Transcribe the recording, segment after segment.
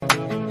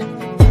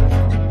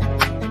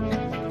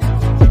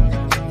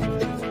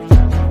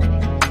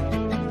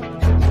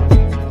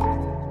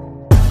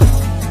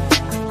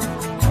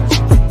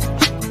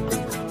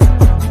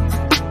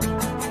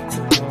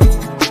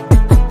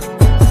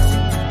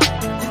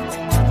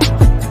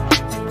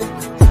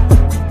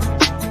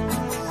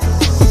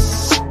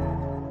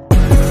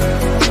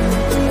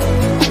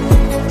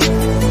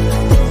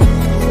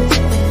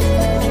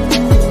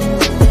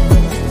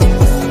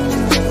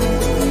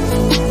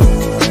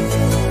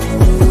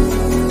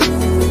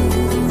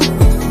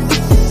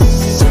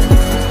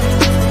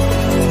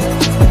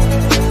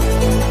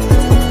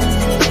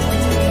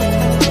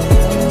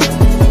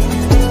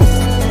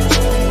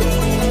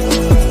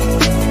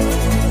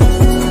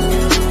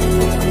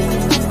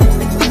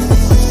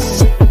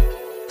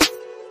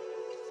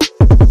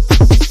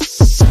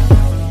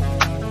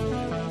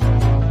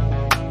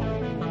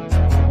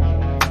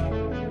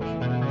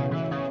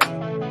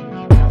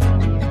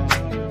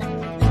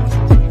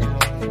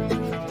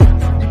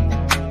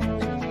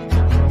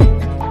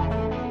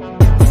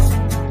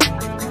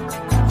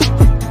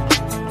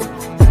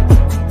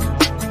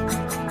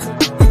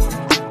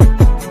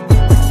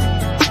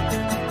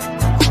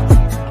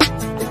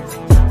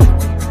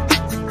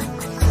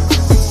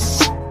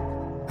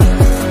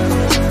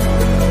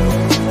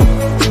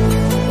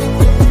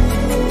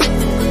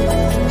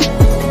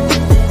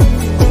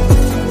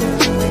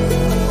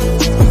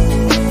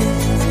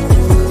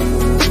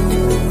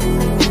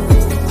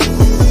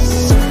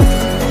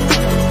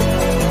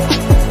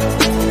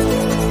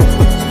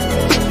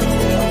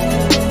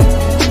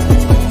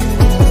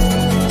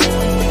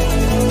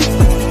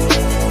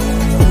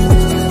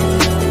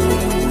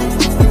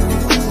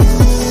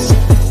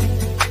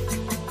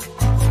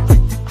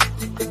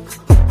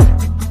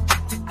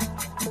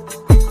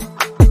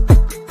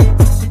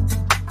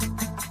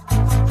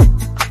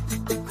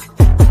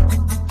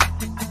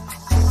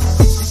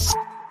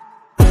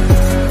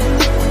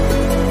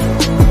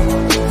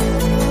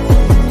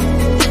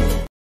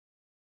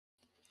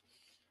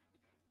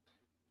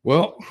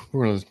Well,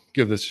 we're going to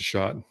give this a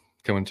shot,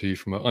 coming to you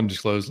from an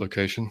undisclosed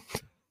location.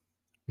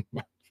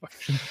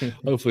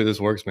 Hopefully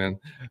this works, man.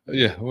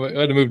 Yeah,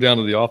 I had to move down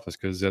to the office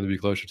because I had to be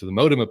closer to the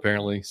modem,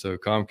 apparently. So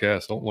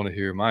Comcast don't want to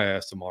hear my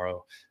ass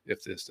tomorrow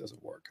if this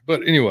doesn't work.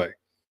 But anyway,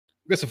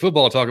 we got some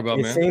football to talk about,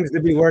 man. It seems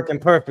to be working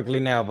perfectly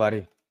now,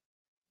 buddy.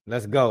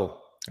 Let's go.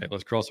 Hey,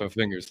 let's cross our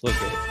fingers. Let's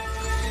go.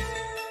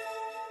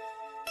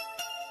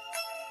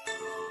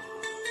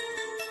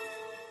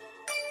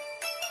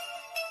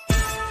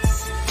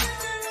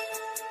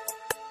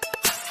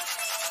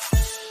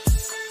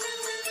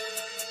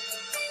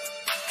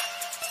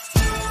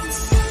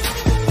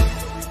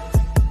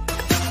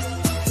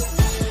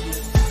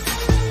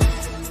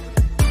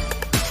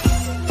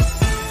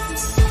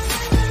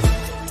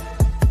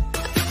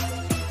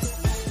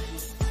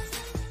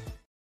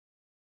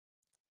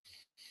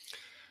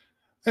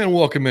 And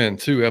welcome in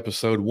to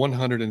episode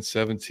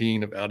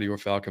 117 of Out of Your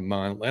Falcon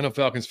Mind, Atlanta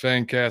Falcons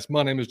Fancast.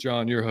 My name is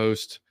John, your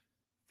host.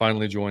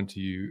 Finally coming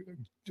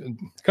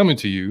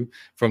to you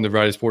from the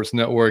Variety Sports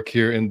Network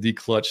here in the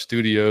Clutch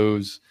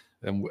Studios.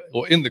 And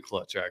in the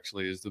Clutch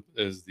actually is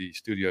the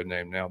studio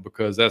name now,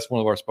 because that's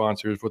one of our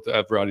sponsors with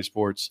the Variety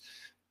Sports.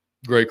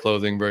 Great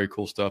clothing, very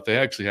cool stuff. They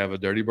actually have a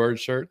Dirty Bird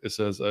shirt. It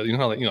says, you know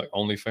how like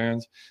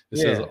OnlyFans. It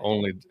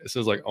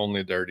says like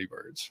only Dirty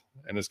Birds,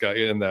 and it's got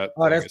in that.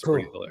 Oh, that's cool.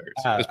 Pretty hilarious.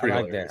 It's pretty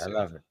hilarious. I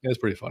love it. Yeah, it's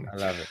pretty funny. I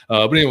love it.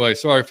 But anyway,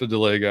 sorry for the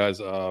delay,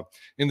 guys.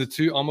 In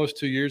the almost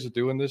 2 years of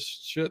doing this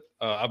shit,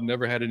 I've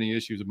never had any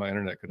issues with my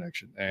internet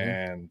connection,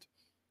 and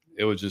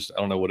it was just I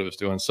don't know what it was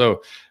doing. So I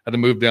had to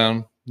move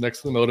down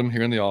next to the modem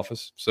here in the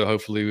office. So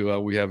hopefully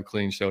we have a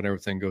clean show and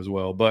everything goes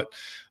well. But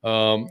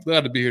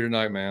glad to be here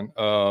tonight, man.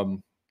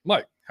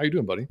 Mike, how you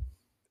doing, buddy?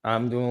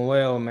 I'm doing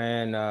well,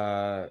 man.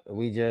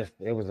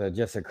 It was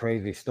just a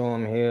crazy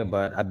storm here,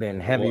 but I've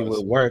been heavy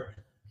with work.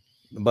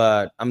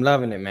 But I'm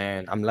loving it,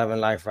 man. I'm loving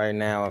life right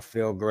now. I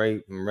feel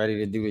great. I'm ready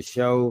to do the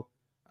show.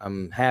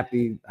 I'm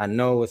happy. I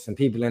know with some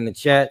people in the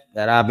chat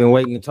that I've been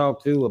waiting to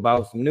talk to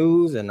about some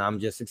news, and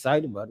I'm just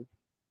excited, buddy.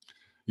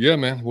 Yeah,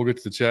 man. We'll get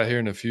to the chat here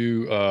in a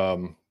few.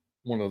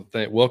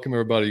 Welcome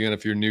everybody in.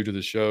 If you're new to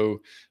the show,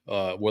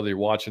 whether you're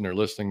watching or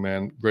listening,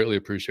 man, greatly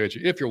appreciate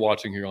you. If you're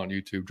watching here on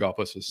YouTube, drop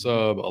us a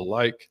sub, a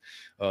like.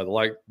 The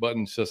like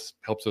button just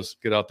helps us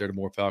get out there to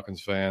more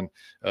Falcons fan.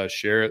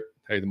 Share it.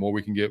 Hey, the more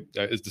we can get,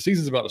 the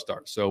season's about to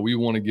start, so we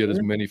want to get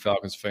as many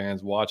Falcons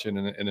fans watching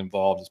and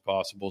involved as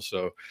possible.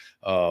 So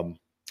the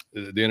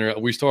internet,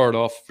 we started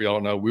off, for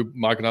y'all don't know,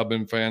 Mike and I have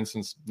been fans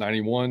since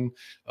 91.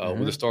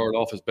 We just started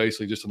off as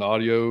basically just an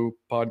audio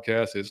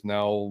podcast. It's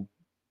now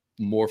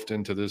morphed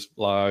into this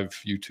live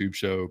YouTube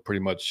show pretty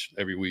much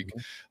every week,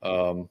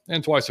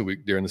 and twice a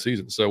week during the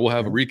season. So we'll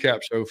have a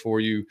recap show for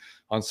you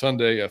on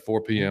Sunday at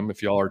 4 p.m.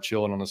 If y'all are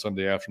chilling on a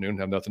Sunday afternoon,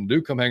 have nothing to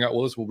do, come hang out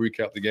with us. We'll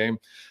recap the game.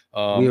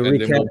 We'll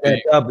recap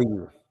that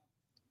W.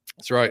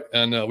 That's right.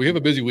 And we have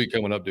a busy week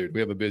coming up, dude.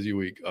 We have a busy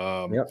week.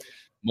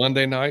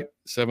 Monday night,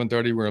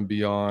 7:30, we're going to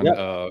be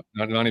on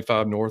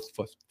 95 North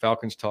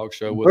Falcons Talk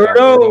Show with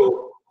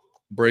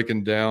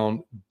breaking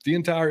down the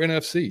entire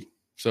NFC.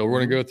 So we're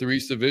going to go through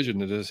each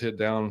division and just hit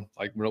down,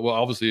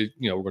 obviously,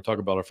 we're going to talk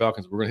about our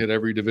Falcons. We're going to hit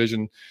every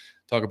division,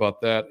 talk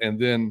about that. And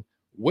then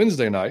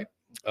Wednesday night,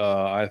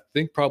 I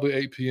think probably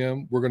 8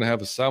 p.m., we're going to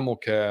have a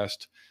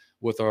simulcast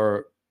with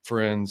our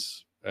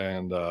friends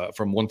and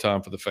from One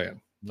Time for the Fan.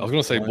 I was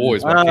going to say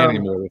boys, but I can't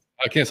anymore.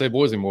 I can't say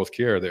boys anymore with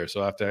Kiara there,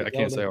 so I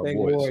can't say our boys.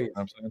 You know what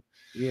I'm saying?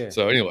 Yeah.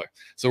 So anyway,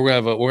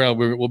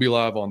 we'll be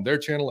live on their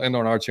channel and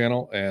on our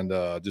channel, and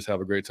just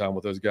have a great time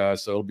with those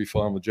guys. So it'll be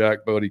fun with Jack,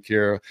 Bodie,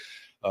 Kiara,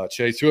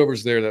 Chase,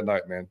 whoever's there that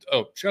night, man.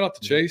 Oh, shout out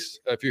to Chase.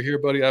 If you're here,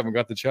 buddy, I haven't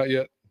got the chat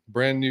yet.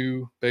 Brand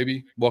new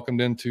baby,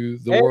 welcomed into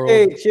the world.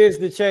 Hey, cheers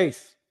to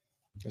Chase.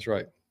 That's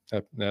right.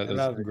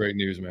 That's great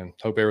news, man.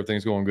 Hope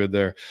everything's going good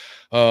there.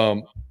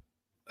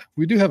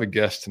 We do have a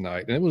guest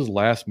tonight, and it was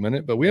last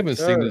minute, but we haven't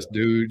seen this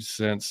dude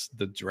since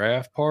the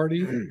draft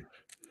party.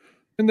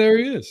 And there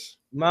he is.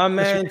 My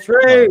man,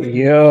 Trey.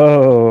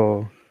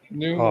 Yo.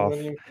 New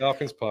Millennium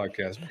Falcons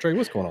podcast. Trey,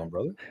 what's going on,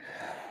 brother?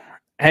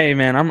 Hey,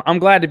 man, I'm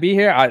glad to be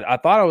here. I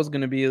thought I was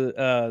going to be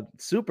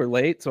super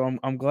late, so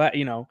I'm glad,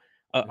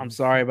 I'm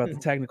sorry about the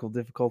technical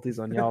difficulties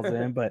on y'all's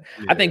end, but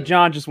I think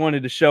John just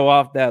wanted to show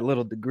off that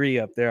little degree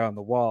up there on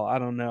the wall. I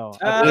don't know.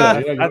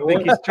 I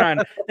think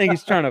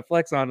he's trying to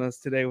flex on us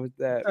today with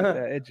that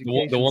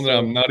education. The one that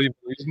I'm not even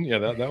using. Yeah,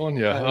 that one.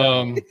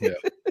 Yeah. Yeah.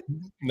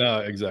 No,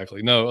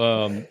 exactly.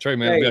 No, Trey,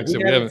 man. Hey,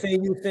 we haven't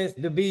seen you since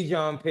the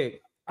Bijan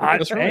pick.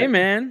 That's right. Hey,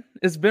 man,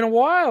 it's been a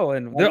while,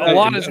 and a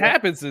lot has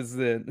happened since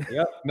then.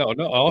 Yep. No.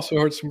 I also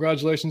heard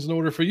congratulations in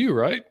order for you,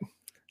 right?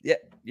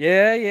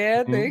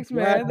 Yeah. Thanks,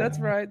 man. That's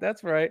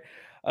right.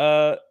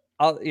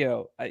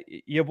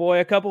 Your boy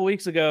a couple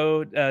weeks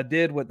ago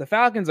did what the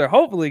Falcons are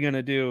hopefully going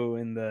to do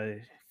in the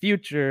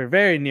future,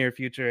 very near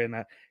future,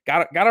 and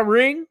got a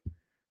ring.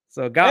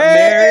 So got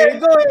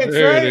married. Go ahead,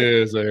 there it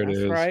is.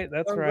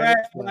 That's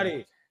Congrats, right.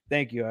 Buddy.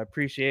 Thank you. I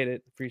appreciate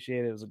it.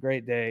 It was a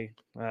great day.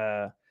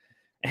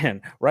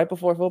 And right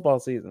before football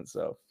season,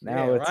 so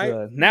now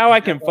now I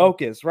can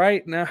focus.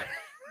 Right now,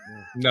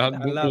 No,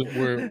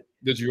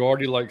 Did you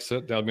already like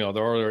sit down? I mean, are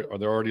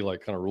there already like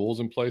kind of rules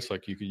in place?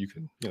 Like you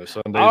can Sundays.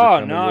 Oh are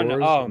kind no, of no.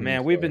 yours? Oh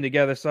man, we've been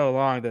together so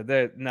long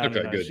that no.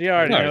 Good. She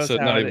already knows so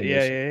how not it. even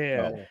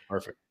Yeah. Oh,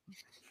 perfect.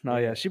 No,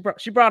 yeah. She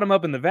brought him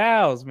up in the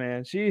vows,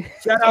 man. Shout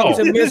out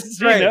to Miss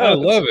Trey. I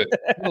love it.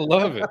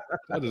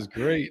 That is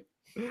great.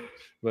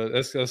 But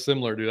that's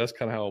similar, dude. That's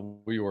kind of how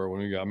we were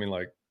when we got. I mean,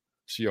 like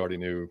she already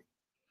knew.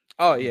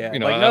 Oh yeah,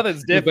 like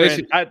nothing's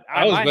different. I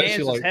was my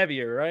hands like, just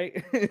heavier,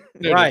 right?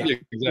 Right. Yeah,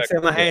 exactly.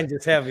 My hands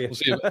just heavier. Well,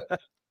 see,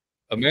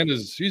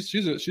 Amanda's she's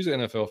an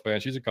NFL fan.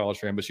 She's a college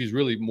fan, but she's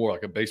really more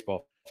like a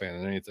baseball fan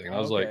than anything. And I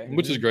was like,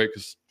 which is great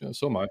because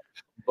so am I.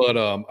 But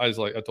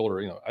I told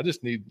her, I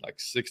just need like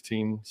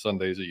 16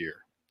 Sundays a year.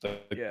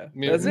 Yeah, I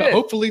mean,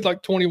 hopefully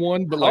like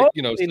 21, but like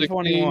 16,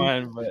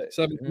 21, but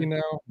 17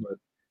 now. But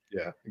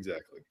yeah,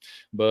 exactly.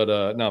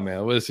 But no,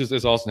 man, it's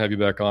awesome to have you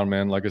back on,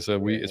 man. Like I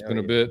said, it's been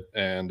a bit,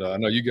 and I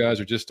know you guys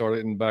are just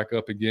starting back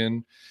up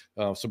again.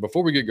 So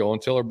before we get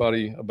going, tell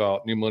everybody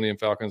about New Millennium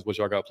Falcons, what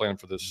y'all got planned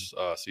for this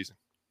season.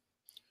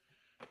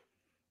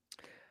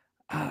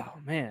 Oh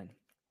man,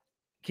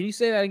 can you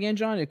say that again,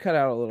 John? You cut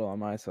out a little on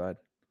my side.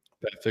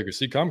 That figure.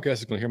 See, Comcast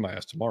is going to hear my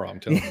ass tomorrow. I'm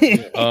telling you.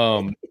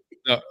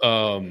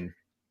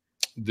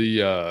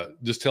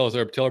 Just tell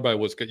everybody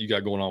what's you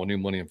got going on with New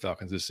Millennium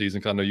Falcons this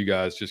season. I know you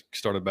guys just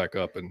started back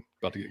up and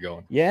about to get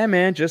going. Yeah,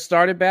 man, just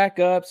started back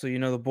up. So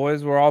the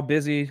boys were all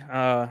busy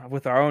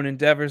with our own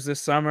endeavors this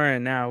summer,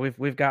 and now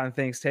we've gotten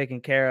things taken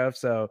care of.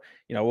 So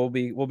we'll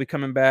be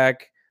coming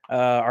back.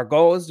 Our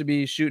goal is to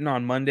be shooting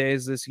on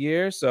Mondays this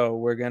year, so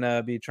we're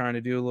gonna be trying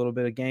to do a little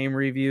bit of game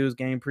reviews,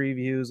 game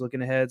previews,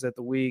 looking ahead at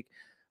the week.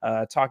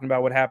 Talking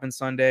about what happened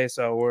Sunday.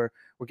 So we're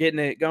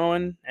getting it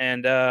going,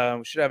 and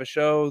we should have a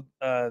show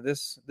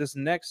this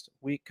next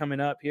week coming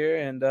up here.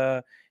 And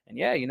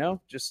yeah,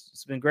 just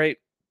it's been great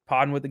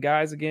podding with the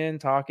guys again,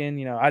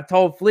 talking. I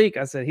told Fleek,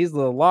 I said he's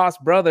the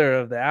lost brother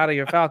of the Outta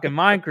Your Falcon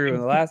Mind Crew in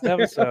the last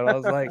episode. I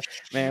was like,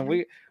 man,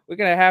 we're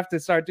gonna have to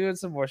start doing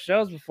some more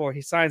shows before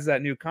he signs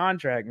that new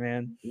contract,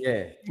 man.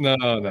 Yeah. No,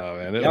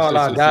 man. Y'all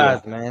our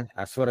guys, man.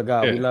 I swear to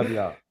God, we love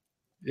y'all.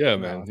 Yeah,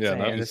 man.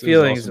 The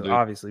feelings awesome,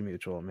 obviously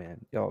mutual,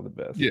 man. Y'all are the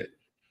best.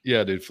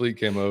 Yeah, dude. Fleet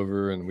came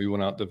over and we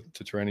went out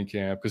to training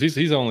camp because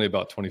he's only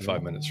about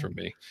 25 minutes from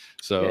me.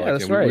 So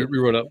that's right. We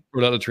rode out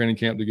to training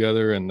camp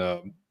together, and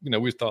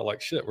we thought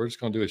like, shit, we're just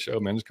gonna do a show,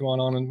 man. Just come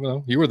on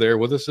and you were there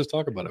with us, just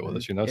talk about it with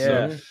us, Yeah.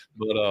 So,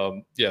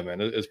 but yeah,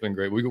 man, it's been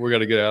great. We got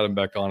to get Adam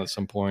back on at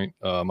some point.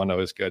 I know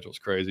his schedule's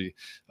crazy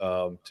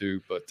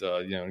too, but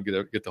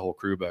get the whole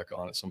crew back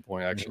on at some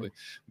point actually.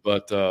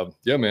 But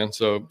yeah, man.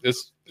 So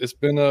it's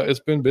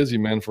been busy,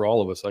 man, for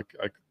all of us. I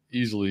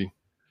easily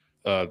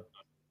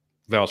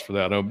vouch for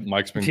that. I know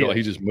Mike's been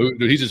he just moved.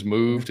 Dude, he just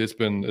moved. It's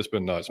been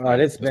nuts. Bro,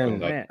 this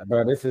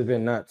has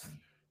been nuts.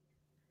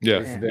 Yeah.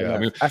 Nuts. I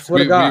mean, I swear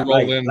to God,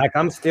 like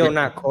I'm still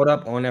not caught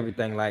up on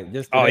everything. Like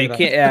just you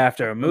can't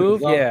after a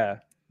move.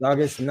 Dog,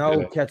 it's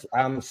no catch.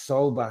 I'm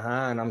so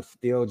behind. I'm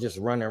still just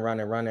running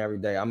every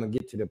day. I'm gonna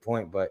get to the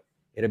point, but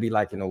it'll be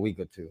like in a week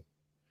or two.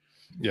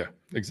 Yeah,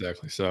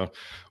 exactly. So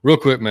real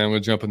quick, man, we'll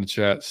jump in the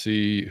chat,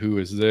 see who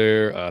is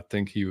there. I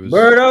think he was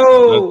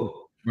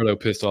Berto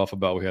pissed off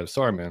about we had.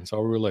 Sorry, man.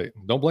 Sorry we were late.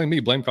 Don't blame me.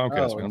 Blame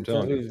Comcast, man. I'm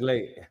telling you. He was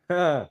late.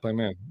 Blame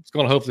man. It's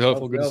going to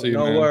hopefully good to see you,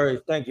 man. No worries.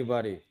 Thank you,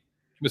 buddy.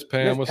 Miss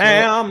Pam, what's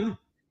Pam. up?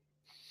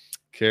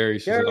 Carrie,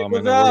 she said,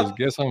 I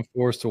guess I'm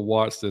forced to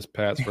watch this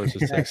Pats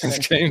versus Texas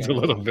games a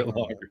little bit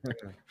longer.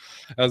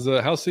 How's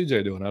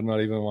CJ doing? I'm not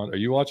even on. Are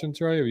you watching,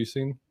 Trey? Have you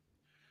seen?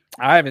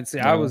 I haven't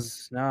seen.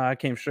 I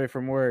came straight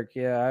from work.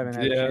 Yeah, I haven't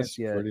had a chance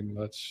yet. Pretty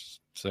much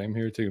same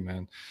here too,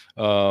 man.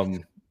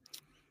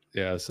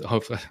 Yeah, so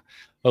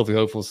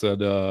hopeful said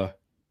the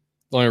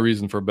only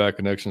reason for bad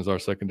connection is our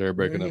secondary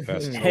breaking up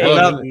passes. I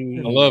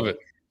love it.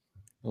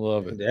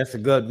 That's a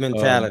good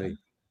mentality.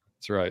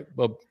 That's right.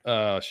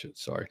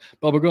 Sorry.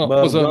 Bubba Gump.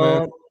 What's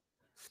up,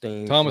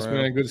 man? Thomas,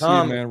 man. Good to see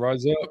you, man.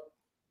 Rise up.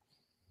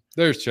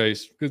 There's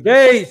Chase.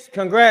 Chase,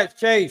 congrats,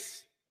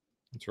 Chase.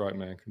 That's right,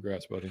 man.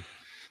 Congrats, buddy.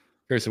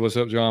 Gary said, what's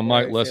up, John?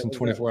 Mike, less than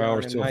 24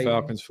 hours till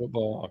Falcons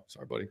football. Oh,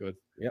 sorry, buddy. Good.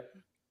 Yep.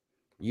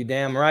 You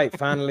damn right.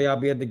 Finally, I'll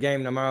be at the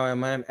game tomorrow,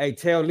 man. Hey,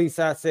 tell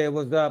Lisa I said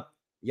what's up.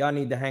 Y'all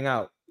need to hang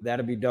out.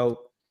 That'll be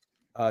dope.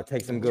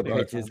 Take some good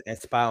pictures and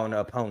spy on the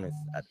opponents.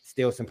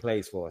 Steal some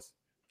plays for us.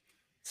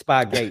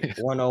 Spygate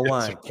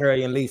 101.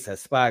 Carrie and Lisa,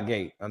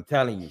 Spygate. I'm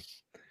telling you.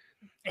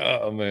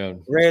 Oh,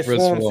 man. Red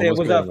Swarm said,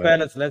 what's up,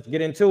 fellas? Let's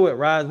get into it.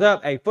 Rise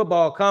up. Hey,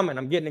 football coming.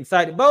 I'm getting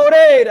excited.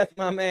 Bodie, that's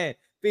my man.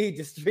 Feed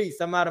the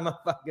streets. I'm out of my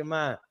fucking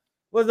mind.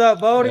 What's up,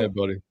 Bodie? Yeah,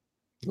 buddy.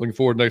 Looking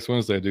forward to next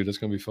Wednesday, dude. It's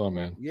gonna be fun,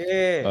 man.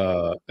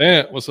 Yeah.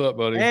 Ant, what's up,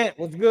 buddy? Ant,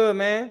 what's good,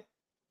 man?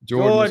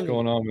 Jordan, what's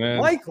going on, man?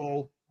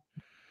 Michael.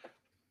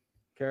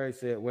 Carrie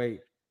said,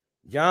 wait.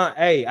 John,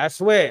 hey, I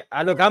swear.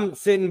 I'm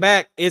sitting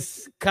back.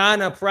 It's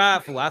kind of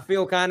prideful. I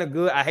feel kind of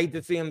good. I hate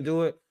to see him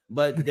do it,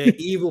 but the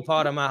evil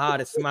part of my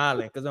heart is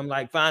smiling because I'm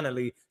like,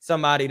 finally,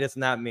 somebody that's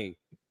not me.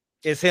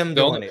 It's him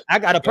doing it. I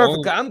got a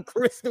perfect. I'm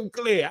crystal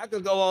clear. I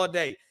could go all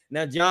day.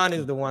 Now, John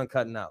is the one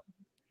cutting out.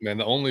 Man,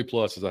 the only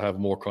plus is I have a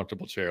more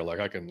comfortable chair. Like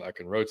I can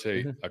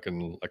rotate,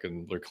 Mhm. I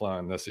can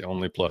recline. That's the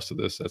only plus to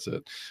this. That's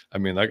it. I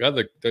mean, like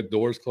the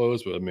door's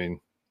closed, but I mean,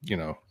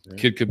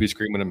 kid could be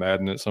screaming and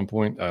Madden at some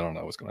point. I don't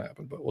know what's going to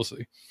happen, but we'll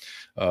see.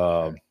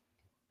 Yeah.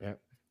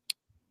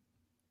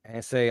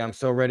 And say, I'm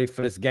so ready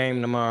for this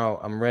game tomorrow.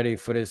 I'm ready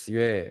for this.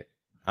 Yeah,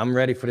 I'm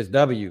ready for this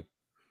W.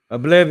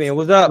 Oblivion,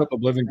 what's up?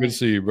 Oblivion, good to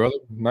see you, brother.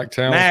 Mike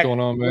Town, Mac, what's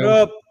going on, man? What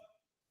up?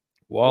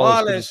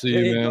 Wallace, good to see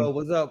there you, man. Go.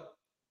 What's up?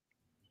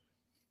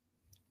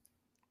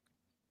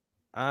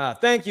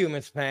 Thank you,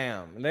 Miss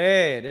Pam.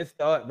 Yeah,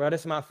 bro,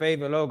 this is my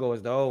favorite logo.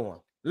 Is the old one.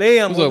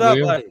 Liam, what's up,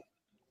 Liam? buddy? Good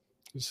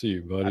to see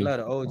you, buddy. I love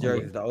the old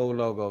jerseys, the old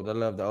logos. I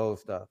love the old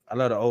stuff. I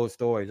love the old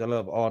stories. I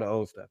love all the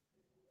old stuff.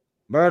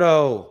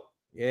 Berto,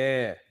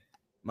 yeah.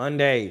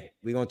 Monday,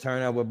 we gonna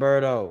turn up with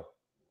Berto.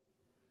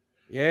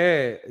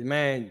 Yeah,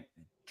 man.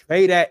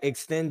 Trey, that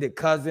extended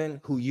cousin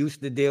who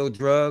used to deal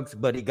drugs,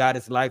 but he got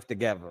his life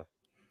together.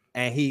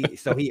 And he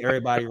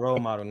everybody role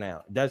model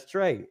now. That's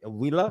Trey.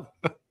 We love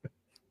him.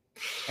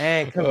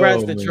 And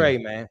congrats to Trey,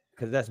 man,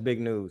 because that's big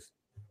news.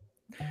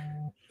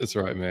 That's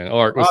right, man.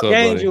 Art, what's up,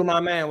 buddy? My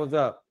man, what's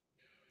up?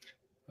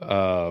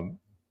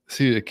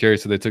 See, Kerry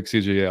said they took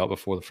CJ out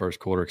before the first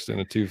quarter,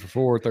 extended 2 for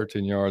 4,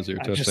 13 yards, 0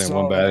 touchdown,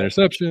 1 bad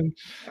interception.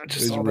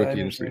 He's a rookie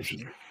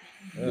interception.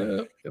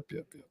 Yep.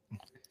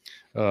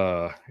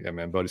 Yeah,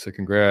 man. Buddy said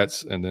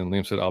congrats, and then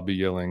Liam said I'll be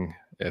yelling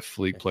if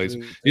Fleek plays.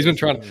 He's been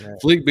trying.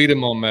 Fleek beat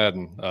him on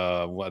Madden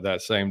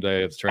that same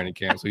day at the training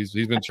camp. So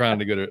he's been trying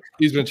to get a.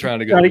 He's been trying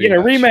to get a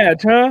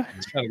rematch, huh?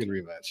 He's trying to get a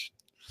rematch.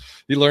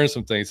 He learned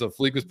some things. So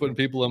Fleek was putting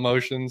people in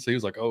motion. So he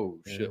was like, "Oh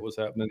shit, what's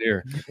happening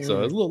here?"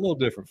 So it's a little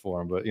different for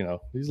him, but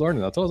he's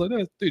learning. I told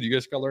him, dude, you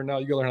guys got to learn now.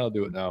 You got to learn how to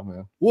do it now,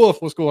 man.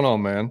 Wolf, what's going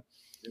on, man?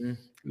 Good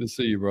to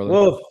see you, brother.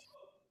 Wolf.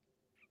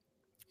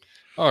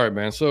 All right,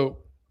 man. So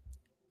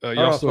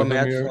y'all still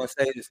I just want to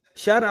say this.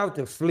 Shout out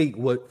to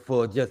Fleetwood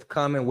for just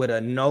coming with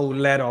a no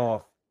let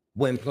off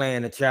when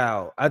playing a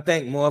child. I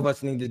think more of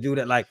us need to do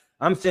that. Like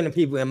I'm sending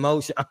people in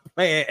motion. I'm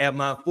playing at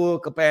my full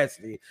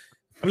capacity.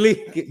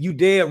 Fleek, you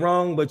dead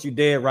wrong, but you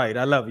dead right.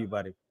 I love you,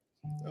 buddy.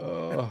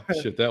 Oh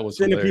shit, that was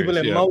sending hilarious.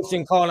 people in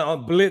motion, calling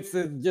on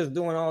blitzes, just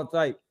doing all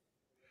type.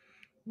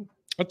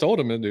 I told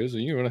him it is.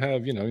 You're gonna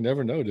have, you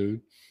never know,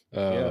 dude.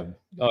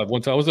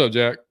 One time, what's up,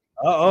 Jack?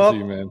 See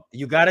you, man.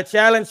 You got a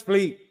challenge,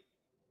 Fleet.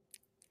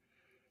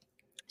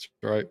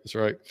 That's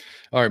right.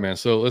 All right, man.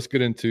 So let's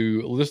get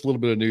into just a little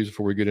bit of news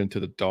before we get into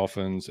the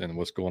Dolphins and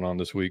what's going on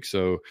this week.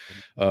 So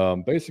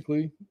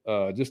basically,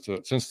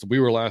 since we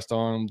were last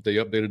on, they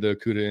updated the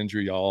Outta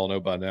injury. Y'all all know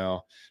by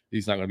now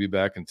he's not going to be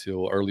back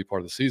until early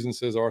part of the season,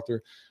 says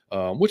Arthur,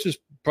 which is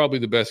probably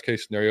the best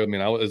case scenario. I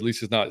mean, at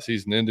least it's not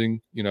season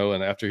ending,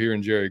 and after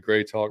hearing Jerry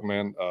Gray talk,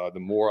 man, the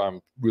more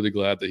I'm really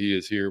glad that he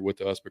is here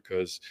with us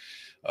because,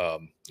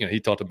 he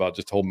talked about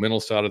just the whole mental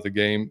side of the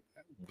game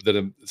that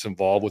it's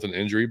involved with an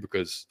injury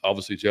because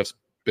obviously Jeff's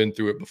been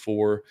through it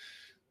before.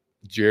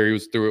 Jerry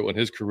was through it in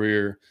his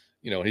career,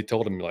 and he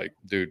told him like,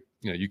 dude,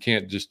 you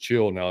can't just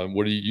chill now. And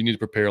you need to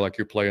prepare like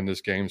you're playing this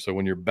game. So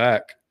when you're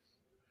back,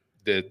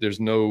 there's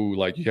no,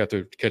 like, you have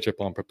to catch up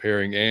on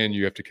preparing and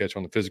you have to catch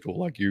on the physical.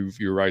 Like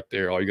you're right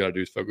there. All you got to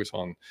do is focus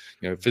on,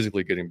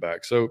 physically getting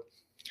back. So,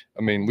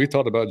 I mean, we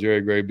talked about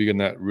Jerry Gray being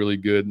that really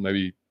good,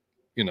 maybe,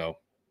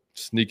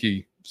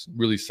 sneaky,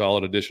 really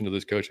solid addition to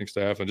this coaching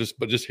staff, and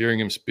just hearing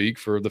him speak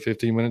for the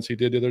 15 minutes he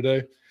did the other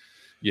day,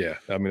 yeah,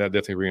 I mean that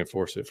definitely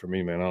reinforced it for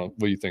me, man. What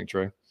do you think,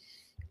 Trey?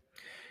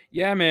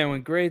 Yeah, man.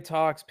 When Gray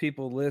talks,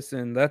 people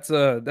listen. That's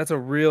a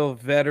real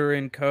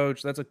veteran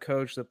coach. That's a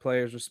coach that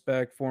players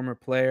respect, former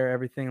player,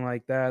 everything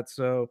like that.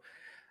 So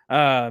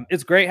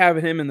it's great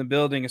having him in the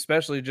building,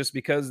 especially just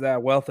because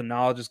that wealth of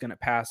knowledge is going to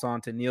pass on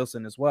to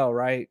Nielsen as well,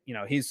 right?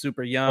 He's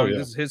super young.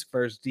 This is his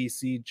first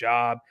DC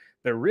job.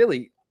 They're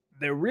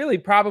really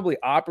probably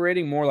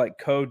operating more like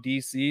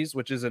co-DCs,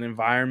 which is an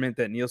environment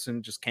that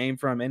Nielsen just came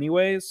from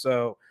anyways.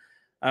 So,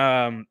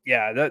 Gray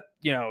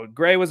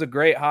was a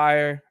great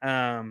hire.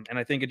 And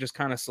I think it just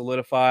kind of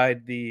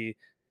solidified the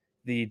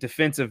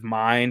defensive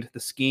mind, the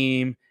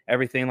scheme,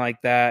 everything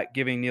like that,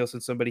 giving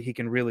Nielsen somebody he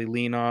can really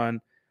lean on.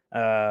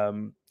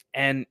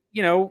 And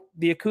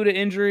the Outta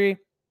injury,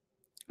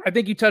 I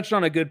think you touched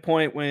on a good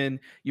point when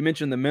you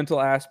mentioned the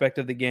mental aspect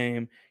of the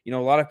game. A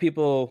lot of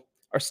people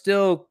are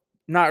still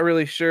not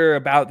really sure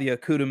about the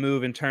Outta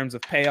move in terms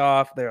of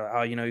payoff. They're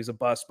like, he's a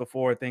bust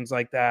before, things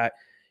like that.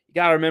 You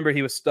got to remember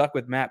he was stuck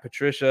with Matt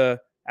Patricia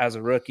as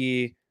a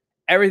rookie.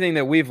 Everything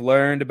that we've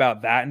learned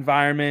about that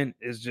environment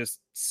is just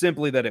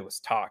simply that it was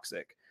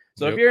toxic.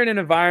 So if you're in an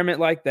environment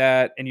like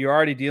that and you're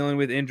already dealing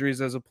with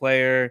injuries as a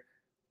player,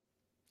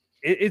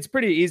 it's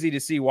pretty easy to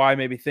see why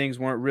maybe things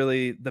weren't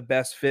really the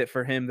best fit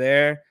for him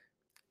there.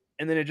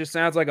 And then it just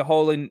sounds like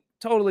a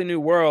totally new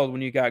world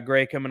when you got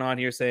Gray coming on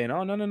here saying,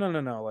 oh,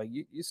 no. Like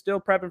you're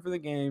still prepping for the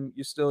game.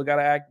 You still got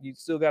to act. You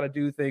still got to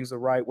do things the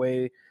right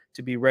way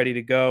to be ready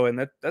to go.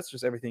 And that's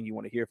just everything you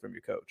want to hear from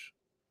your coach.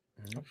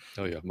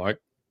 Oh yeah. Mike.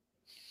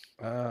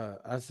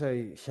 I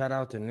say shout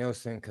out to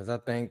Nielsen. Cause I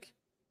think,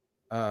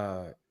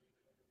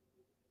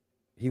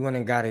 he went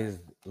and got his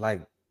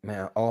like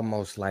Man,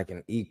 almost like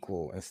an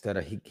equal instead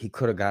of he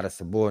could have got a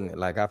subordinate.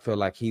 Like I feel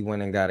like he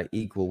went and got an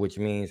equal, which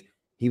means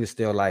he was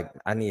still like,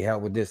 I need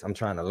help with this. I'm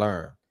trying to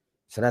learn.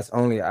 So that's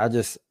only I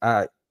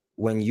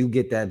when you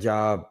get that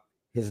job,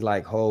 his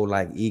like whole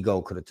like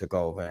ego could have took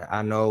over. And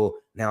I know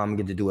now I'm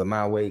gonna get to do it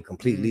my way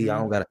completely. I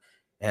don't gotta,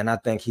 and I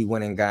think he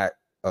went and got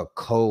a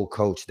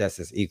co-coach that's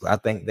his equal. I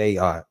think they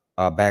are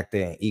back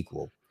there and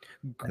equal.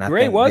 And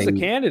Gray was a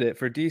candidate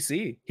for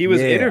DC. He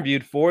was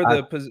interviewed for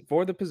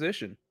the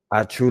position.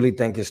 I truly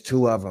think it's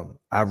two of them.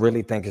 I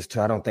really think it's two.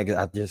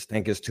 I just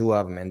think it's two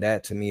of them. And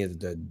that to me is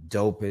the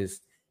dopest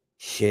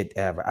shit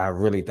ever. I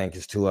really think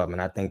it's two of them.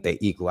 And I think they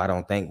equal. I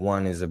don't think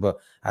one is above.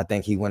 I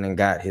think he went and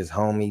got his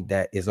homie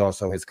that is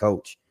also his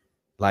coach,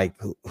 like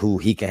who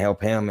he can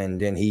help him. And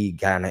then he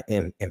kind of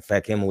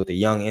infect him with the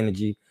young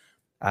energy.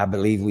 I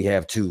believe we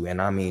have two. And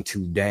I mean,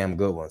 two damn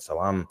good ones. So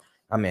I'm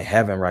in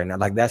heaven right now.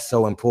 Like that's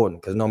so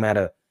important because no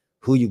matter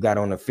who you got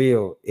on the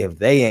field, if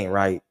they ain't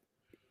right,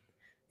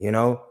 you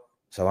know.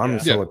 So I'm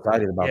so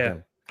excited about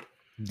them.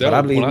 But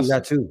I believe we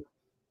got two.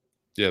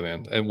 Yeah,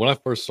 man. And when I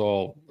first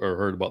saw or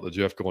heard about the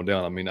Jeff going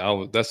down, I mean,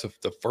 that's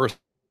the first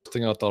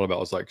thing I thought about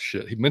was like,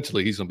 shit,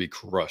 mentally he's going to be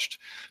crushed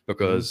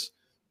because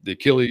the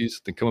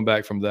Achilles, then coming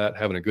back from that,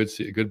 having a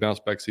good bounce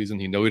back season.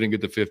 He didn't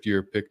get the 5th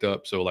year picked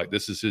up. So like,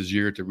 this is his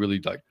year to really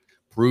like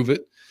prove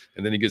it.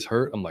 And then he gets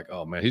hurt. I'm like,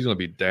 oh man, he's going to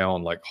be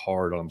down like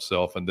hard on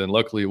himself. And then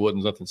luckily it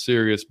wasn't nothing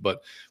serious,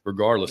 but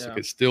regardless, like,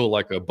 it's still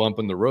like a bump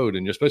in the road.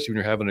 And especially when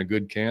you're having a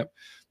good camp.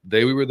 The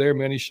day we were there,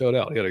 man, he showed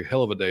out. He had a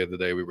hell of a day the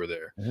day we were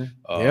there.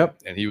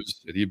 And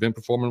he'd been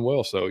performing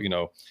well. So,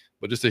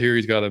 but just to hear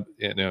he's got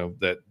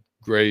that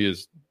Gray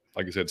is,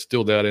 like I said,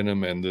 still that in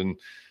him. And then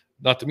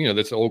not to,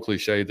 that's an old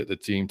cliche that the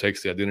team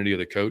takes the identity of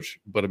the coach.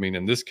 But I mean,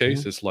 in this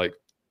case, it's like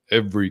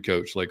every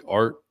coach, like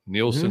Art,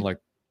 Nielsen, like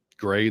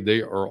Gray,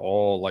 they are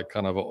all like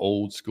kind of an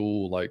old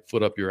school, like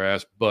foot up your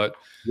ass. But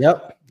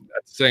at the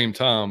same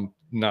time,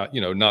 not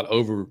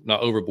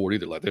overboard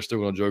either. Like they're still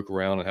going to joke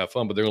around and have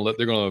fun, but they're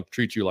going to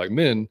treat you like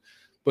men,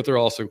 but they're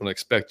also going to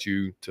expect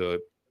you to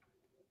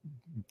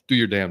do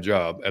your damn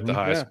job at the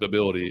highest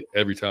ability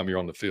every time you're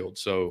on the field.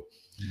 So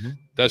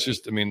that's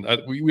just, I mean,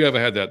 we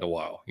haven't had that in a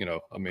while,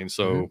 I mean,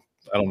 so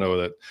I don't know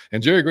that.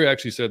 And Jerry Gray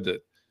actually said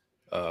that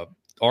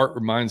Art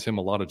reminds him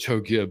a lot of Joe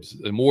Gibbs,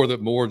 and more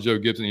of Joe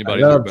Gibbs than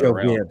anybody's ever been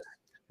around,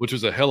 which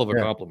is a hell of a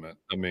compliment.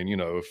 I mean,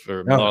 if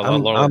a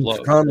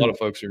lot of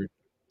folks are,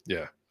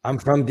 I'm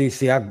from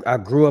DC. I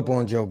grew up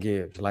on Joe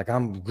Gibbs. Like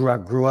I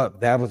grew up.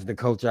 That was the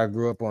coach I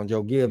grew up on,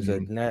 Joe Gibbs.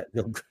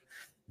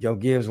 Joe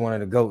Gibbs, one of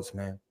the GOATs,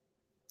 man.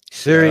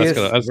 Serious,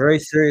 very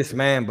serious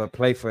man, but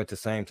playful at the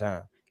same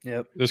time.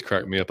 Yep. This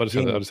cracked me up. I just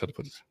had to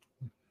put this.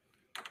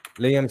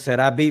 Liam said,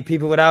 I beat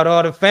people without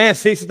all the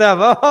fancy stuff.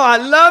 Oh, I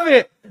love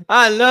it.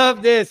 I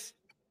love this.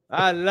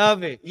 I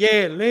love it.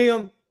 Yeah,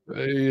 Liam.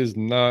 He is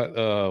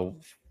not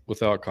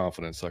without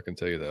confidence. I can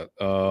tell you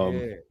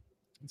that.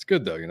 It's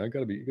good though, you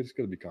gotta be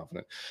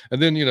confident.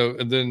 And then,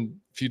 a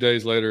few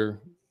days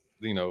later,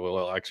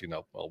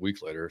 a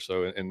week later or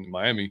so in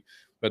Miami,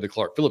 we had the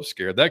Clark Phillips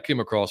scare. That came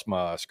across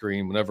my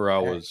screen whenever I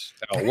was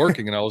out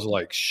working, and I was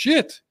like,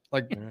 shit,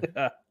 like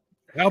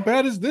how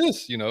bad is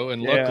this?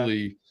 And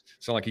luckily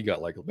it's not like he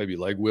got like maybe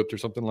leg whipped or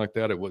something like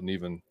that. It wasn't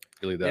even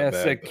really that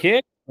bad. It's a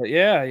kick. But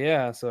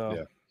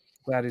so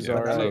glad he's all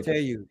right. I'm gonna tell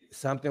you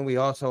something we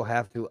also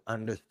have to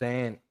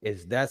understand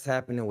is that's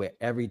happening with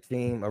every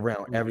team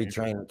around every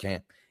training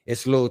camp.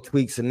 It's little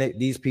tweaks, and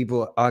these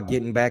people are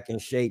getting back in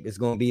shape. It's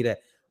gonna be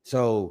that.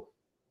 So,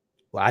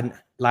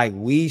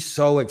 we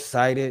so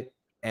excited,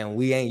 and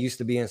we ain't used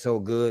to being so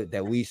good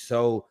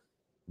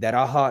that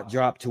our heart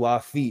dropped to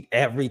our feet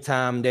every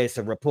time there's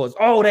a report.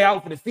 Oh, they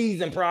out for the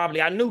season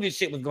probably. I knew this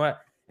shit was going.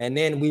 And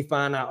then we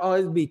find out, oh,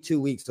 it'll be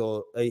 2 weeks,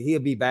 or he'll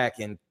be back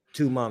in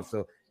 2 months.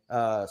 So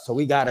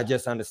we gotta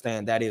just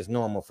understand that is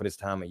normal for this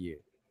time of year.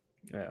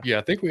 Yeah,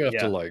 I think we have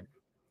to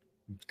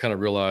kind of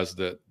realize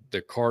that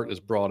the cart is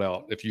brought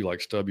out if you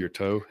stub your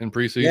toe in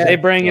preseason. Yeah, they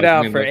bring it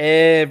out for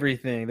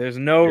everything. There's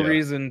no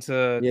reason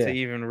to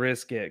even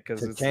risk it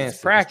because it's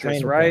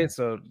practice, right?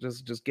 So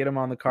just get him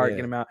on the cart,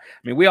 get him out.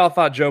 I mean, we all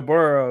thought Joe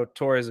Burrow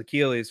tore his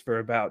Achilles for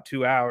about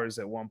 2 hours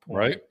at one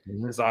point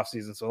this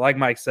offseason. So like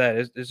Mike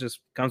said, it just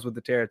comes with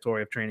the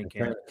territory of training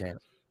camp.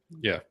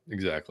 Yeah,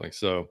 exactly.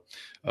 So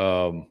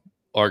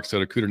Ark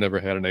said Outta never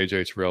had an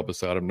AJ Terrell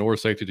beside him, nor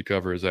safety to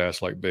cover his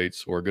ass like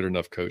Bates, or a good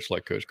enough coach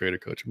like Coach Gray to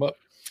coach him up.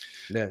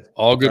 Yeah.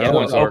 All good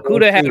points.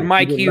 Outta had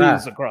Mike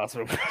Hughes across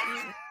him.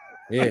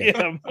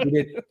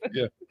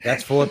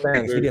 That's 4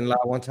 things. He didn't lie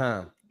one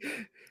time.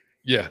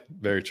 Yeah,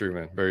 very true,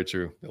 man. Very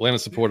true. Atlanta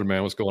supporter,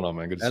 man. What's going on,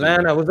 man? Good to see you.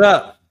 Atlanta, what's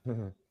up?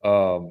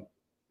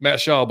 Matt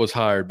Schaub was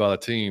hired by the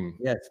team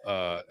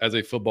as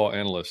a football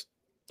analyst.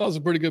 That was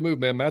a pretty good move,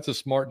 man. Matt's a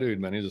smart dude,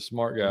 man. He's a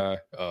smart guy.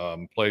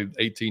 Played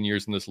 18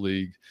 years in this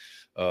league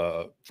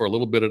for a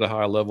little bit at a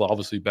high level,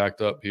 obviously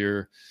backed up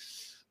here.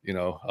 I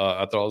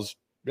thought it was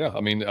Yeah,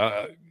 I mean,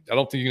 I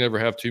don't think you can ever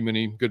have too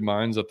many good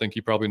minds. I think he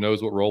probably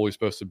knows what role he's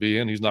supposed to be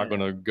in. He's not going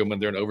to go in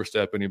there and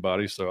overstep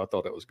anybody. So I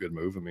thought that was a good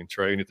move. I mean,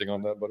 Trey, anything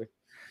on that, buddy?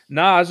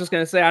 No, I was just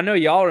going to say, I know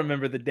y'all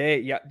remember the day.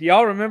 Yeah, do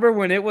y'all remember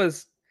when it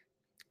was?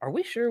 Are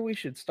we sure we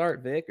should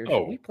start Vic, or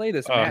should we play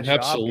this Matt Schaub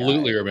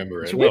absolutely guy?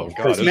 remember it. Should we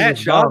God, Matt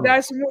Schaub guy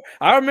some more?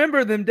 I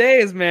remember them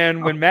days,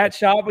 man, when Matt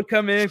Schaub would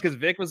come in because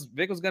Vic was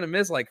going to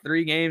miss like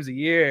 3 games a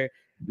year.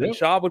 And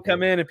Schaub would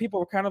come in, and people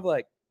were kind of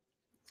like,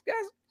 "This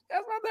guy's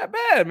not that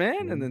bad,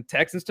 man." And then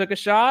Texans took a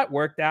shot,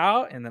 worked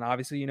out, and then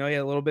obviously, he had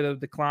a little bit of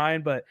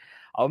decline. But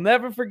I'll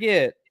never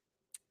forget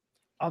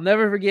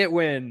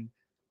when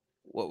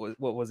what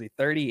was he,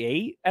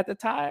 38 at the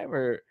time,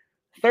 or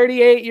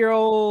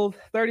 38-year-old,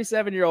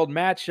 37-year-old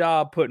Matt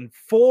Schaub putting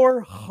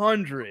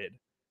 400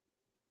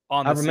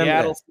 on the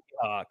Seattle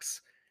Seahawks.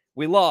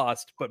 We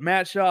lost, but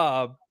Matt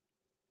Schaub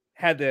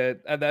had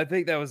I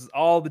think that was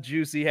all the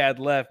juice he had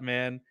left,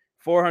 man.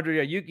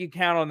 400. You can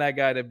count on that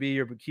guy to be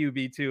your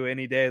QB2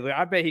 any day.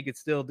 I bet he could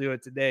still do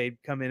it today.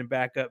 Come in and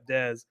back up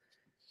Dez.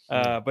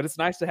 But it's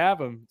nice to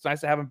have him. It's nice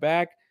to have him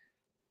back.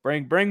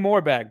 Bring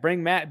more back.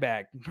 Bring Matt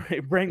back.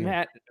 Bring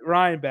Matt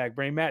Ryan back.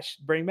 Bring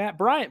Matt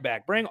Bryant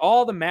back. Bring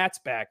all the Matts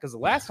back. Because the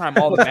last time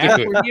all the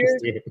Matts were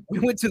here, we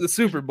went to the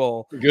Super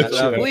Bowl.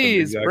 So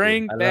please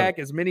bring back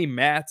as many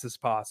Matts as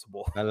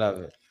possible. I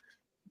love it.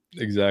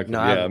 Exactly.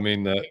 No, yeah, I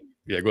mean, go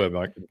ahead,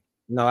 Mike.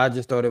 No, I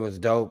just thought it was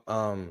dope.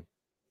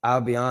 I'll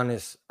be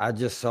honest, I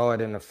just saw it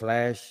in a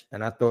flash,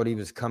 and I thought he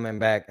was coming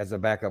back as a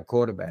backup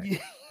quarterback.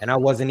 And I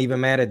wasn't even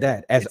mad at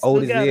that. As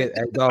old as he is,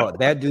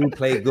 that dude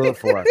played good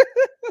for us.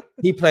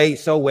 He played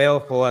so well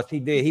for us. He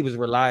did. He was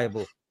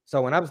reliable.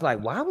 So when I was like,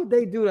 why would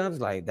they do that? I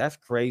was like, that's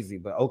crazy,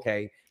 but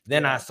okay.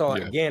 Then I saw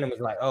it again and was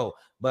like, oh,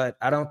 but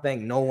I don't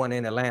think no one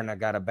in Atlanta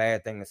got a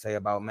bad thing to say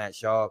about Matt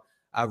Schaub.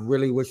 I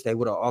really wish they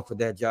would have offered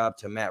that job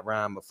to Matt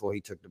Ryan before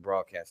he took the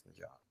broadcasting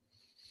job.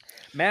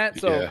 Matt,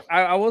 so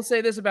I will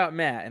say this about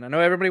Matt, and I know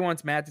everybody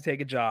wants Matt to take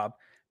a job.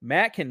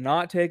 Matt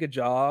cannot take a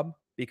job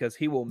because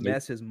he will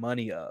mess his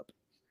money up.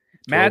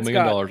 Matt's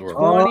got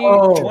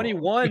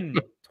 21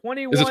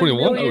 Is it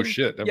 21? Million. Oh,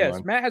 shit. Yes,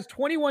 mind. Matt has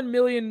 21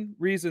 million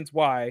reasons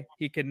why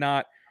he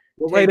cannot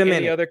take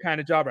any other kind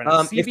of job right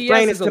now.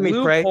 CBS is a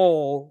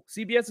loophole.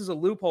 CBS is a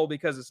loophole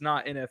because it's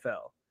not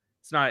NFL.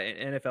 It's not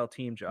an NFL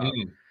team job.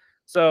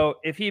 So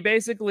if he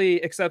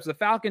basically accepts the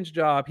Falcons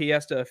job, he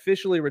has to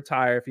officially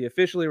retire. If he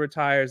officially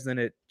retires, then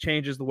it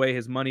changes the way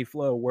his money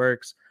flow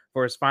works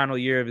for his final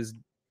year of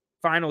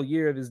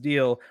his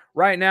deal.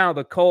 Right now,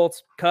 the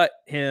Colts cut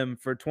him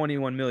for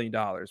 $21 million,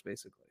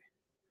 basically.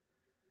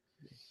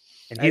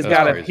 And he's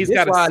got to sit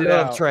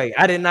out. Trey.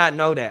 I did not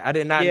know that. I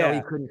did not know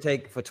he couldn't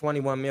take for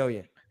 $21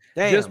 million.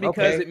 Damn, just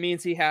because it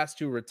means he has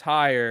to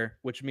retire,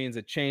 which means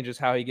it changes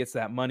how he gets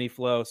that money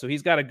flow. So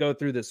he's got to go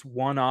through this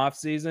one off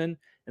season.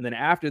 And then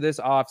after this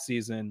off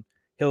season,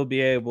 he'll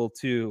be able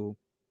to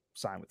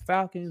sign with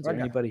Falcons or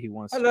anybody he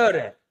wants. I love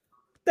that.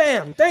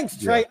 Damn, thanks,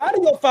 Trey. Out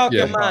of your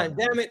Falcon mind.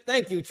 Damn it.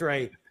 Thank you,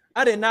 Trey.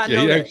 I did not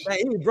know that.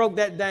 He broke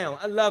that down.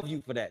 I love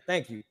you for that.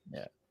 Thank you.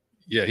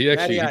 Yeah,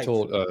 he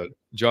told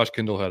Josh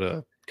Kendall had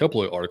a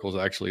couple of articles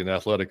actually in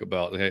Athletic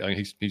about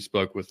he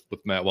spoke with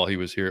Matt while he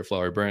was here at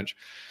Flowery Branch,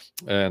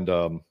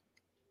 and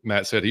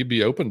Matt said he'd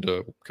be open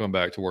to coming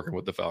back to working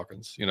with the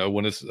Falcons.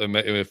 When it's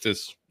if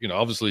this,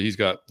 obviously he's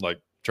got, like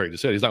Trey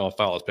just said, he's not going to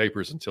file his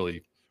papers until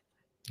he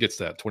gets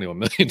that $21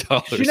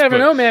 million. You never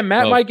know, man.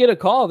 Matt might get a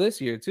call this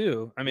year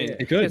too. I mean,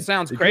 it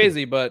sounds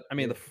crazy, but I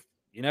mean,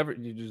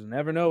 you just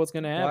never know what's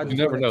going to happen. You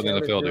never know the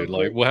NFL, dude.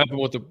 Like what happened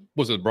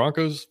with the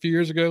Broncos a few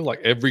years ago?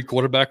 Like every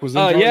quarterback was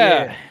in. Oh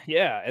yeah.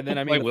 And then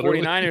I mean, the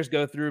 49ers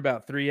go through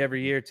about 3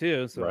 every year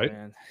too. So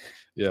man.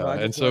 Yeah,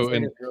 and so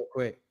real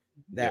quick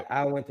that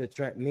I went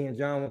to me and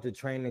John went to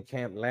training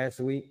camp last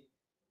week,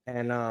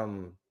 and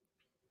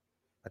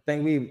I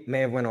think we may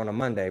have went on a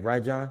Monday,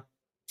 right, John?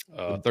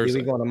 Thursday. Did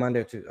we go on a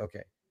Monday or Tuesday?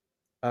 Okay.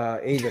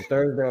 Either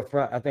Thursday or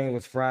Friday. I think it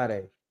was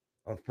Friday.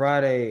 On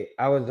Friday,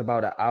 I was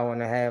about an hour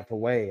and a half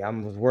away. I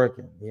was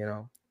working,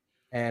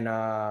 and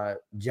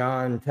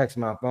John texted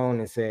my phone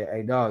and said,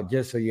 "Hey, dog,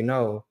 just so you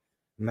know,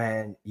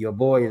 man, your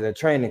boy is at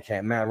training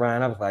camp, Matt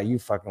Ryan." I was like, "You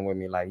fucking with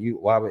me? Like you?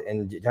 Why would?"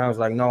 And John was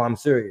like, "No, I'm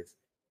serious."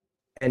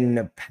 And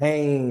the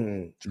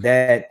pain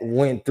that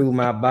went through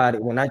my body,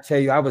 when I tell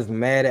you I was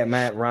mad at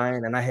Matt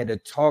Ryan, and I had to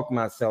talk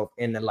myself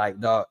into like,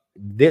 dog,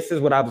 this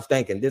is what I was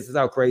thinking. This is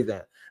how crazy I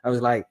am. I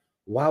was like,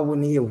 why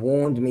wouldn't he have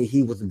warned me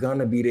he was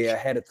gonna be there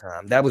ahead of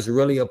time? That was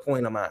really a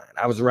point of mine.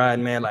 I was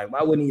riding, man, like,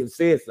 why wouldn't he have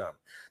said something?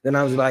 Then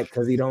I was like,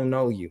 because he don't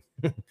know you.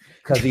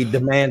 Because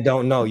the man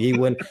don't know you. He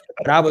wouldn't.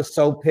 But I was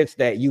so pissed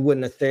that you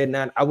wouldn't have said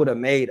nothing. I would have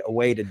made a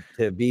way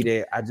to be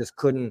there. I just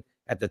couldn't.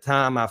 At the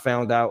time, I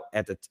found out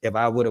if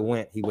I would have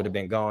went, he would have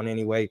been gone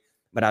anyway.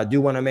 But I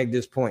do want to make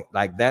this point.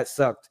 Like, that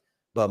sucked.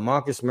 But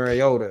Marcus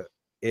Mariota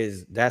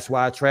that's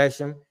why I trash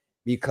him,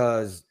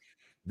 because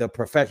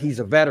he's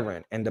a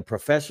veteran, and the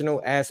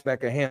professional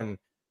aspect of him,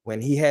 when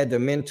he had to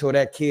mentor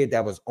that kid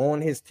that was on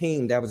his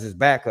team, that was his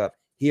backup,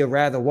 he'd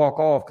rather walk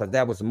off because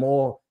that was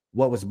more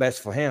what was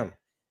best for him.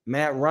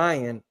 Matt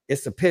Ryan,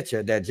 it's a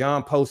picture that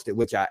John posted,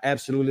 which I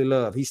absolutely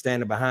love. He's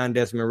standing behind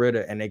Desmond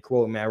Ridder, and they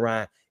quote Matt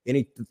Ryan,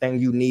 anything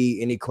you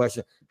need, any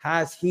question.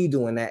 How's he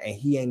doing that? And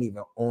he ain't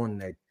even on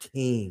the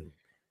team.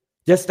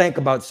 Just think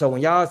about, so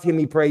when y'all hear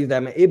me praise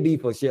that, man, it be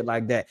for shit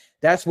like that.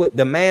 That's what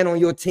the man on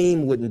your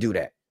team wouldn't do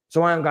that.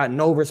 So I ain't got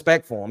no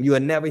respect for him. You'll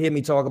never hear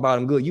me talk about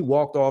him good. You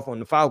walked off on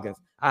the Falcons.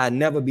 I'd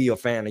never be a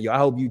fan of you. I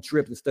hope you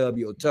trip and stub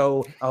your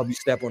toe. I hope you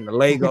step on the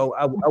Lego.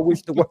 I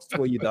wish the worst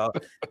for you,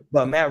 dog.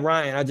 But Matt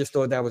Ryan, I just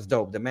thought that was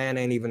dope. The man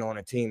ain't even on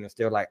a team and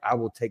still like, I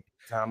will take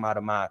time out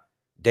of my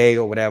day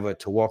or whatever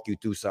to walk you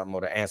through something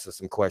or to answer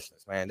some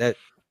questions, man. That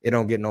it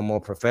don't get no more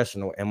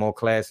professional and more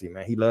classy,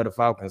 man. He loved the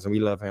Falcons and we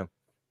love him.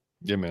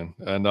 Yeah, man.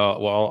 And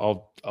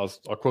well, I'll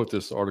quote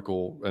this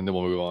article and then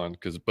we'll move on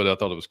but I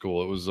thought it was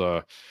cool. It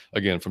was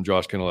again from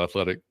Josh Kendall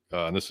Athletic,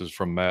 and this is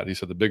from Matt. He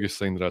said the biggest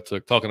thing that I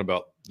took, talking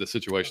about the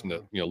situation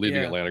that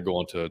leaving Atlanta,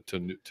 going to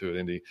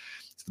Indy.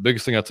 The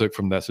biggest thing I took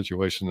from that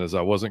situation is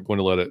I wasn't going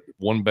to let it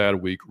one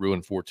bad week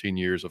ruin 14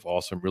 years of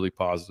awesome, really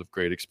positive,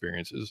 great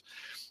experiences.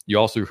 You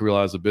also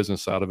realize the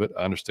business side of it.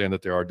 I understand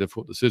that there are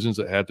difficult decisions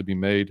that had to be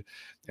made,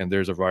 and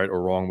there's a right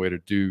or wrong way to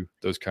do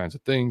those kinds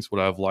of things.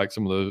 Would I have liked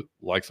some of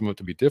it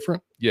to be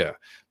different? Yeah,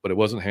 but it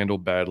wasn't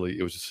handled badly.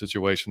 It was a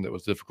situation that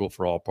was difficult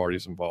for all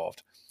parties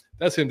involved.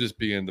 That's him just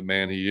being the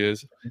man he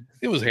is.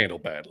 It was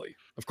handled badly.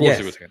 Of course,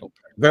 It was handled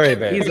badly. Very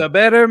bad. He's a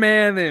better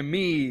man than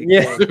me.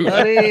 Yeah,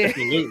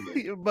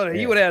 absolutely. But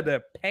he would have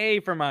to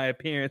pay for my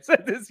appearance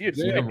at this year's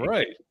game.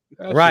 Right.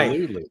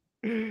 Absolutely.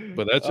 Right.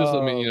 But that's just,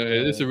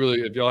 it's a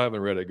really, if y'all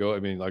haven't read it, go,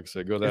 like I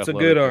said, go to It's a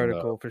good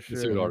article for sure.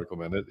 It's a good article,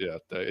 man.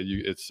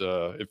 It's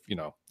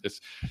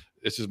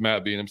just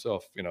Matt being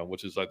himself,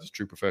 which is like this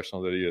true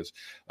professional that he is.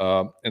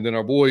 And then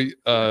our boy,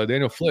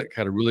 Daniel Flick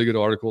had a really good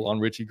article on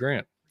Richie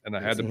Grant. And I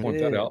had to point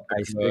that out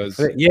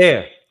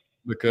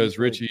because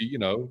Richie,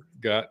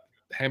 got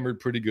hammered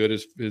pretty good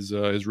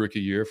his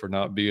rookie year for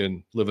not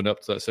living up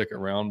to that second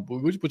round.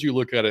 But you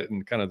look at it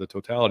and kind of the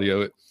totality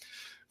of it.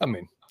 I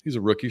mean, he's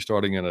a rookie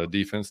starting in a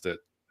defense that's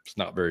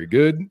not very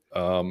good,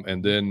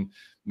 and then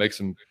make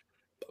some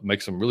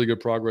really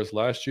good progress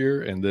last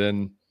year, and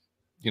then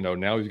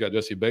now he's got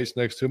Jesse Bates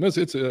next to him. It's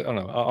I don't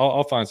know.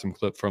 I'll find some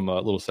clip from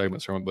little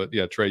segments from it, but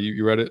yeah, Trey,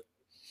 you read it?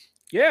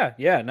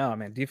 Yeah, no,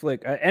 man.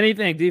 D-Flick,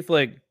 anything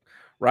D-Flick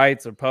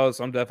writes or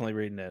posts, I'm definitely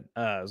reading it.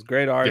 It was a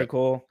great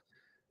article.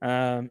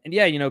 Yeah.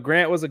 And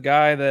Grant was a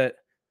guy that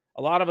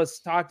a lot of us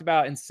talked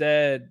about and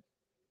said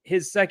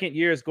his second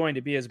year is going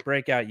to be his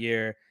breakout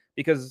year,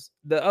 because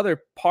the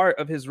other part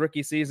of his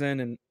rookie season,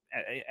 and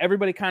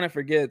everybody kind of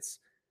forgets,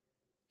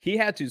 he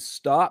had to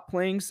stop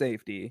playing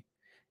safety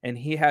and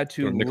he had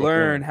to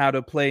learn how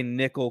to play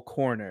nickel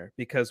corner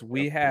because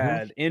we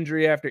had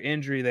injury after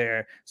injury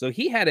there. So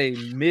he had a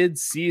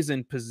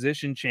mid-season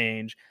position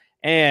change,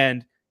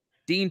 and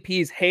Dean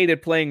Pease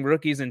hated playing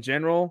rookies in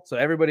general. So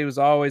everybody was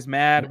always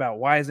mad about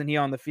why isn't he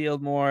on the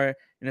field more?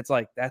 And it's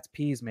like, that's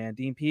Pease, man.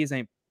 Dean Pease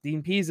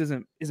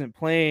isn't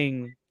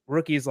playing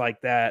rookies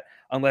like that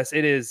unless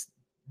it is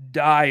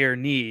dire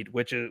need,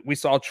 which is, we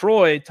saw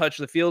Troy touch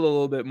the field a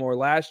little bit more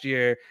last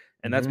year,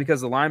 and that's because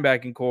the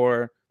linebacking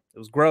core, it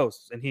was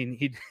gross, and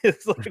he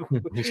it's like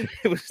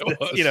it was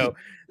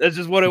that's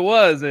just what it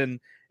was,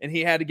 and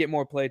he had to get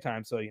more play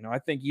time. So I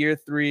think year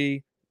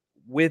 3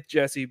 with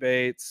Jesse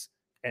Bates,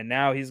 and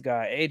now he's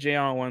got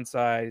AJ on one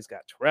side, he's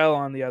got Terrell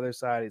on the other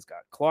side, he's got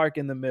Clark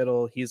in the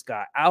middle, he's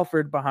got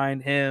Alfred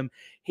behind him,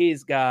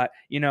 he's got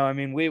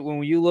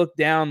when you look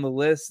down the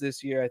list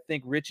this year, I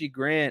think Richie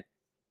Grant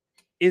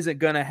isn't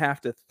gonna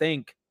have to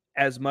think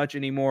as much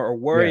anymore or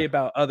worry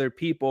about other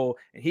people,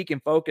 and he can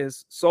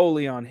focus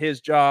solely on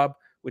his job,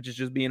 which is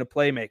just being a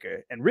playmaker.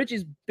 And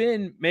Richie's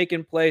been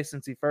making plays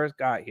since he first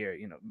got here,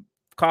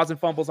 causing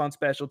fumbles on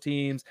special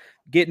teams,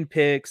 getting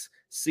picks,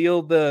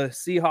 sealed the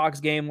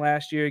Seahawks game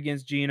last year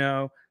against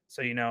Geno.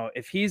 So,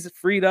 if he's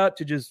freed up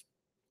to just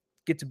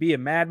get to be a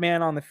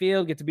madman on the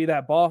field, get to be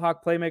that ball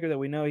hawk playmaker that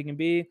we know he can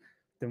be,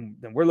 then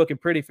we're looking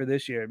pretty for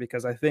this year,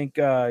 because I think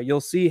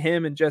you'll see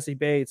him and Jesse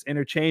Bates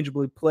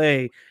interchangeably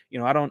play.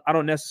 I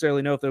don't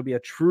necessarily know if there'll be a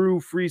true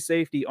free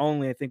safety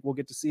only. I think we'll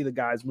get to see the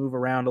guys move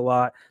around a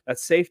lot. That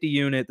safety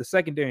unit, the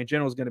secondary in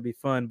general, is going to be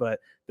fun, but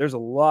there's a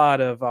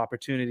lot of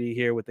opportunity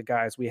here with the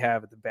guys we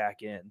have at the back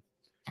end.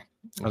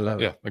 I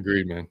love it. Yeah,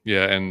 agreed, man.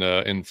 Yeah, and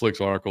in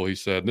Flick's article, he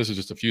said, this is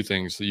just a few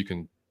things that you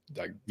can,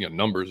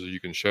 numbers that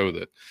you can show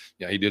that,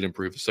 he did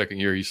improve the second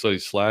year. He said he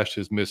slashed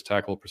his missed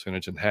tackle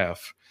percentage in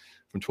half,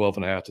 from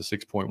 12.5% to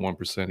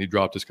 6.1%. He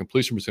dropped his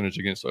completion percentage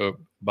against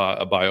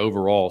by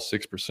overall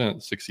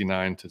 6%,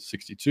 69 to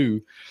 62,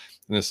 and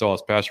then saw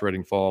his pass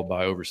rating fall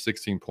by over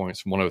 16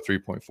 points, from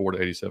 103.4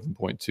 to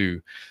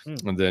 87.2.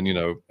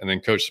 And then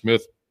Coach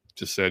Smith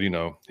just said,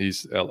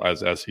 he's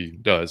as he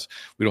does.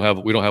 We don't have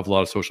a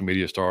lot of social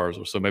media stars,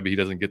 or so maybe he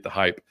doesn't get the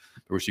hype.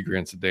 But Richie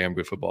Grant's a damn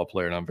good football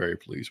player, and I'm very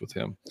pleased with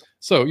him.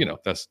 So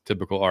that's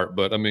typical art.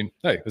 But I mean,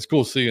 hey, it's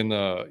cool seeing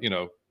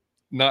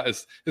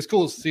it's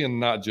cool seeing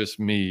not just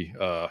me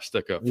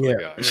stick up for the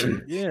guys.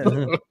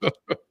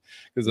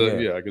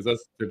 Because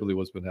that's typically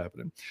what's been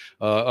happening.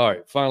 All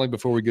right, finally,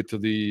 before we get to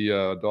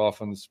the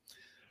Dolphins,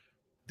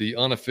 the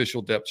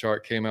unofficial depth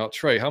chart came out.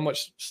 Trey, how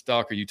much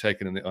stock are you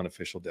taking in the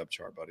unofficial depth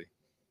chart, buddy?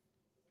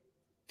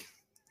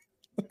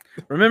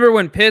 Remember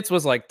when Pitts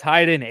was like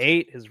tight end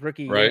 8 his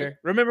rookie Right. year?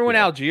 Remember when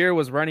Algier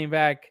was running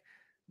back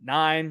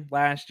 9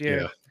 last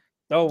year? Yeah.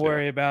 Don't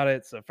worry about it.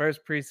 It's the first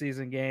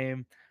preseason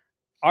game.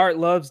 Art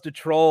loves to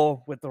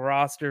troll with the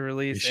roster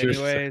release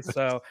anyway.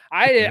 So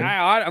I'm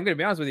going to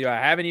be honest with you. I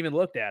haven't even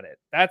looked at it.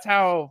 That's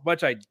how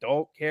much I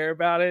don't care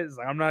about it. It's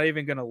like, I'm not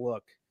even going to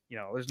look. You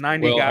know, there's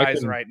 90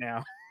 guys right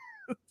now.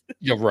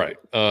 Yeah, right.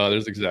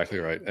 There's exactly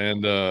right.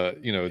 And,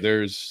 you know,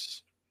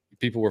 there's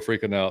people were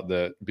freaking out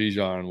that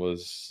Bijan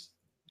was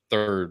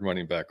third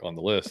running back on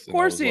the list. Of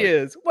course he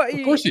is. Of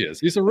course he is.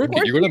 He's a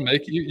rookie. You're going to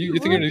make you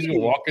think he's going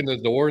to walk in the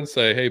door and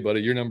say, "Hey, buddy,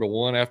 you're number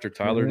 1" after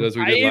Tyler does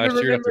what he did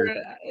last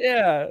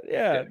year.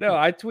 Yeah. No,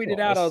 I tweeted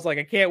out. I was like,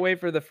 I can't wait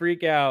for the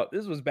freak out.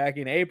 This was back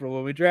in April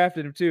when we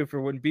drafted him too.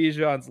 For when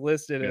Bijan's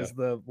listed as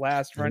the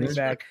last running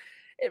back.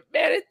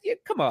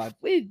 Come on,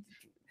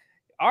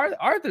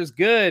 Arthur's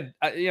good.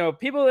 You know,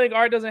 people think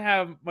Art doesn't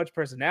have much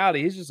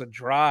personality. He's just a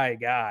dry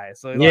guy.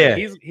 So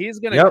he's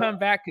gonna come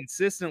back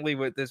consistently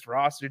with this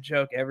roster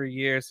joke every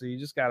year. So you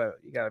gotta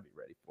be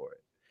ready for it.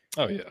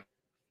 Oh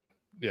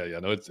yeah.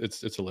 No,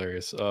 it's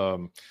hilarious.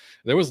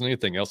 There wasn't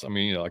anything else. I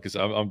mean, you know, like I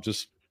said, I'm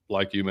just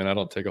like you, man. I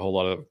don't take a whole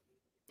lot of.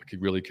 I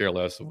could really care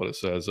less of what it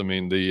says. I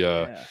mean, they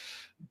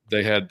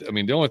had. I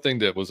mean, the only thing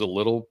that was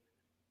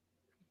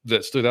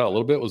that stood out a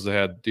little bit was they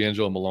had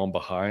D'Angelo Malone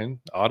behind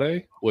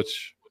Outta,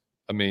 which.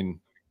 I mean,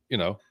 you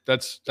know,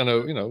 that's a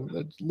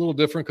little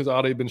different because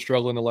Otta had been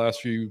struggling the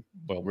last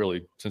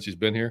really since he's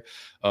been here,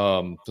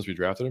 since we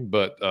drafted him.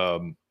 But,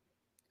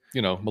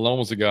 you know, Malone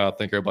was the guy I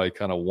think everybody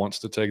kind of wants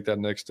to take that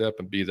next step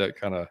and be that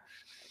kind of.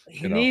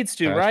 He needs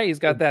to, right? He's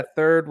got that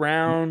third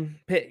round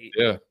pick.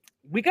 Yeah.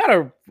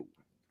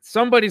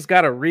 Somebody's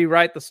got to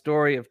rewrite the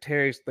story of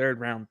Terry's third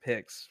round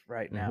picks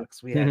right now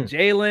because we had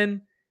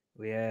Jalen,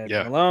 we had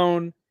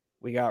Malone,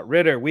 we got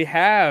Ritter. We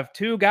have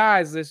 2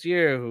 guys this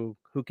year who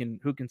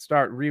can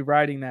start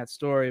rewriting that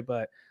story.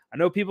 But I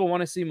know people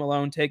want to see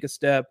Malone take a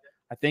step.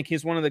 I think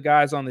he's one of the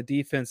guys on the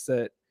defense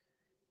that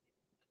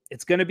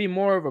it's going to be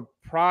more of a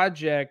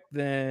project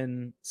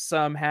than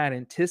some had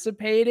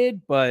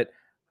anticipated, but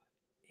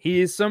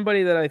he is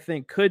somebody that I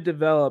think could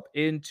develop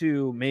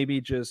into maybe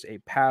just a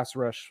pass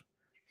rush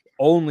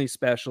only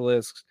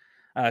specialist,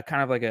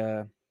 kind of like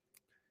a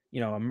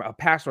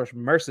pass rush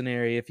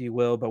mercenary, if you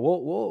will. But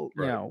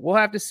we'll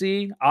have to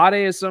see. Otta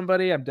is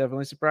somebody I'm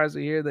definitely surprised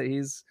to hear that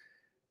he's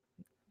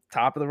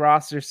top of the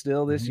roster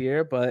still this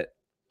year, but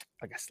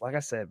like I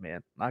said,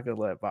 man, not gonna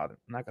let it bother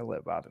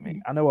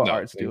me. I know what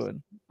Art's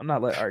doing. I'm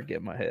not letting Art get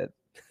in my head.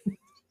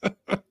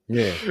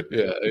 Yeah,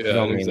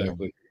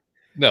 exactly.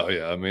 No,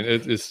 yeah, I mean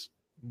it's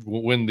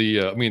when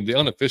the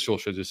unofficial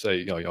should just say,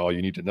 you know, all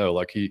you need to know.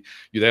 Like they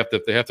have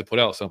to put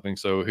out something,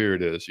 so here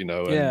it is, you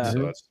know. And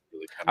so that's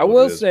really I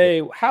will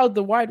say, how'd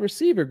the wide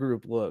receiver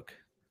group look?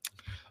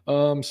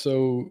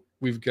 So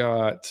we've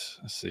got,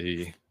 let's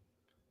see,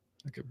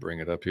 I could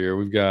bring it up here.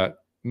 We've got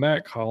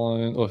Matt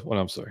Collins.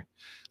 I'm sorry.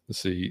 Let's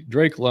see,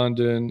 Drake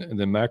London, and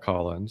then Matt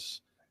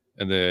Collins,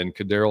 and then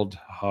Kaderald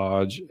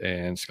Hodge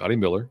and Scotty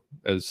Miller.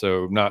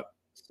 So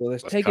they're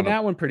taking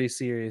that one pretty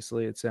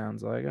seriously. It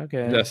sounds like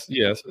okay.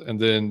 Yes. And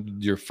then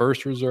your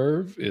first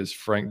reserve is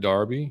Frank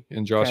Darby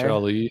and Josh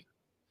Ali,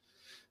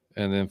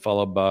 and then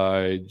followed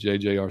by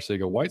JJ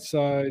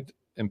Arcega-Whiteside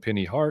and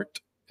Penny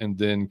Hart, and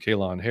then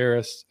Kalon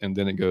Harris, and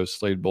then it goes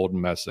Slade Bolden,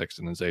 Matt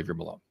Sexton, and Xavier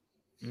Malone.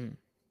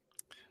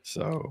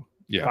 So.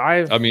 Yeah,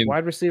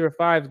 wide receiver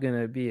 5 is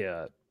gonna be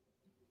a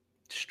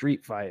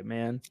street fight,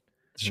 man.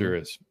 Sure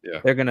is.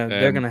 Yeah, they're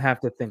gonna have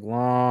to think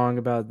long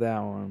about that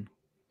one.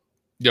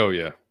 Oh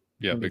yeah,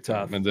 big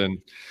time. And then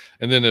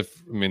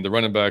the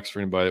running backs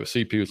for anybody,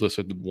 CP was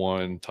listed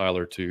 1,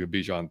 Tyler 2,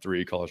 Bijan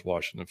 3, College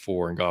Washington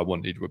 4, and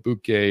Godwin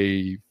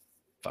Idwabuke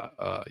 5.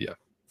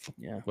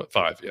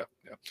 5? Yeah.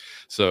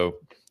 So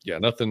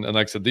nothing. And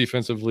like I said,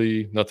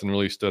 defensively, nothing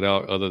really stood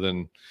out other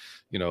than,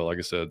 you know, like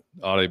I said,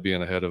 Otta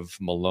being ahead of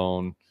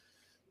Malone.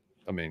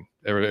 I mean,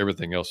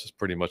 everything else is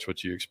pretty much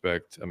what you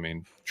expect. I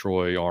mean,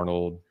 Troy,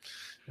 Arnold,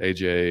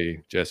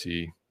 AJ,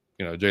 Jesse,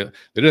 you know, they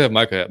did have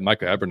Micah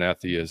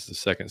Abernathy as the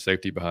second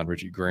safety behind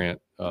Richie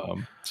Grant.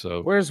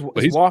 So where's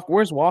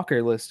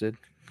Walker listed?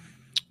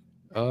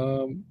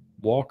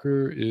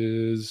 Walker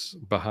is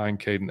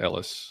behind Caden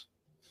Ellis.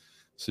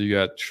 So you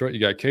got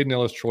Caden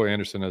Ellis, Troy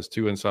Anderson as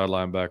 2 inside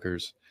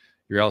linebackers.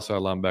 Your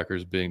outside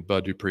linebackers being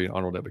Bud Dupree and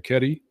Arnold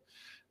Ebiketie.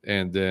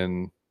 And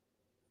then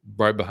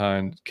right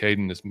behind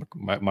Caden is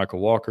Michael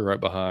Walker. Right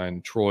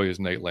behind Troy is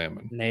Nate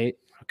Landman. Nate.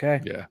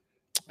 Okay. Yeah.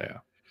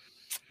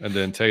 And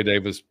then Tay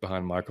Davis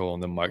behind Michael,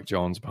 and then Mike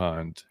Jones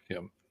behind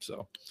him.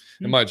 So,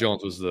 and Mike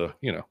Jones was the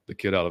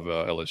kid out of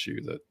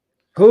LSU that.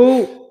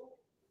 Who?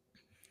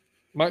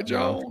 Mike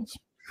Jones.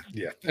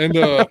 Yeah. And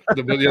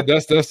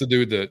that's the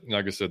dude that,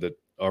 like I said, that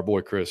our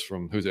boy Chris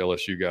who's an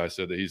LSU guy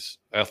said that he's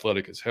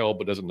athletic as hell,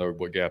 but doesn't know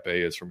what Gap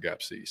A is from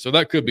Gap C. So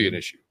that could be an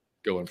issue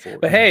going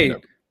forward. But hey,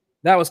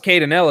 That was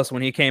Caden Ellis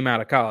when he came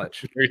out of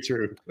college. Very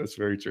true. That's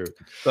very true.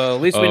 So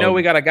at least we know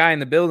we got a guy in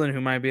the building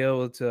who might be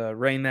able to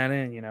rein that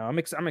in. You know,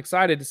 I'm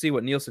excited to see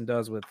what Nielsen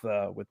does with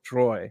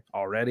Troy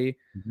already.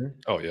 Mm-hmm.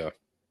 Oh yeah,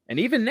 and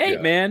even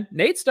Nate, man,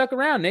 Nate stuck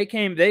around. Nate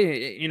came.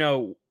 You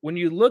know, when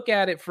you look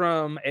at it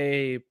from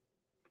a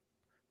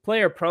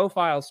player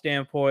profile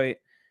standpoint,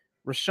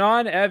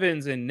 Rashaan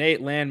Evans and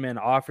Nate Landman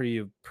offer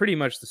you pretty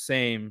much the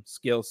same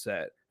skill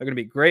set. They're going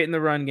to be great in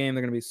the run game.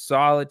 They're going to be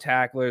solid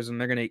tacklers, and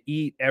they're going to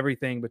eat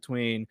everything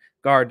between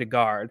guard to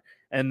guard.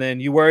 And then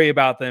you worry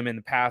about them in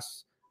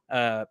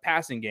the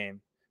passing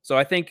game. So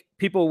I think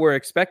people were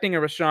expecting a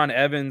Rashaan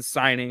Evans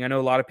signing. I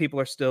know a lot of people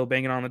are still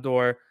banging on the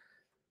door.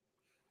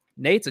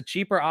 Nate's a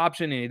cheaper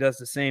option, and he does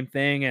the same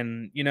thing.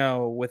 And, you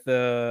know, with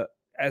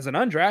as an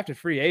undrafted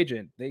free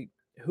agent,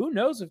 who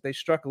knows if they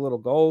struck a little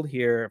gold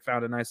here,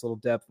 found a nice little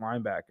depth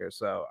linebacker.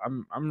 So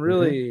I'm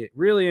really,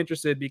 really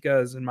interested,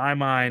 because in my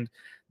mind,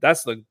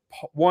 that's the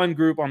one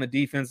group on the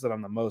defense that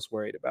I'm the most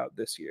worried about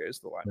this year is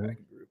the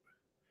linebacking group.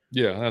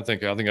 Yeah, I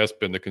think that's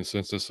been the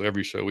consensus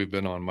every show we've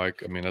been on,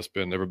 Mike. I mean, that's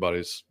been the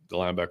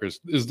linebackers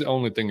is the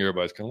only thing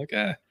everybody's kind of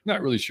like,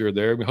 not really sure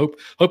there. I mean,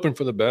 hoping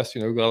for the best.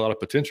 You know, got a lot of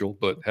potential,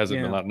 but hasn't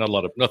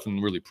been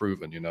nothing really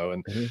proven. You know,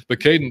 and but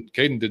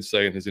Caden did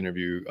say in his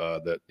interview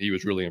that he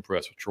was really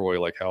impressed with Troy,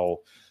 like how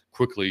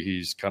quickly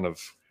he's kind of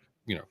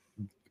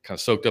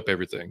soaked up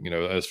everything, you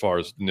know, as far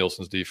as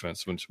Nielsen's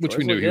defense, which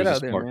we knew he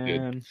was a smart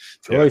kid.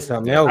 Troy's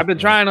something else. I've been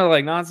trying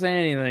to not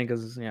say anything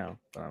because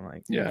but I'm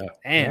like,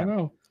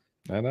 damn.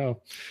 I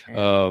know. But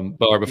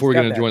all right, before we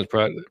get into joint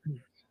practice,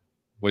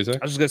 what is that?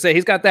 I was just gonna say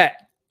he's got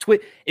that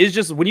It's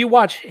just when you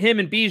watch him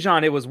and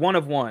Bijan, it was one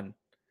of one.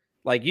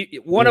 Like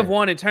one of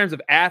one in terms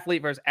of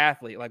athlete versus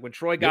athlete. Like when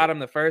Troy got him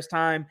the first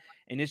time,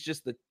 and it's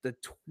just the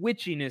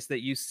twitchiness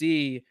that you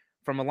see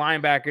from a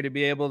linebacker to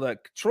be able to.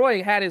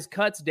 Troy had his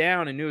cuts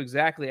down and knew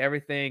exactly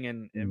everything,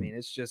 and I mean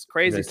it's just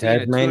crazy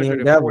seeing a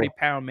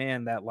 240-pound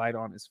man that light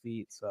on his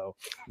feet. So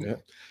yeah.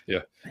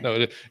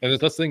 No, and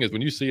the thing is,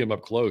 when you see him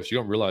up close, you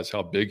don't realize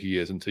how big he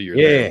is until you're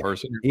there in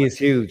person. He's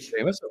huge.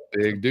 Damn, that's a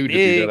big dude to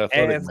be that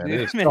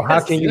athletic, man. So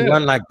how can you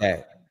run like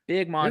that?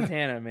 Big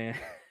Montana man.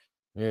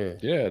 Yeah,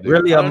 dude.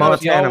 Really a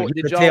Montana.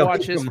 Did y'all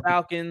watch his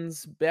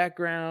Falcons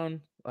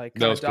background, like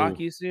kind of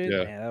docu soon?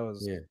 Yeah, that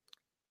was.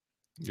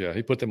 Yeah,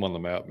 he put them on the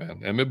map,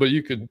 man. I mean, but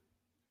you could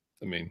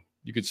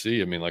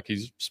see. I mean, like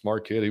he's a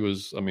smart kid. He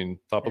was,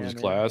 top of his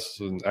class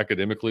and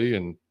academically,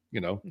 and I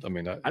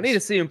need to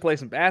see him play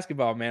some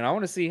basketball, man. I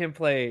want to see him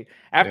play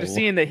after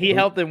seeing that he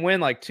helped them win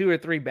like 2 or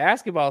 3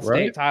 basketball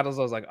state titles.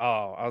 I was like,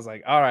 all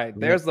right,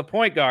 there's the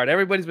point guard.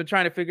 Everybody's been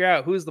trying to figure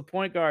out who's the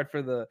point guard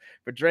for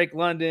Drake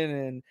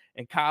London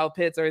and Kyle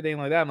Pitts, everything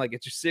like that. I'm like,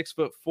 it's your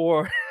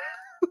 6'4"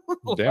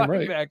 damn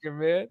right, linebacker,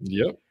 man.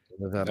 Yep.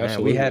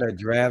 Man, we had a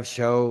draft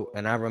show,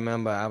 and I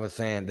remember I was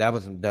saying that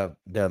was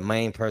the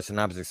main person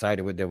I was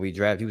excited with that we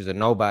drafted. He was a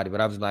nobody,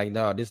 but I was like,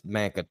 no, this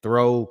man could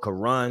throw, could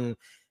run.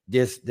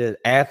 The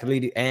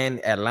athlete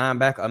and at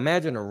linebacker.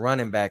 Imagine a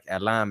running back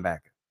at linebacker.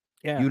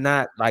 Yeah, you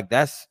not like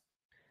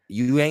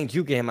you ain't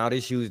juking him out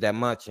his shoes that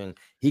much, and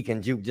he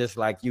can juke just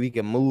like you. He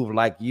can move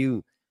like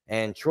you.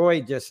 And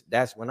Troy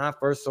that's when I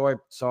first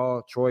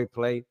saw Troy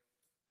play.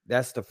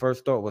 That's the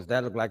first thought was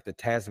that looked like the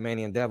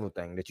Tasmanian devil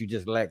thing that you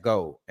just let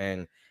go.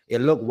 And it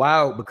looked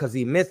wild because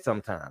he missed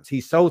sometimes.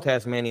 He's so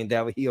Tasmanian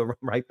devil, he'll run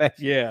right back.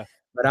 Yeah.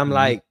 But I'm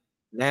like,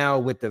 now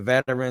with the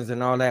veterans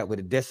and all that, with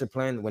the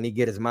discipline, when he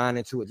get his mind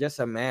into it, just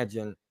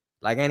imagine,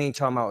 like I ain't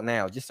talking about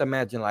now, just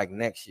imagine like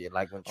next year,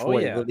 like when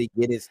Troy really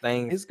get his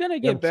thing. It's going to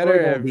get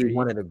better. Be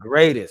one of the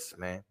greatest,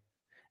 man.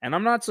 And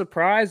I'm not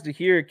surprised to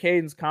hear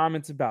Caden's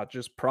comments about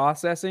just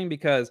processing,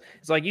 because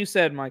it's like you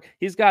said, Mike,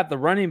 he's got the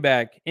running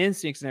back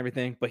instincts and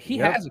everything, but he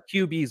has a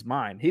QB's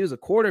mind. He was a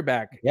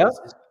quarterback his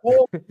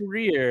whole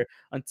career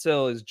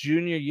until his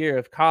junior year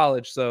of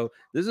college. So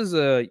this is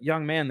a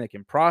young man that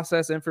can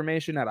process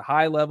information at a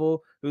high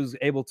level, who's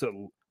able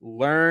to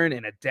learn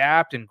and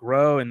adapt and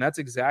grow. And that's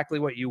exactly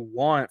what you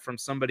want from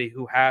somebody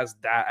who has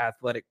that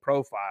athletic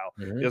profile,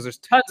 because there's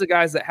tons of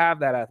guys that have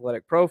that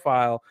athletic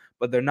profile,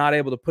 but they're not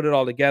able to put it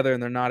all together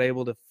and they're not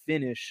able to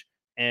finish.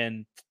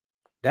 And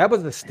that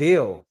was a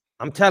steal.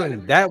 I'm telling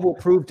you, that will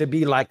prove to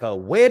be like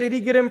where did he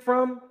get him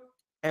from?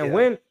 And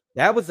when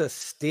that was a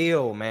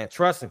steal, man.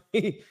 Trust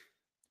me.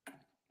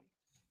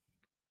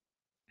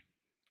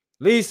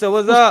 Lisa,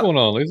 what's up? What's going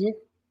on, Lisa?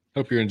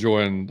 Hope you're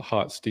enjoying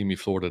hot, steamy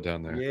Florida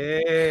down there.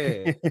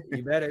 Yeah,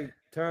 you better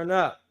turn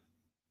up.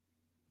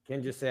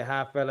 Ken just said,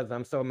 hi, fellas.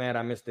 I'm so mad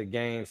I missed the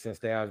game since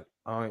they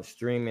aren't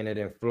streaming it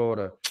in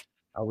Florida.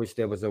 I wish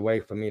there was a way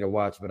for me to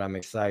watch, but I'm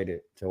excited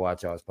to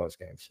watch y'all's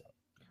post-game show.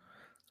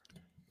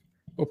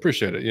 Well,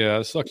 appreciate it. Yeah,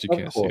 it sucks you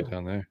can't see it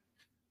down there.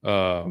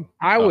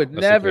 I would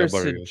never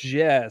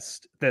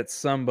suggest that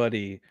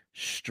somebody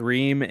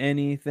stream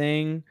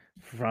anything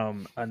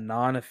from a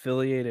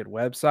non-affiliated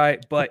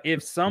website, but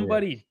if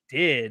somebody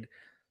did,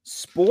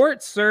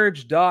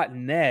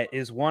 sportsurge.net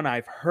is one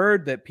I've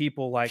heard that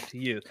people like to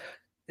use.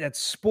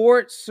 That's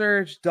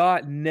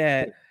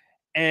sportsurge.net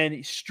and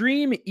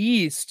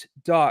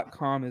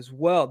streameast.com as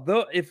well.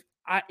 Though if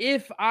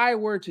if I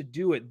were to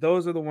do it,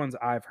 those are the ones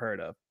I've heard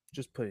of.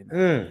 Just putting that out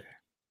there.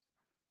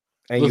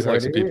 And looks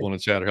like some people in the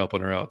chat are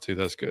helping her out too.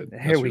 That's good.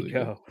 There we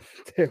go.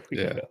 There we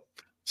go.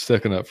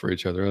 Sticking up for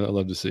each other. I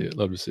love to see it.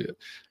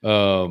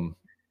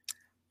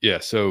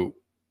 So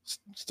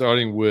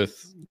starting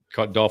with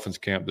Dolphins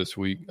camp this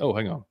week. Oh,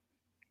 hang on.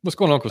 What's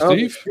going on, Uncle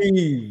Steve?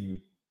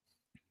 Good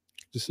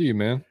to see you,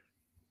 man.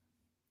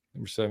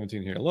 Number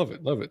 17 here. I love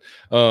it.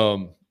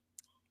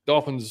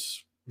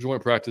 Dolphins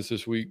joint practice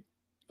this week.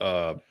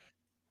 I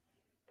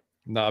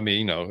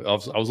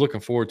was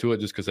looking forward to it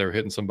just because they were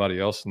hitting somebody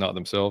else, not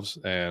themselves.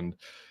 And,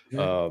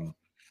 from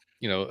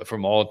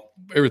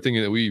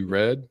everything that we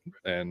read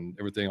and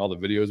all the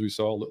videos we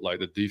saw, looked like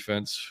the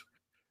defense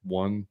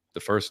won the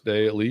first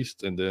day at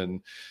least. And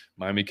then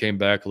Miami came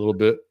back a little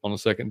bit on the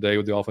second day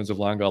with the offensive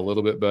line, got a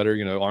little bit better.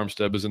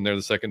 Armstead was in there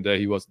the second day.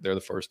 He wasn't there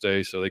the first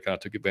day. So they kind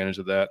of took advantage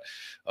of that.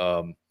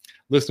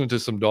 Listening to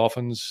some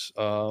Dolphins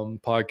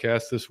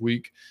podcasts this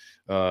week.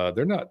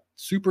 They're not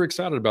super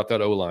excited about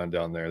that O-line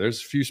down there.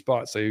 There's a few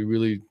spots they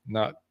really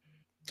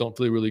don't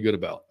feel really good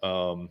about.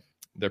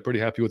 They're pretty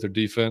happy with their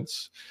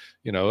defense,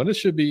 and it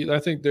should be. I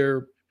think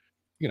they're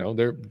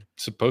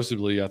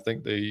supposedly, I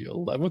think they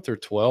 11th or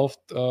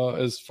 12th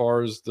as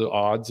far as the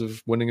odds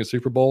of winning a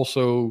Super Bowl.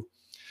 So,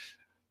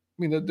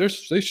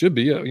 they should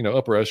be a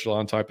upper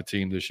echelon type of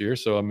team this year.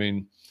 So,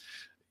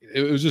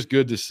 it was just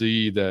good to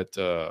see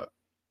that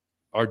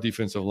our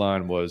defensive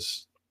line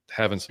was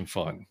having some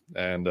fun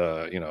and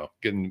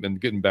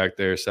getting back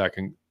there,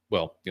 sacking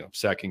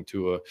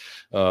Tua,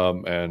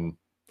 and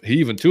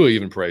Tua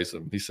even praised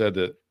him. He said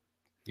that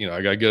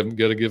I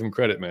gotta give him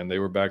credit, man. They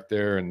were back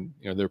there, and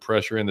they're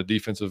pressuring. The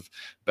defensive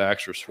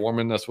backs are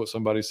swarming. That's what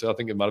somebody said. I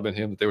think it might have been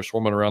him, that they were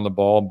swarming around the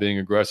ball and being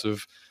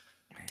aggressive.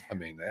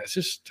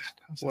 That's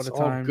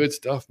all good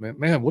stuff, man.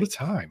 Man, what a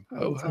time!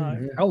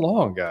 How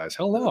long, guys?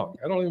 How long?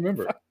 I don't even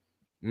remember.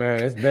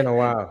 Man, it's been a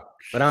while,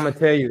 but I'm gonna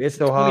tell you, it's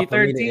so hard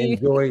for me to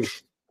enjoy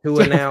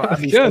Tua now. I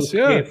be so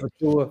scared for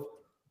Tua.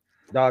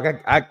 Dog,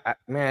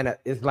 man,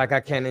 it's like I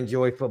can't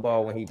enjoy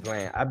football when he's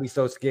playing. I be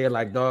so scared,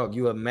 like, dog,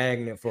 you a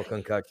magnet for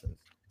concussions.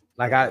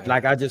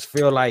 I just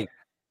feel like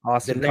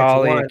Austin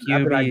Collie,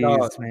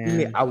 QBs,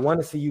 man. I want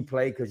to see you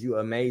play because you're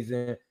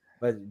amazing,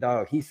 but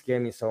dog, he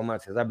scared me so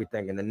much because I be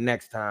thinking the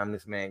next time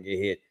this man get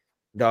hit,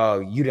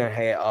 dog, you done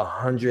had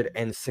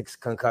 106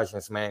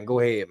 concussions, man. Go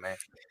ahead, man.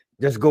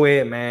 Just go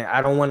ahead, man.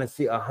 I don't want to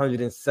see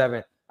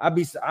 107.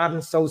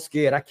 I'm so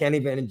scared. I can't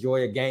even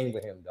enjoy a game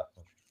with him, dog.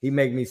 He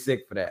make me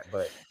sick for that,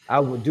 but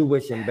I do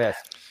wish him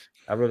best.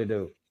 I really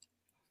do.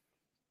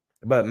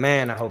 But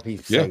man, I hope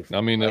he's safe.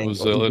 That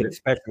was a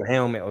special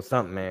helmet or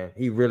something, man.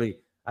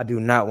 I do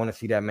not want to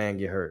see that man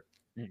get hurt.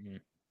 Mm-hmm.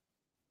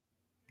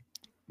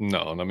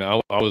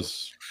 No,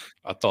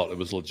 I thought it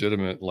was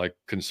legitimate, like,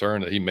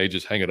 concern that he may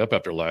just hang it up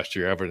after last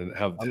year, having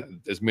have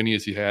as many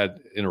as he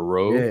had in a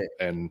row,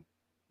 and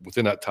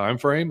within that time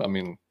frame. I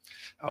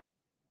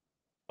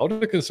would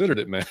have considered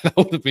it, man. I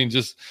would have been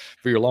just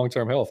for your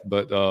long-term health.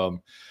 But AJ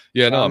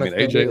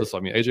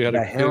had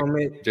a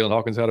pick. Jalen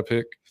Hawkins had a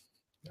pick.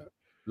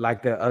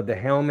 Like the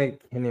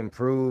helmet can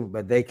improve,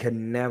 but they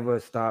can never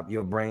stop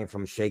your brain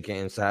from shaking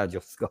inside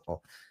your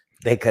skull.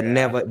 They could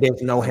never.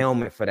 There's no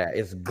helmet for that.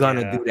 It's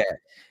gonna do that.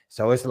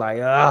 So it's like,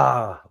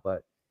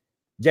 but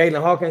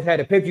Jalen Hawkins had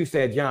a pick. You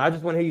said, John. I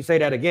just want to hear you say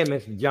that again,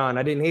 Mr. John.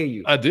 I didn't hear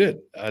you. I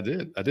did.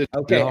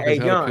 Okay, hey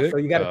John. So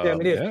you got to tell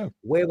me this. Yeah.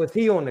 Where was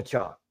he on the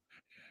chart?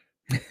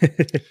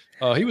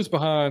 He was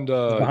behind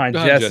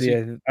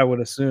Jesse, I would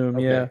assume.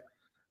 Okay. Yeah.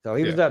 So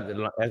he was up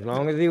as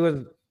long as he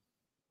was.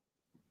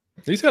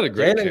 He's had a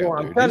great camp.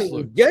 I'm telling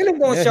you, Jalen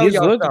gonna show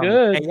y'all something,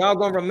 good. And y'all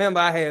gonna remember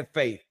I had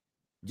faith.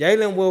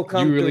 Jalen will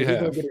come through. He's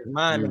gonna get his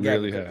mind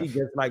together. He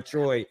just like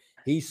Troy.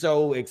 He's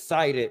so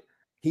excited.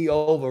 He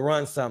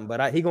overruns something,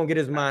 but he gonna get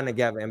his mind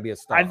together and be a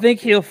star. I think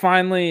he'll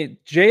finally.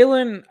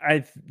 Jalen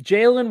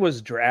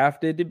was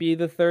drafted to be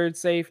the third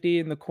safety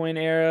in the Quinn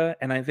era,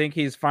 and I think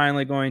he's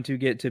finally going to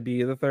get to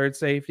be the third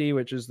safety,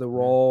 which is the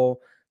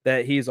role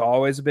that he's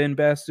always been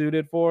best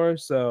suited for.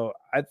 So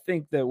I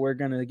think that we're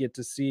gonna get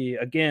to see,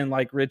 again,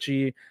 like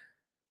Richie,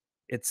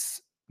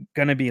 it's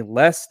gonna be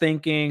less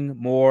thinking,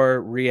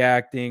 more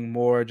reacting,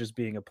 more just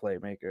being a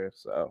playmaker.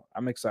 So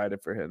I'm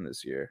excited for him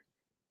this year.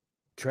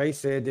 Trey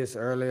said this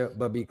earlier,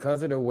 but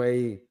because of the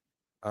way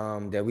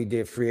that we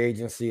did free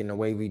agency and the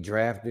way we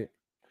drafted,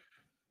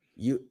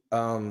 you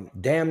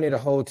damn near the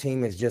whole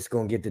team is just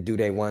gonna get to do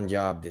their one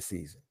job this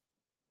season.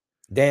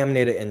 Damn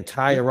near the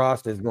entire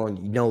roster is going,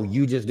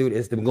 you just do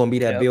this. It's going to be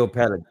that Bill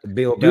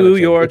Belichick. Do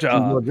your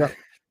job.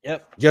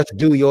 Yep. Just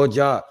do your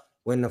job.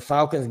 When the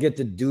Falcons get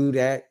to do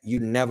that,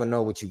 you never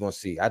know what you're going to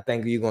see. I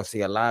think you're going to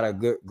see a lot of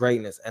good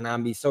greatness. And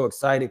I'm be so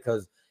excited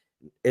because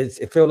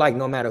it feels like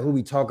no matter who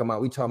we talking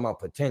about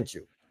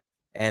potential.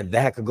 And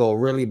that could go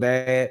really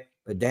bad.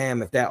 But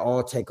damn, if that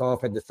all take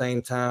off at the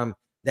same time,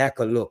 that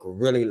could look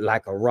really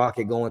like a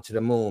rocket going to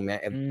the moon,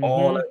 man. If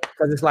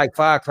because it's like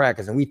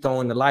firecrackers and we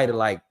throwing the lighter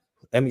like,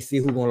 let me see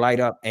who's going to light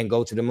up and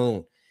go to the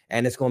moon.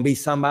 And it's going to be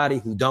somebody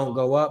who don't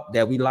go up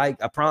that we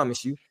like. I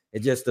promise you.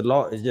 It's just the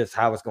law. It's just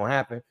how it's going to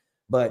happen.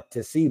 But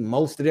to see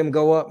most of them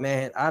go up,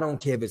 man, I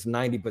don't care if it's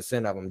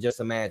 90% of them.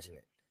 Just imagine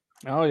it.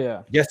 Oh,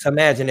 yeah. Just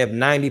imagine if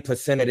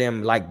 90% of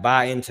them like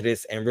buy into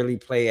this and really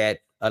play at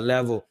a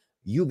level.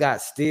 You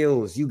got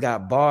steals, you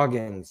got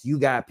bargains, you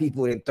got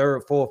people in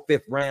 3rd, 4th,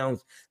 5th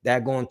rounds that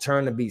are going to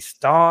turn to be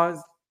stars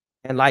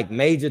and like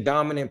major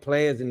dominant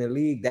players in the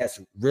league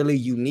that's really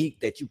unique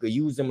that you could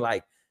use them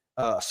like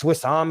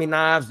Swiss Army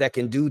knives that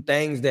can do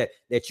things that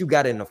you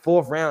got in the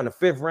 4th round, the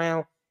 5th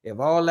round. If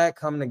all that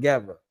come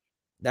together,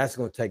 that's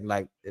going to take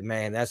like,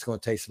 man, that's going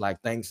to taste like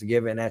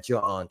Thanksgiving at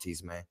your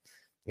auntie's, man.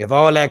 If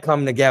all that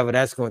come together,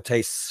 that's going to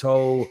taste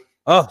so,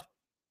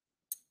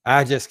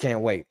 I just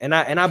can't wait. And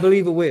I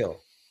believe it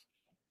will.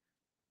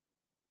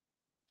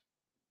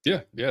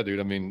 Yeah, dude.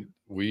 I mean,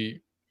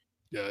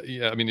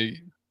 I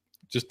mean,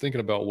 just thinking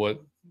about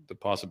what the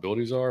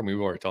possibilities are. I mean,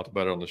 we've already talked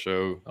about it on the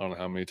show. I don't know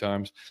how many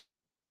times.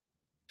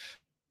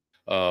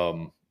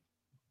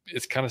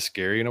 It's kind of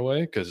scary in a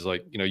way because,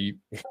 like, you know,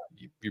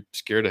 you're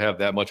scared to have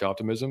that much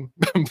optimism,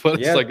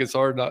 but it's like it's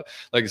hard not.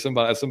 Like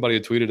somebody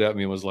had tweeted at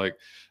me and was like,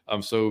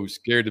 "I'm so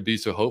scared to be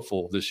so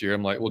hopeful this year."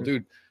 I'm like, well,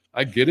 dude,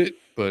 I get it,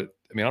 but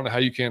I mean, I don't know how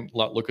you can't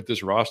look at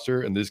this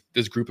roster and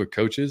this group of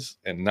coaches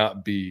and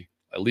not be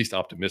at least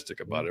optimistic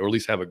about it, or at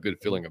least have a good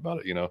feeling about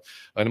it, you know.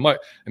 And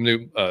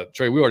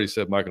Trey, we already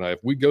said, Mike and I, if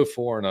we go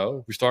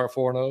 4-0, we start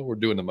 4-0, we're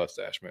doing the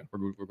mustache, man.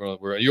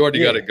 You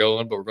already got it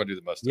going, but we're gonna do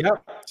the mustache.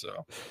 Yep.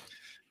 So,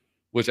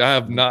 which I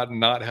have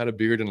not had a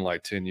beard in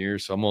like 10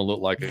 years, so I'm gonna look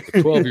like a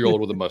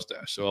 12-year-old with a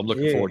mustache. So I'm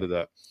looking forward to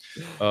that.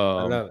 I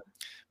love it.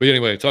 But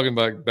anyway, talking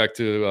back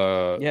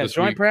to this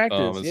joint week,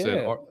 practice.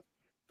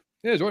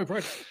 Joint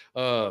practice.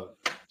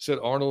 Said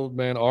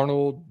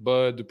Arnold,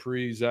 Bud,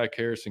 Dupree, Zach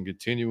Harrison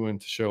continuing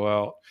to show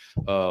out,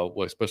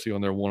 especially on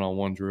their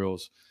one-on-one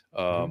drills,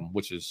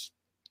 which is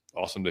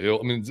awesome to hear.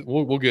 I mean,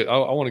 we'll get. I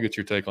want to get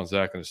your take on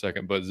Zach in a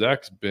second, but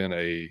Zach's been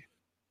a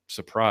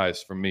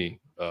surprise for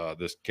me. I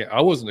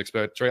wasn't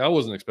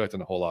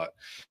expecting a whole lot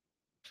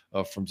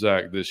from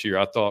Zach this year.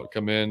 I thought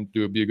come in,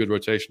 be a good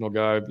rotational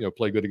guy, you know,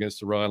 play good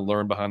against the run,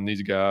 learn behind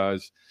these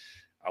guys.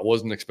 I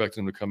wasn't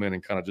expecting him to come in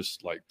and kind of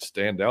just like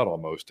stand out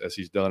almost as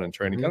he's done in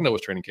training. I don't know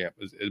what training camp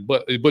is,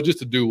 but just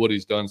to do what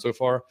he's done so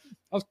far,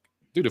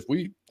 dude,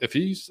 if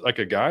he's like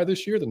a guy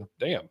this year, then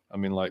damn. I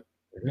mean, like,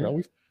 you know,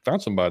 we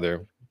found somebody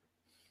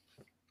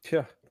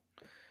there.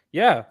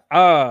 Yeah.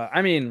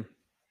 I mean,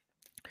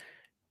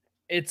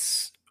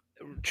 it's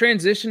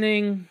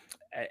transitioning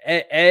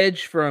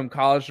edge from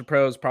college to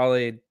pro is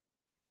probably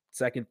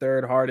second,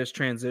 third hardest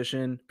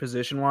transition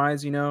position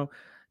wise, you know.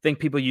 I think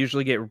people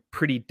usually get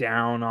pretty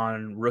down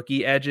on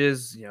rookie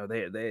edges. You know,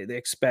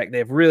 they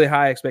have really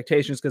high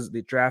expectations because of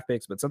the draft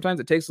picks, but sometimes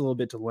it takes a little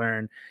bit to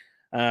learn.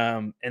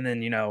 And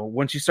then, you know,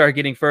 once you start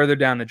getting further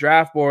down the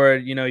draft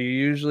board, you know, you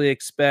usually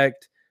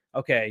expect,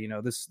 okay, you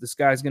know, this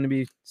guy's going to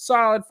be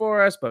solid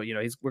for us, but, you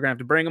know, we're going to have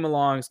to bring him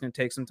along. It's going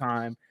to take some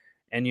time.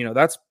 And, you know,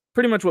 that's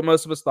pretty much what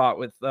most of us thought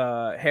with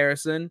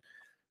Harrison.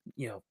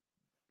 You know,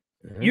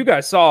 you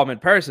guys saw him in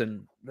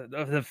person.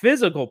 The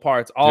physical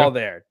part's all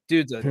there.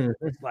 Dude's a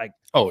like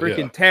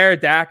freaking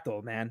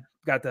pterodactyl, man.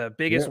 Got the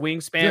biggest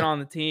wingspan on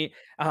the team.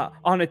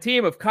 On a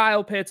team of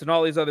Kyle Pitts and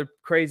all these other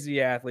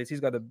crazy athletes, he's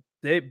got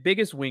the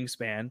biggest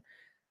wingspan.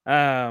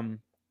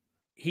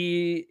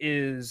 He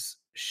is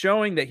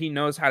showing that he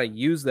knows how to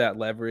use that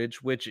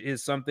leverage, which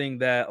is something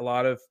that a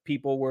lot of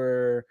people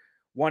were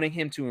wanting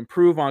him to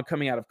improve on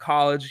coming out of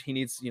college. He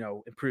needs, you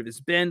know, improve his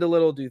bend a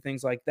little, do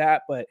things like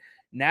that. But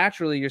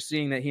naturally, you're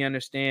seeing that he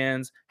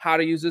understands how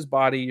to use his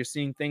body. You're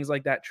seeing things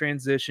like that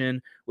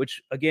transition,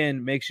 which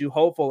again makes you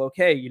hopeful.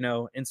 Okay, you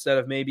know, instead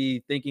of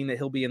maybe thinking that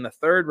he'll be in the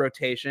third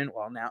rotation,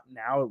 well,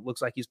 now it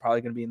looks like he's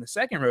probably going to be in the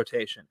second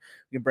rotation.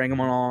 You can bring him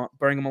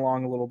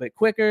along a little bit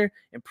quicker,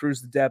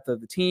 improves the depth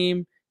of the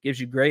team, gives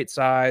you great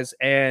size,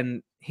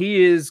 and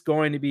he is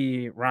going to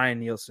be Ryan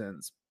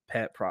Nielsen's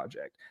pet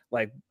project.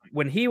 Like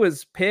when he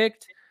was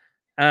picked,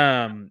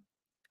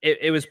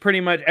 it was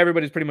pretty much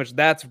everybody's pretty much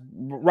that's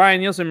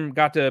Ryan Nielsen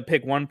got to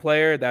pick one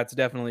player. That's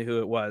definitely who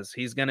it was.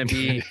 He's going to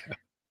be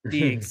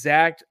the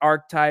exact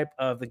archetype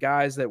of the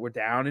guys that were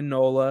down in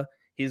NOLA.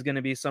 He's going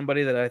to be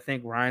somebody that I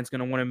think Ryan's going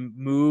to want to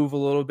move a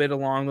little bit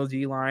along the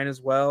D line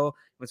as well.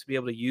 He wants to be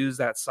able to use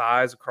that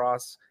size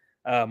across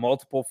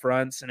multiple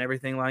fronts and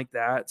everything like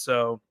that.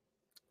 So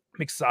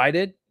I'm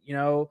excited. You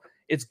know,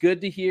 it's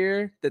good to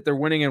hear that they're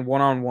winning in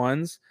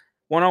one-on-ones.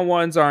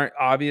 One-on-ones aren't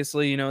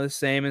obviously, you know, the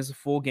same as a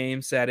full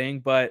game setting,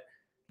 but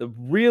the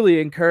really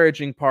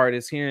encouraging part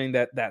is hearing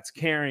that that's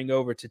carrying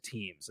over to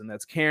teams and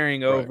that's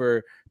carrying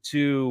over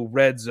to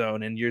red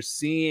zone. And you're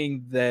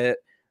seeing that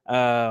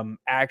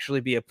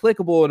actually be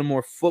applicable in a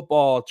more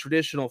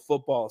traditional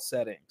football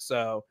setting.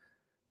 So,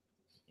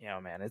 you know,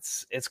 man,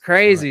 it's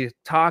crazy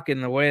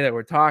talking the way that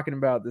we're talking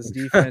about this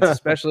defense,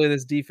 especially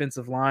this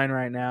defensive line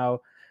right now.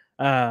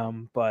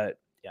 But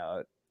you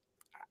know,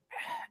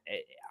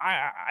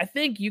 I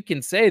think you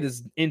can say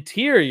this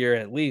interior,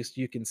 at least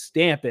you can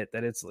stamp it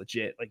that it's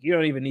legit. Like you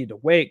don't even need to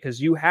wait because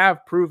you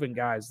have proven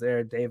guys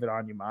there, David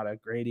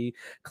Onyemata, Grady,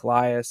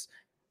 Calais,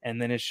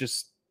 and then it's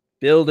just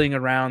building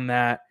around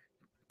that,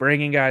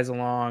 bringing guys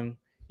along.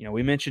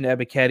 we mentioned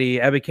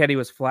Ebiketie. Ebiketie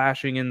was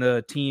flashing in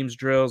the team's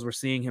drills. We're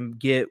seeing him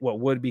get what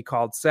would be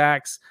called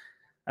sacks.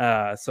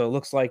 So it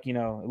looks like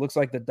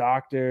the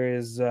doctor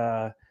is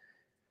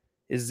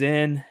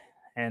in,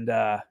 and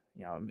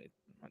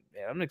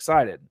I'm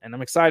excited, and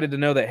I'm excited to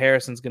know that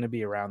Harrison's going to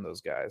be around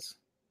those guys.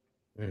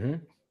 Mm-hmm.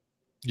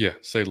 Yeah,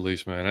 say the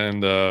least, man.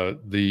 And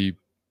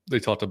they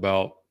talked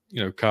about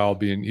Kyle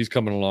he's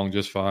coming along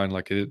just fine.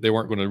 Like they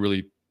weren't going to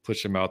really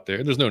push him out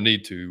there. There's no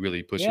need to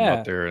really push him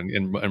out there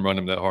and run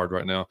him that hard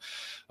right now.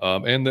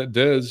 And that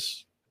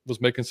Dez was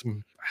making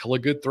some hella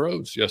good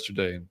throws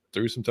yesterday and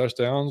threw some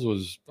touchdowns.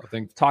 Was I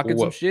think talking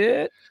some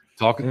shit.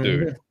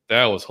 Dude,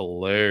 that was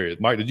hilarious.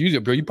 Mike,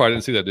 you probably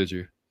didn't see that, did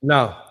you?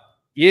 No,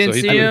 you didn't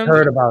see him. I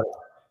heard about it.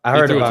 I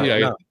heard about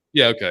it. No.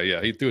 Yeah, okay,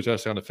 yeah. He threw a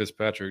touchdown to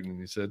Fitzpatrick, and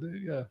he said,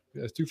 "Yeah,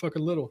 it's too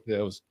fucking little." Yeah,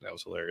 that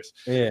was hilarious.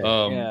 Yeah,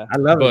 I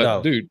love it,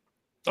 though, dude.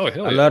 Oh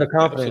hell, I love the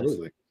confidence.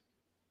 Absolutely.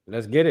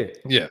 Let's get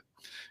it. Yeah,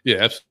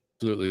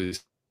 absolutely.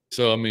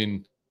 So I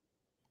mean,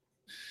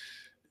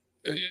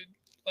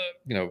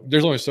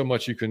 there's only so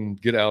much you can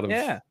get out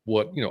of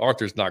what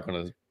Arthur's not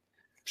going to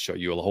show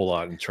you a whole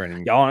lot in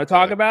training. Y'all want to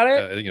talk about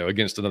it?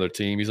 Against another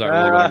team, he's not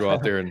really going to go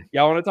out there and.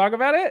 Y'all want to talk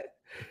about it?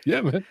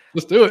 Yeah, man.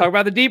 Let's do it. Talk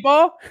about the deep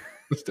ball.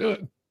 Let's do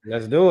it.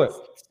 Let's do it.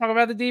 Let's talk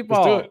about the deep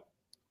ball. Let's do it.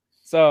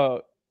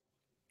 So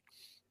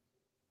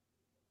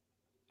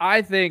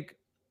I think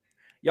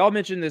y'all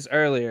mentioned this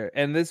earlier,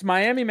 and this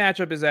Miami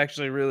matchup is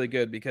actually really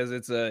good because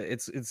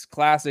it's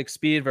classic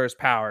speed versus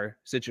power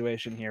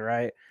situation here,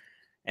 right?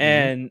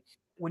 And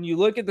when you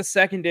look at the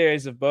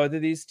secondaries of both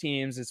of these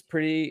teams, it's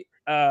pretty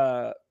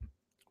tough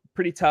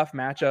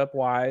matchup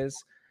wise.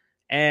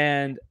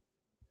 And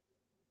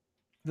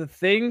the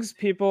things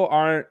people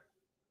aren't,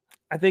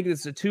 I think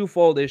it's a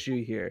twofold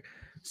issue here.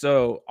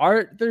 So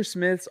Arthur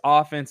Smith's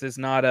offense is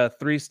not a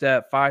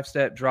 3-step,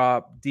 5-step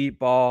drop, deep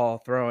ball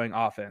throwing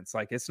offense.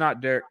 Like it's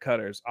not Derek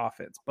Cutter's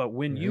offense. But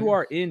when you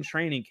are in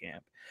training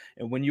camp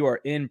and when you are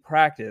in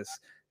practice,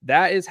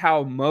 that is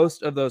how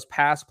most of those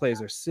pass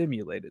plays are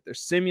simulated. They're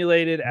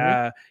simulated,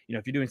 if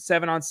you're doing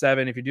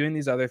 7-on-7, if you're doing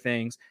these other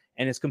things,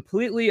 and it's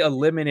completely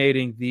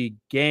eliminating the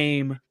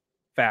game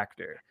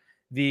factor.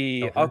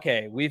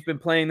 Okay, we've been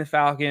playing the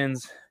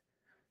Falcons.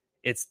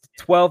 It's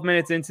 12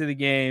 minutes into the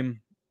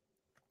game.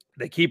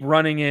 They keep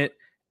running it.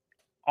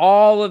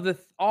 All of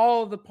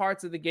the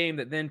parts of the game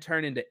that then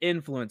turn into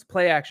influence,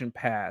 play action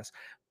pass,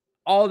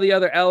 all the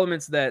other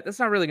elements that's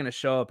not really going to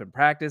show up in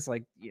practice.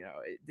 Like,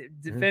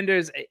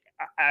 defenders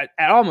at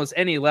almost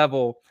any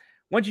level,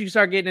 once you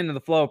start getting into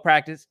the flow of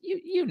practice,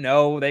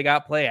 they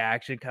got play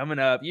action coming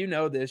up.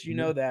 This,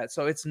 that.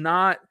 So it's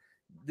not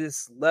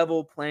this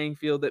level playing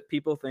field that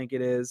people think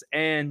it is.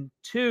 And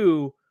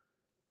 2,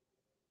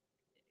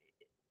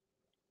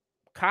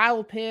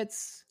 Kyle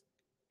Pitts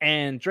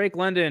and Drake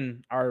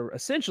London are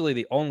essentially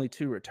the only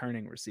 2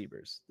 returning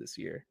receivers this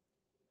year.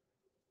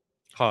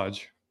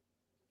 Hodge.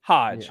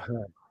 Yeah.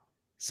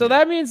 So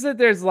that means that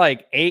there's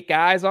like 8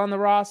 guys on the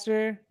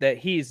roster that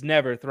he's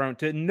never thrown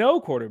to.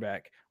 No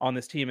quarterback on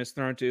this team is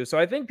thrown to. So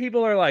I think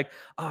people are like,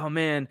 oh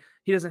man,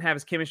 he doesn't have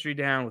his chemistry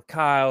down with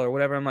Kyle or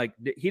whatever. I'm like,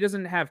 he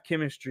doesn't have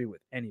chemistry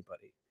with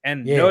anybody.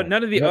 And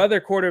none of the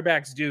other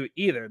quarterbacks do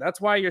either.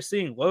 That's why you're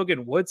seeing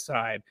Logan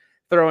Woodside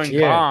throwing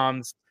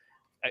bombs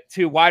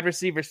to wide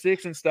receiver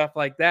 6 and stuff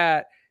like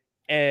that.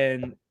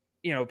 And,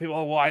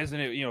 people, why isn't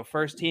it,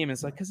 first team?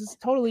 It's like, because it's a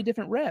totally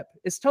different rep.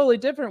 It's totally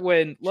different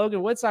when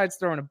Logan Woodside's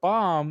throwing a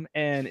bomb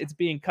and it's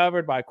being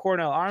covered by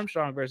Cornell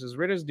Armstrong versus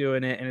Ritter's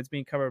doing it, and it's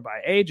being covered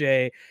by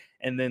AJ.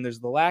 And then there's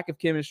the lack of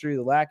chemistry,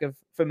 the lack of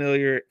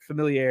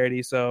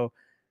familiarity. So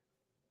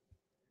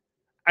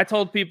I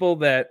told people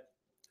that,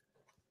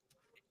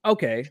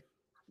 okay,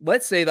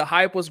 let's say the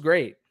hype was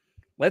great.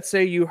 Let's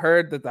say you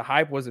heard that the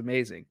hype was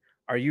amazing.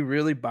 Are you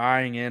really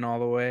buying in all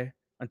the way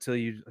until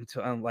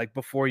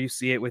before you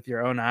see it with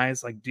your own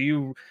eyes? Like, do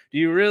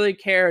you really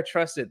care or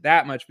trust it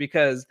that much?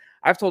 Because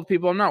I've told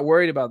people I'm not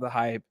worried about the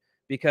hype,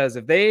 because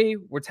if they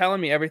were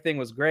telling me everything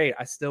was great,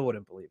 I still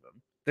wouldn't believe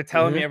them. They're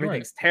telling me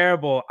everything's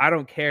terrible. I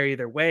don't care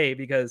either way,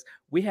 because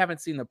we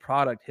haven't seen the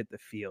product hit the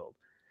field.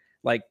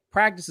 Like,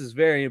 practice is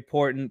very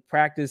important.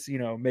 Practice,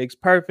 makes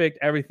perfect,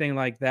 everything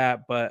like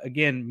that. But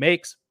again,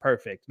 makes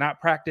perfect, not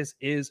practice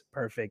is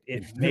perfect.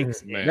 It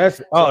makes it.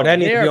 That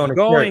needs to be on the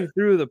going shirt.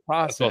 through the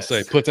process. That's what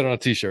I'll say. Put that on a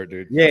t-shirt,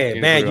 dude. Yeah,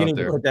 man, you need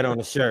to put that on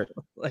the shirt.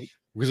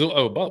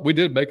 But we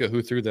did make a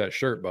Who Threw That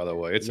shirt, by the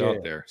way. It's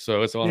out there.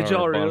 So it's on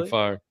our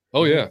bonfire.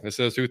 Oh, yeah. It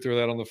says Who Threw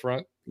That on the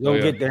front.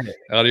 Get that.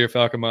 Out of your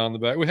Falcon Mile on the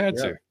back. We had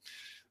to.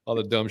 All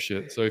the dumb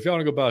shit. So if you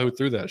want to go buy Who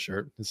Threw That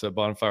shirt, it's at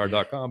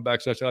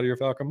bonfire.com/out of your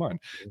Falcon mind.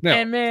 Now,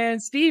 and man,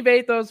 Steve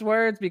ate those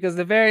words, because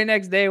the very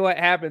next day, what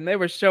happened? They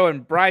were showing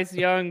Bryce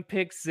Young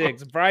pick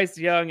 6, Bryce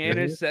Young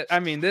intercept. I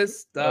mean,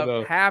 this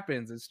stuff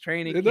happens. It's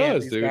training camp.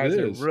 Does, These dude. guys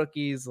are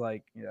rookies,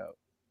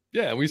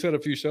 Yeah, we said a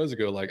few shows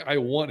ago, like, I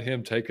want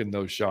him taking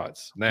those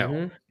shots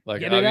now. Like,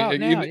 get it out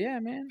now. Yeah,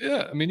 man.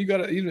 Yeah, I mean, you got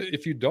to, even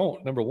if you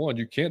don't, number one,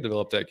 you can't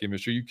develop that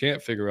chemistry. You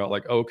can't figure out,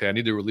 like, okay, I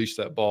need to release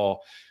that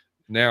ball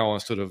now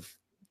instead of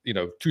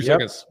 2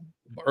 seconds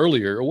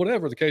earlier or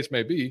whatever the case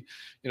may be,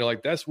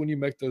 like that's when you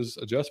make those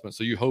adjustments.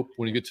 So you hope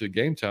when you get to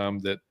game time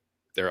that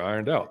they're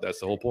ironed out. That's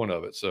the whole point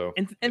of it. So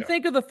and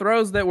think of the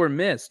throws that were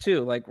missed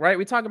too. Like, right,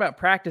 we talk about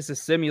practice is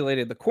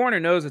simulated. The corner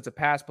knows it's a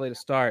pass play to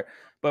start,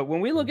 but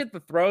when we look at the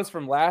throws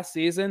from last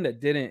season that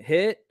didn't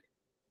hit,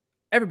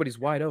 everybody's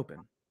wide open.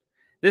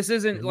 This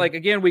isn't like,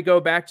 again, we go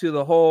back to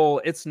the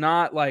whole, it's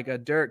not like a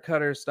Dirk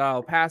Cutter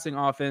style passing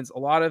offense. A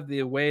lot of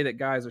the way that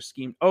guys are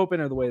schemed open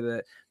or the way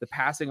that the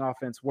passing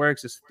offense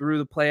works is through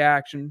the play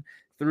action,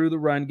 through the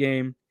run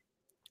game.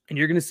 And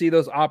you're going to see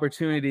those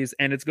opportunities,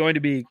 and it's going to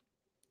be,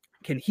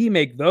 can he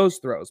make those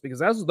throws? Because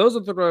those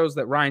are the throws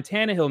that Ryan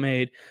Tannehill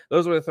made.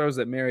 Those were the throws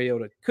that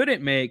Mariota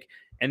couldn't make.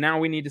 And now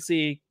we need to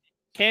see,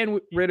 can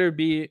Ritter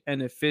be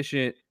an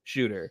efficient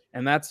shooter?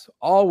 And that's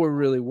all we're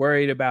really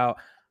worried about.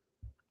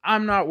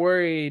 I'm not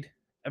worried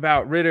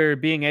about Ritter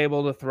being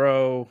able to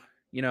throw,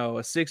 a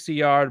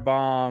 60-yard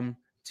bomb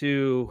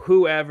to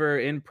whoever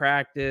in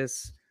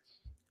practice.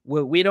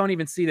 We don't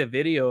even see the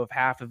video of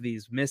half of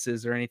these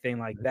misses or anything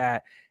like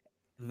that.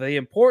 The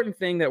important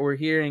thing that we're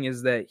hearing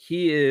is that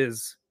he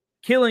is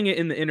killing it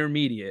in the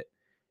intermediate.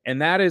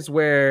 And that is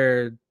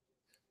where,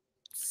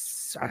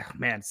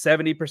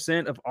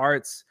 70% of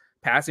Art's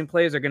passing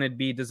plays are going to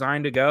be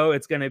designed to go.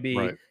 It's going to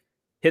be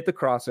hit the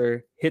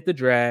crosser, hit the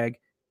drag,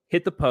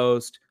 hit the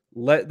post,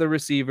 let the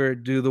receiver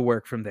do the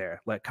work from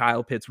there. Let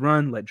Kyle Pitts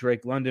run, let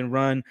Drake London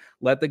run,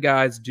 let the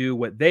guys do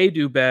what they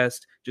do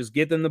best. Just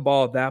get them the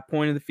ball at that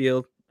point of the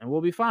field, and we'll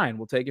be fine.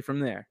 We'll take it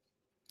from there.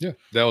 Yeah,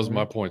 that was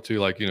my point too.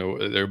 Like,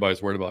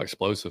 everybody's worried about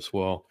explosives.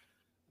 Well,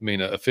 I mean,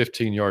 a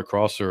 15-yard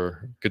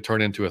crosser could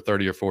turn into a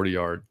 30 or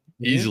 40-yard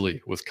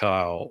easily with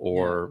Kyle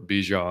or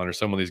Bijan or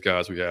some of these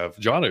guys we have.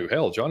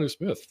 Jonnu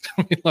Smith.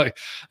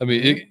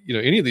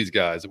 Any of these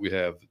guys that we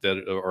have that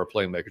are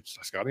playmakers,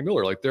 Scotty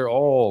Miller, like they're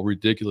all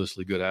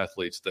ridiculously good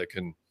athletes that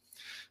can,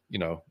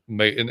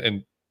 make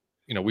and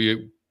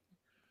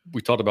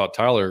we talked about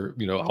Tyler,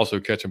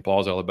 also catching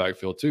balls out of the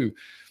backfield too.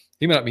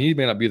 He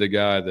may not be the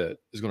guy that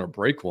is going to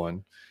break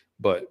one,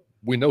 but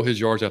we know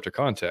his yards after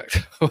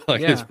contact,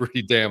 it's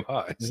pretty damn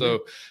high. So,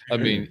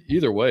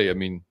 either way,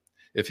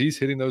 if he's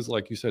hitting those,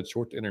 like you said,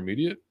 short to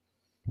intermediate,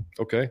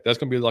 okay, that's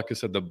going to be, like I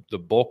said, the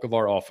bulk of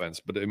our offense.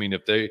 But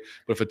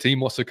if a team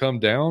wants to come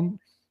down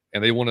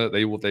and they want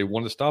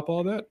to stop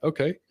all that,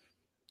 okay,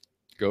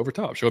 go over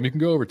top. Show them you can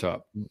go over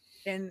top.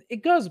 And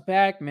it goes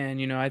back, man.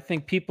 I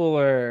think people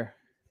are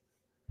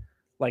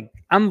like,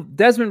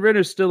 Desmond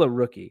Ritter's still a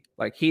rookie.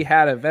 Like, he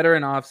had a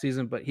veteran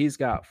offseason, but he's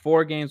got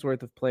 4 games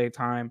worth of play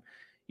time.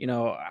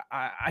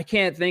 I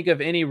can't think of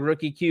any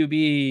rookie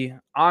QB,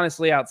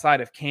 honestly, outside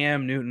of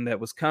Cam Newton that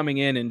was coming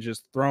in and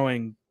just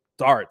throwing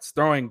darts,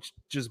 throwing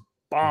just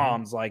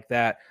bombs like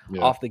that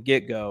off the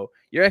get-go.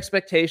 Your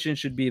expectation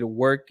should be to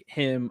work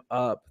him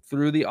up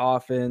through the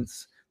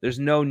offense. There's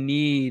no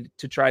need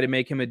to try to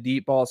make him a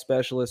deep ball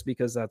specialist,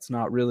 because that's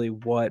not really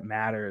what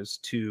matters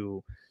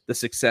to the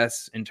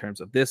success in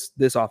terms of this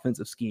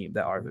offensive scheme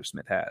that Arthur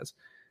Smith has.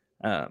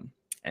 I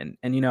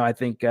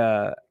think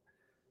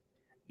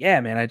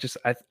man,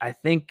 I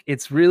think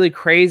it's really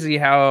crazy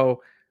how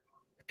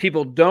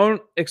people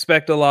don't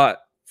expect a lot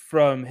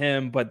from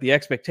him, but the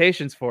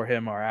expectations for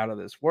him are out of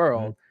this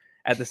world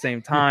at the same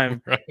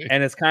time.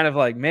 And it's kind of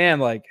like, man,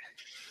 like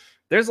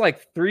there's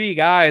like 4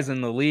 guys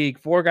in the league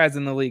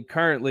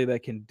currently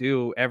that can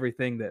do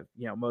everything that,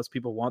 most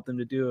people want them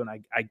to do. And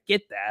I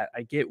get that.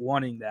 I get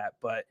wanting that,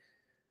 but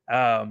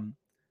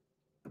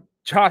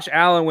Josh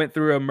Allen went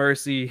through a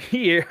mercy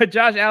year.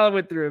 Josh Allen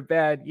went through a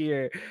bad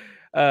year.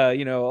 A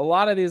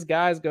lot of these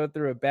guys go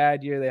through a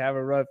bad year. They have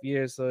a rough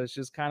year. So it's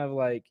just kind of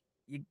like,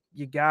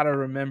 you got to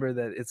remember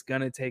that it's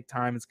going to take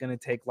time. It's going to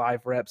take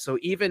live reps. So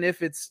even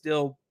if it's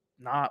still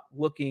not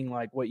looking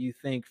like what you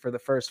think for the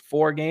first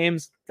 4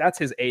 games, that's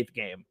his 8th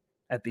game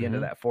at the end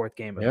of that 4th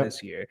game of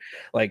this year.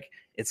 Like,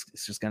 it's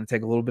just going to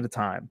take a little bit of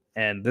time.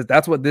 And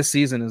that's what this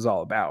season is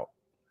all about.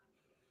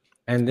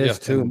 And this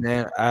too,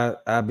 man,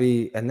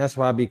 and that's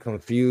why I be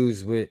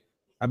confused with,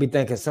 I be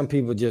thinking some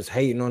people just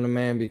hating on the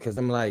man, because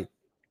I'm like,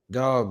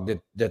 dog,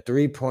 the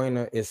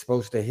 3-pointer is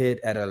supposed to hit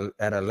at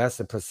a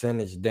lesser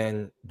percentage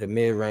than the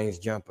mid-range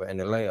jumper and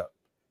the layup.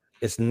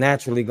 It's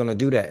naturally gonna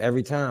do that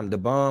every time. The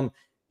bomb,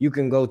 you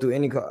can go through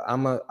any.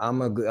 I'm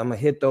a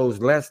hit those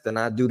less than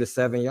I do the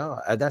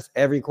 7-yard. That's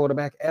every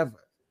quarterback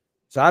ever.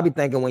 So I be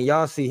thinking when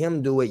y'all see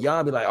him do it,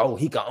 y'all be like, oh,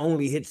 he can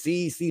only hit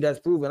C. That's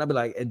proven. I be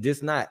like, it's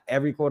just not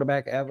every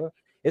quarterback ever.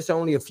 It's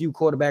only a few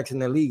quarterbacks in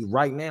the league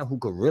right now who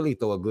could really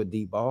throw a good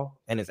deep ball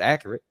and it's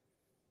accurate.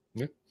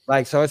 Yeah.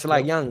 Like, so it's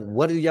like, young,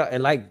 what do y'all,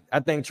 and like, I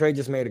think Trey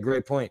just made a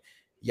great point.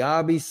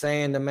 Y'all be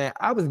saying man,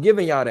 I was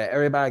giving y'all that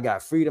everybody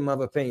got freedom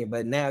of opinion,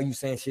 but now you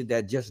saying shit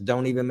that just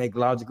don't even make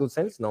logical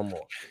sense no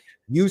more.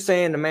 You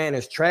saying the man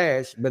is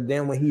trash, but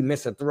then when he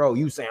miss a throw,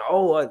 you saying,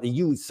 oh,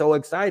 you so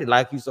excited,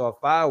 like you saw a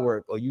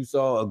firework or you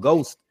saw a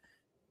ghost.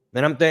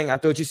 And I'm thinking, I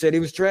thought you said he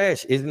was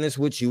trash. Isn't this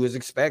what you was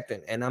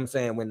expecting? And I'm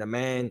saying when the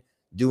man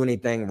do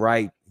anything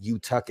right, you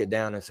tuck it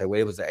down and say, well,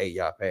 it was an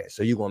 8-yard pass.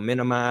 So you're going to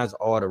minimize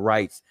all the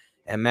rights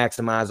and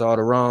maximize all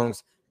the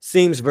wrongs.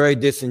 seems very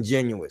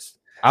disingenuous.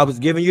 I was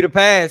giving you the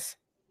pass,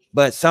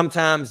 but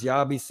sometimes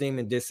y'all be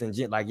seeming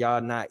disingenuous, like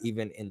y'all not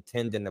even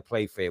intending to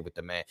play fair with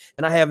the man.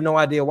 And I have no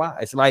idea why.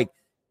 It's like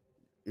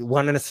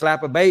wanting to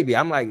slap a baby.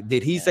 I'm like,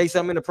 did he say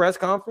something in the press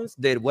conference?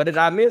 What did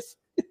I miss?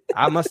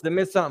 I must have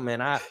missed something.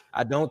 And I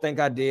don't think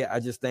I did. I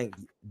just think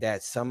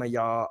that some of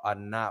y'all are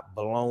not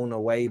blown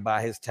away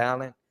by his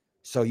talent.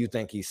 So you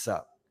think he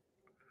sucked.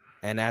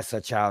 And that's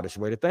a childish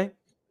way to think.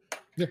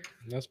 Yeah,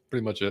 that's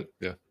pretty much it.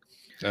 Yeah.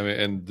 I mean,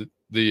 and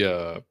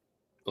the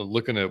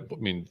looking at, I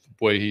mean,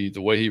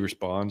 the way he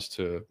responds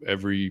to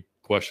every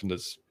question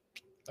that's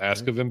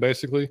asked of him,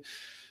 basically.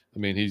 I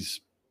mean,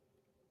 he's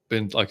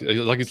been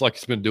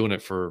he's been doing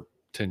it for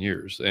 10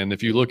 years. And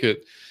if you look at,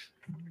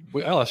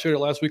 I shared it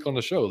last week on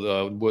the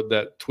show, with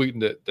that tweet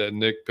that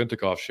Nick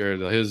Pentecoff shared,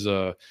 his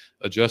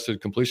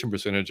adjusted completion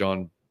percentage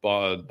on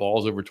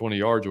balls over 20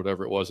 yards, or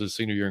whatever it was, his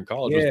senior year in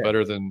college was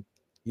better than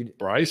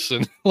Bryce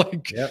and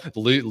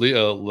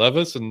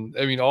Levis, and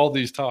I mean all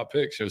these top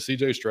picks,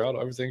 CJ Stroud,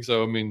 everything.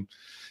 So I mean,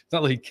 it's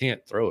not like he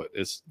can't throw it.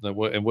 It's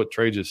what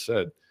Trey just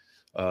said.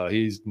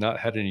 He's not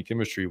had any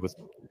chemistry with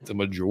the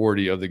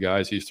majority of the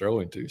guys he's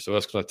throwing to. So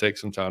that's going to take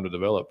some time to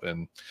develop,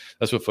 and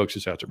that's what folks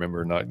just have to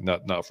remember,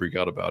 not freak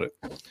out about it.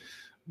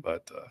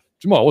 But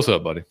Jamal, what's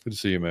up, buddy? Good to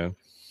see you, man.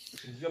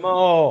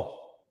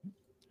 Jamal.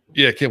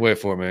 Yeah, can't wait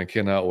for it, man.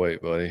 Cannot wait,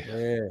 buddy.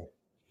 Yeah.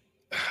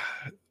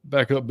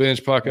 Back Up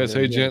Bench podcast.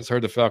 Hey, gents,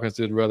 heard the Falcons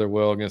did rather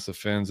well against the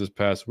Fins this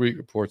past week.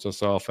 Reports I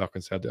saw,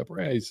 Falcons had the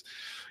upper hands.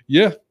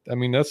 Yeah, I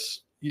mean, but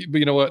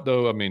you know what,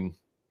 though? I mean,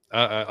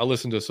 I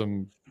listened to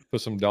some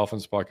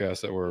Dolphins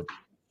podcasts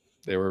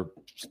they were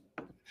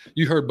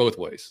you heard both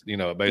ways,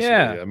 basically.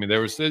 Yeah. I mean,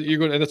 that's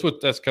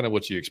kind of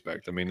what you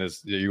expect. I mean,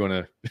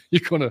 you're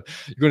gonna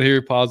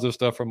hear positive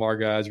stuff from our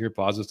guys, you hear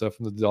positive stuff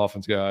from the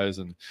Dolphins guys,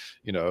 and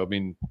I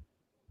mean,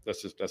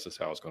 that's just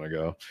how it's gonna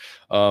go.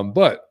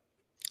 But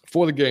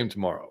for the game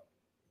tomorrow,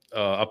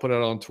 I put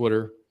out on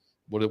Twitter,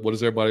 what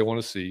does everybody want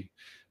to see?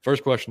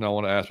 First question I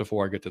want to ask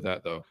before I get to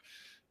that, though,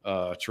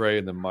 Trey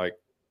and then Mike,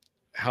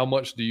 how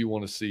much do you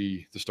want to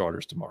see the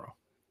starters tomorrow?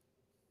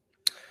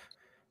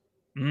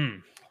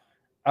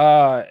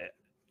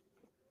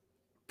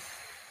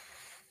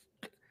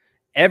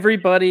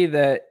 Everybody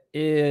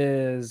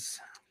that's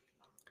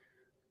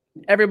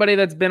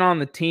been on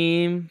the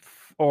team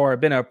or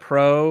been a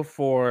pro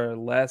for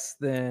less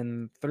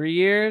than 3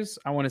 years,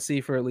 I want to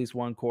see for at least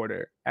one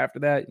quarter. After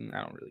that,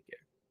 I don't really care.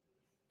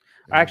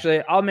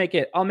 Actually, I'll make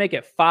it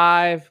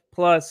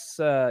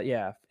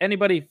 5+.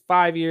 Anybody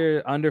 5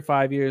 years, under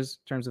 5 years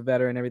in terms of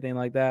veteran and everything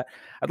like that,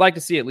 I'd like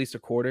to see at least a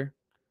quarter.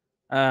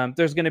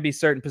 There's going to be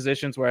certain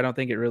positions where I don't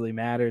think it really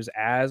matters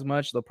as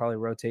much. They'll probably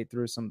rotate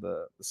through some of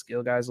the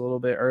skill guys a little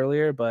bit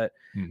earlier, but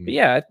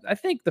yeah, I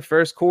think the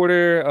first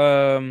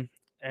quarter,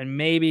 and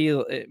maybe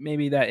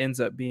that ends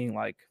up being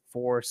like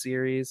 5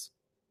 series,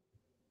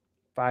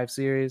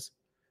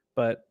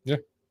 but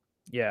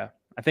yeah,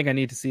 I think I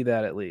need to see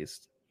that at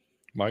least.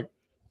 Mike?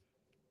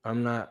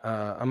 I'm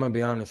gonna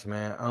be honest,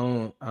 man. I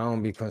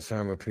don't be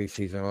concerned with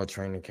preseason or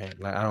training camp.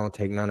 Like, I don't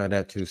take none of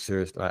that too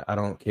serious. Like, I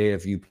don't care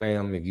if you play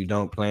them, if you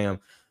don't play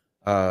them.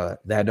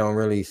 That don't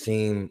really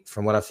seem,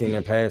 from what I've seen in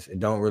the past, it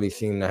don't really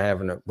seem to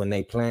have when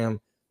they play them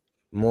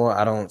more.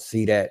 I don't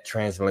see that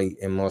translate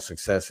in more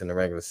success in the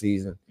regular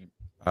season.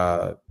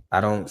 I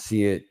don't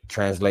see it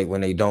translate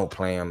when they don't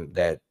play them.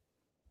 That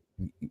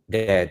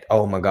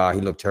oh my God,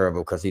 he looked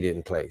terrible because he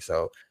didn't play.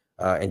 So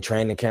in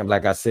training camp,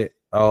 like I said.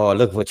 Oh,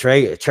 look what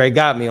Trey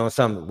got me on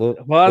something.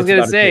 Well, I was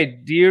gonna say,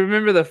 do you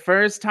remember the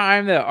first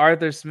time that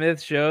Arthur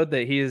Smith showed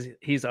that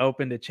he's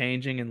open to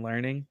changing and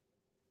learning?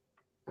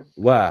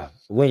 Wow.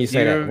 When you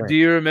say that, do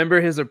you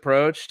remember his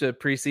approach to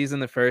preseason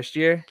the first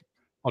year?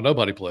 Oh,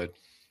 nobody played.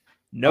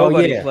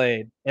 Nobody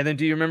played. And then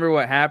do you remember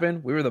what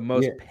happened? We were the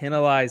most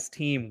penalized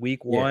team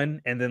week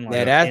 1, and then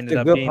ended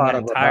up being the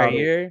entire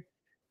year.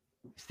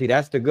 See,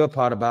 that's the good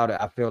part about it.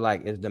 I feel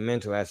like is the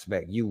mental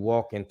aspect. You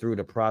walking through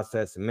the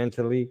process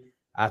mentally.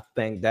 I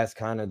think that's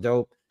kind of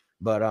dope,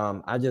 but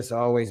I just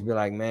always be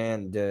like,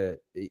 man,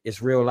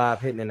 it's real live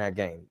hitting in that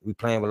game. We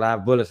playing with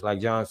live bullets, like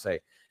John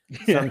say.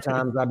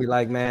 Sometimes I'll be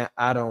like, man,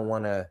 I don't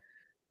want to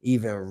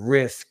even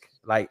risk.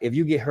 Like, if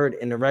you get hurt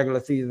in the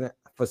regular season,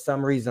 for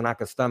some reason, I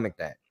could stomach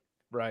that.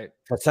 Right.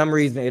 For some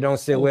reason, it don't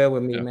sit well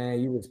with me,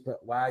 man.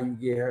 Why you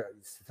get hurt?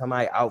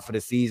 Somebody out for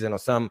the season or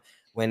something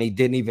when he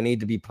didn't even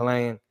need to be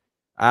playing.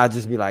 I'll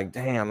just be like,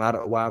 damn,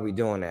 why are we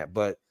doing that?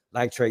 But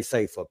like Trey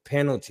say, for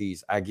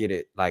penalties, I get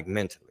it, like,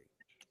 mentally.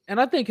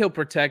 And I think he'll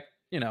protect,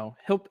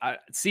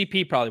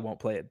 CP probably won't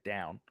play it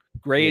down.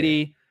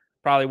 Grady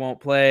probably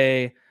won't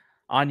play.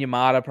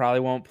 Onyemata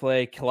probably won't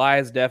play.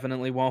 Calais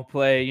definitely won't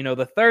play.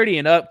 The 30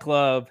 and up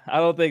club, I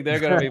don't think they're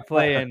going to be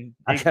playing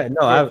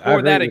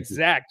for that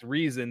exact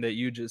reason that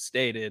you just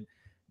stated.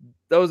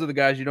 Those are the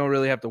guys you don't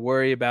really have to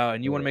worry about,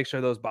 and you want to make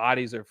sure those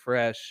bodies are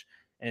fresh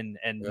and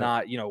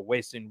not,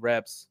 wasting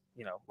reps,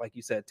 like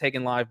you said,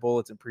 taking live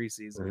bullets in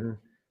preseason.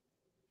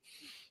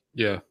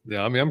 Yeah.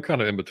 I mean, I'm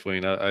kind of in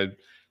between. I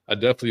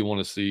definitely want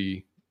to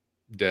see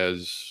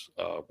Dez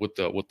with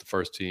the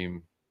first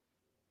team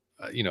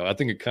I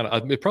think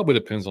it probably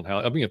depends on how.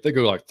 I mean, if they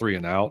go like 3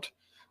 and out,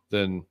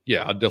 then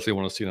yeah, I definitely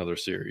want to see another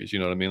series. You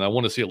know what I mean? I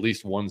want to see at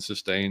least one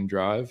sustained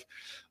drive.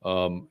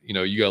 You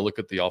got to look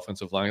at the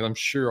offensive line. I'm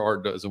sure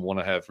Art doesn't want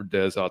to have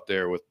Dez out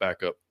there with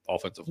backup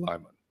offensive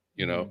linemen.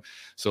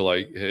 So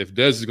like if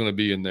Dez is going to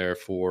be in there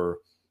for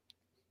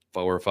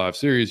 4 or 5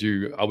 series,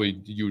 you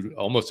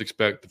almost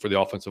expect for the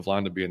offensive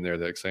line to be in there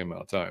that same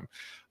amount of time.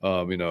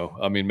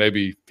 I mean,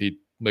 maybe he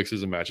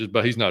mixes and matches,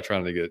 but he's not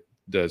trying to get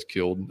Dez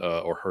killed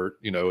or hurt.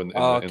 In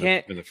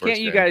the first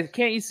game.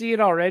 Can't you see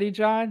it already,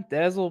 John?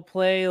 Dez will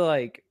play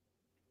like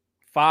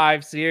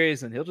 5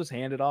 series and he'll just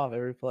hand it off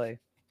every play.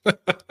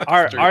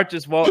 Art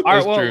won't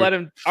let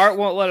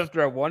him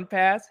throw one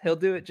pass. He'll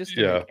do it just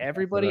to make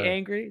everybody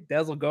angry.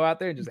 Dez will go out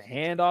there and just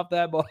hand off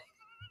that ball.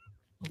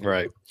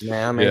 Right.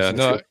 Man,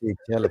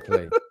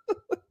 play.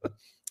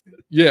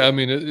 Yeah, I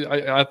mean,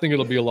 I think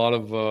it'll be a lot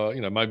of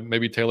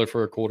maybe Taylor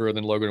for a quarter and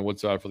then Logan and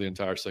Woodside for the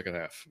entire second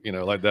half.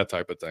 Like that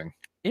type of thing.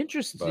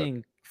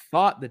 Interesting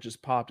thought that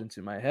just popped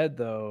into my head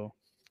though.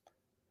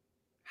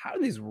 How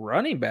are these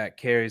running back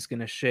carries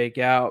going to shake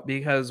out?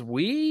 Because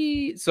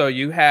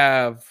you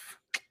have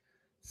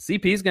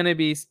CP's going to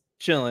be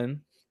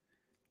chilling.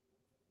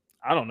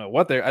 I don't know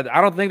what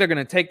I don't think they're going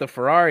to take the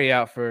Ferrari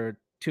out for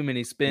too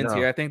many spins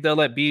here. I think they'll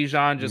let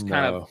Bijan just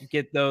kind of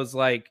get those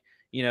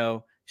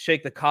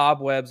shake the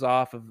cobwebs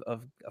off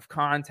of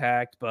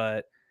contact.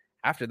 But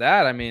after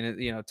that, I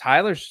mean,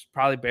 Tyler's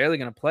probably barely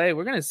going to play.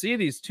 We're going to see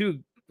these two.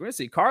 We're going to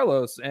see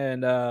Carlos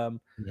and oh,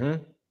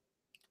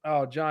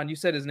 John, you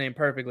said his name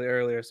perfectly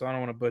earlier, so I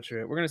don't want to butcher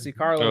it. We're going to see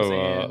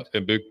Carlos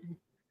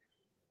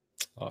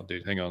Oh,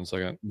 dude, hang on a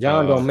second.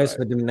 John don't mess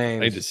with them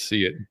names. I need to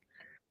see it.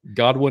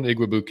 Godwin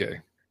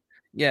Igwebuike.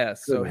 Yeah,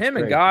 so him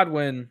and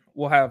Godwin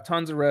will have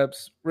tons of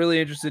reps. Really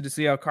interested to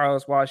see how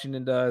Carlos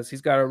Washington does.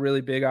 He's got a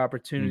really big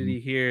opportunity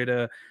here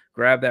to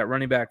grab that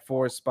running back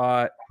 4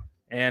 spot.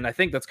 And I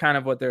think that's kind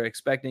of what they're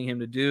expecting him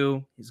to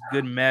do. He's a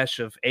good mesh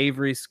of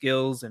Avery's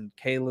skills and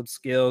Caleb's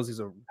skills.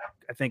 He's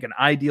I think an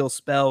ideal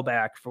spell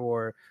back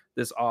for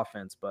this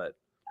offense, but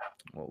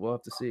we'll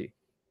have to see.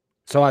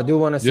 So I do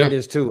want to say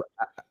this too.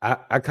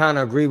 I kind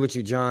of agree with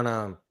you,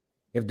 John.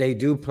 If they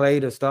do play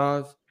the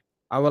Stars,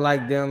 I would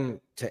like them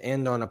to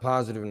end on a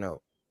positive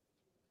note.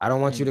 I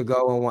don't want you to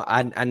go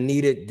on. I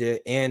needed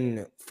to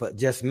end for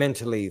just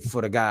mentally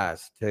for the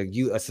guys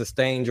to a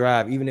sustained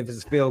drive, even if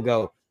it's a field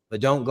goal. But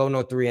don't go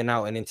no 3 and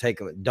out and then take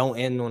them. Don't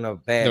end on a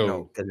bad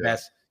note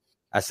because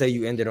I say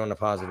you ended on a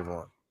positive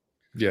one.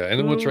 Yeah, and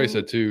then what Trey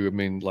said too. I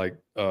mean, like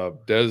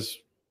Dez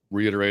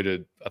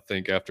reiterated, I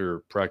think after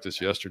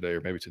practice yesterday or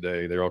maybe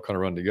today, they're all kind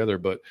of run together.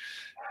 But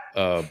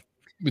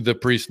the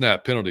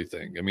pre-snap penalty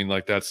thing, I mean,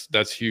 like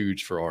that's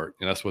huge for Art,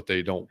 and that's what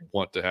they don't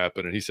want to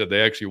happen. And he said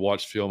they actually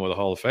watched film of the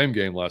Hall of Fame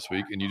game last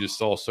week, and you just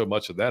saw so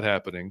much of that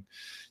happening.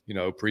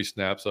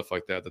 Pre-snap stuff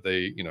like that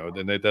they,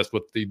 that's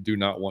what they do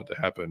not want to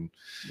happen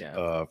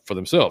for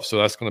themselves. So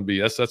that's going to be,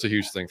 that's a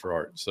huge thing for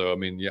Art. So, I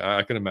mean,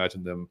 I can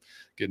imagine them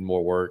getting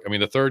more work. I mean,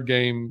 the third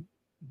game,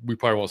 we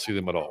probably won't see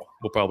them at all.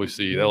 We'll probably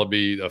see, that'll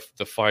be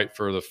the fight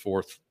for the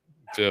 4th,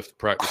 5th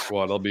practice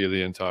squad. That'll be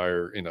the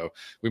entire,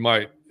 we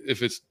might,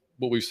 if it's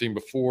what we've seen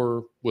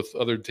before with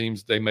other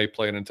teams, they may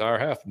play an entire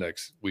half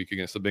next week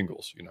against the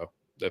Bengals,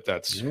 if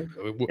that's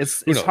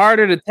it's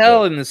harder to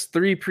tell in this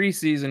 3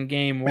 preseason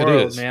game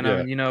world, man.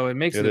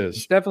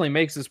 It definitely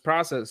makes this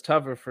process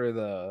tougher for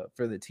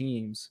the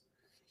teams.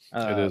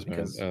 It is,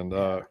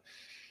 man.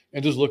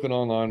 And just looking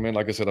online, man,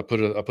 like I said, I put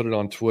it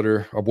on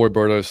Twitter. Our boy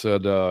Berto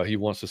said he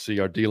wants to see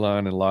our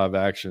D-line in live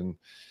action.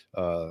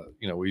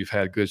 We've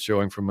had good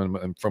showing from him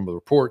and from the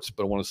reports,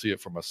 but I want to see it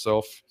for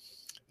myself.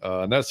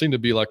 And that seemed to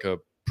be like a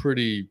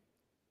pretty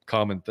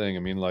common thing. I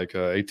mean, like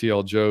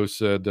ATL Joe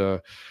said,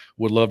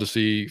 would love to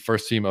see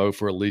first team O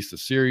for at least a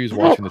series,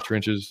 watching the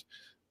trenches.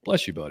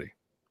 Bless you, buddy.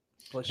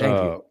 Thank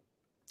you.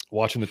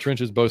 Watching the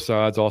trenches, both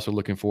sides. Also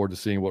looking forward to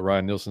seeing what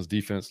Ryan Nielsen's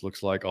defense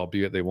looks like,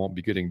 albeit they won't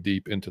be getting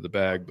deep into the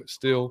bag. But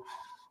still,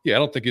 I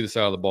don't think either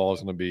side of the ball is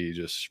going to be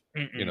just,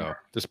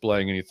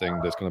 displaying anything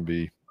that's going to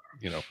be,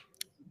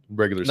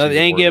 regular season. They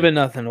ain't giving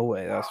nothing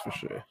away, that's for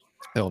sure.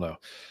 Hell no.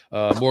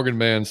 Morgan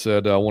Mann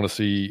said, I want to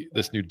see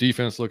this new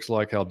defense looks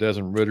like, how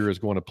Desmond Ridder is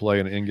going to play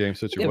in an in-game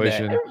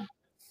situation.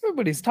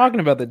 Everybody's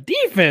talking about the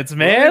defense,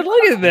 man. Right?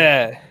 Look at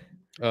that.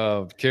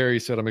 Kerry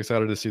said, I'm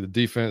excited to see the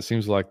defense.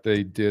 Seems like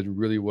they did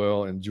really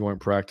well in joint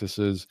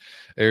practices.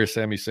 Air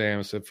Sammy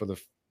Sam said for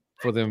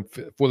them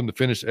to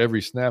finish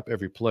every snap,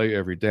 every play,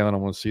 every down. I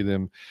want to see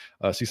them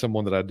see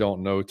someone that I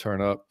don't know turn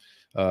up.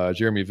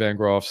 Jeremy Van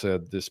Groff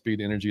said the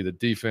speed, energy of the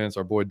defense.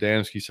 Our boy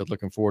Damsky said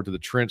looking forward to the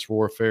trench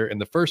warfare. And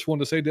the first one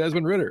to say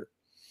Desmond Ridder.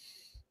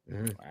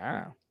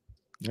 Wow.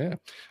 Yeah.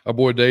 Our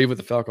boy Dave with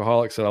the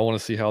Falcoholic said, I want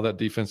to see how that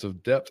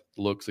defensive depth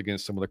looks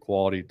against some of the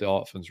quality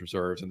Dolphins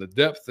reserves. And the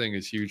depth thing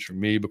is huge for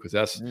me because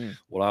that's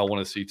what I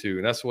want to see too.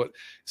 And that's what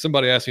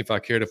somebody asked me if I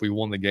cared if we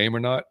won the game or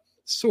not.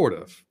 Sort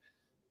of.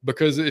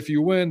 Because if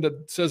you win,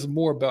 that says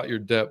more about your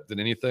depth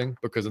than anything.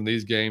 Because in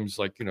these games,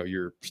 like,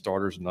 your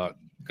starter's not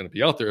going to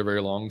be out there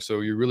very long. So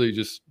you're really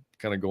just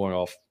kind of going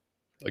off,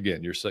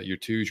 again, your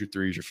twos, your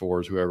threes, your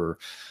fours, whoever.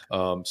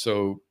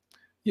 So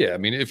yeah, I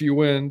mean, if you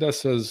win, that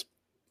says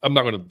I'm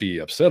not going to be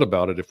upset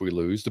about it if we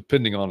lose,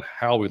 depending on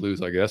how we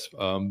lose, I guess.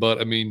 But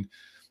I mean,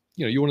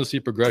 you want to see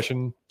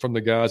progression from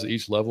the guys at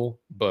each level.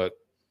 But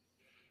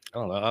I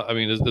don't know. I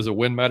mean, does a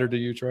win matter to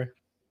you, Trey?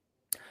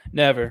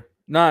 Never.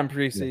 Not in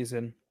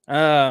preseason.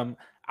 Yeah.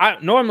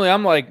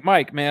 I'm like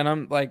Mike, man.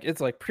 I'm like,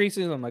 it's like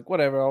preseason. I'm like,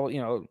 whatever.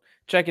 I'll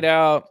check it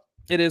out.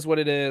 It is what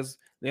it is.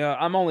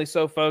 I'm only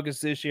so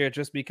focused this year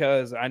just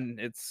because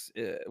it's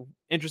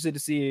interested to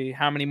see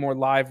how many more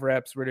live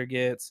reps Ritter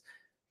gets.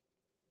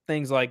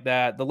 Things like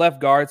that. The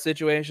left guard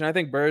situation, I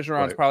think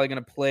Bergeron's probably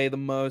going to play the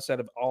most out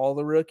of all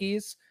the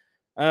rookies,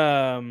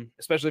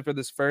 especially for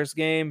this first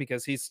game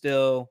because he's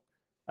still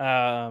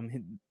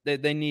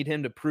they need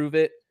him to prove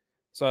it.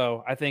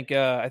 So I think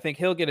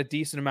he'll get a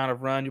decent amount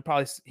of run.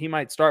 He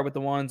might start with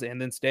the ones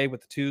and then stay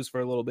with the twos for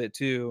a little bit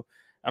too.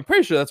 I'm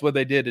pretty sure that's what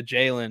they did to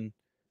Jalen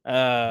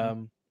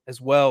as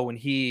well when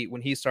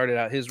he started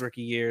out his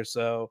rookie year.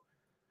 So,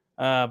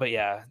 but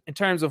yeah, in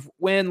terms of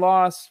win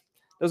loss,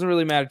 doesn't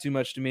really matter too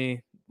much to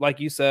me. Like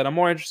you said, I'm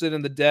more interested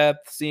in the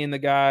depth, seeing the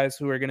guys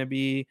who are going to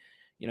be,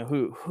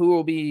 who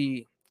will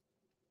be.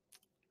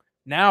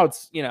 Now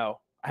it's,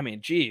 I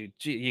mean, you're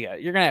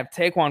going to have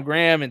Taquan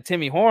Graham and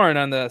Timmy Horn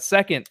on the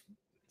second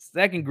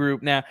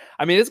group. Now,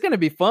 I mean, it's going to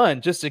be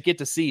fun just to get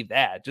to see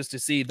that, just to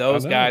see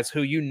those guys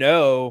who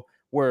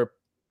were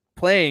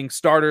playing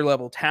starter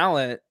level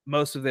talent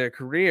most of their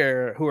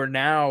career, who are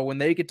now, when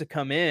they get to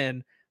come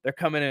in, they're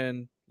coming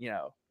in,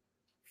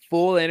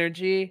 full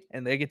energy,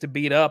 and they get to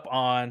beat up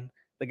on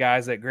the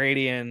guys that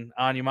Grady and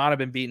Anyamata have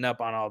been beating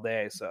up on all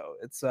day. So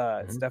it's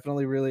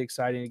definitely really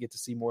exciting to get to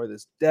see more of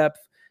this depth,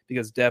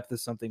 because depth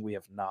is something we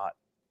have not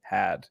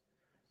had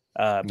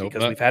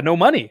because we've had no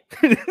money.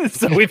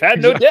 So we've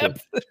had no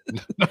depth.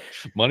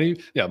 Money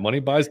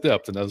buys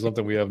depth, and that's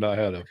something we have not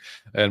had.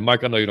 And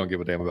Mike, I know you don't give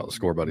a damn about the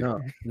score, buddy.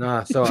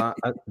 No. So I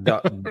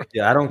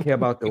don't care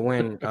about the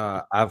win.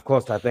 Of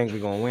course, I think we're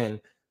gonna win.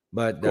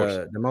 But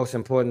the most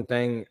important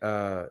thing,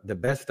 the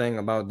best thing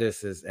about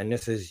this is, and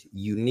this is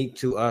unique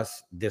to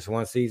us this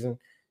one season,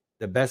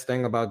 the best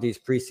thing about these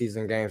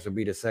preseason games will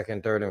be the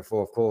second, third, and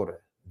fourth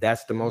quarter.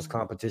 That's the most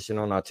competition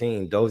on our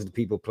team. Those are the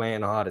people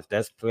playing the hardest.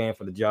 That's playing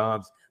for the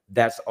jobs.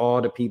 That's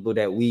all the people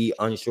that we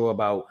unsure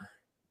about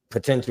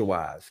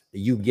potential-wise.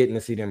 You getting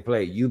to see them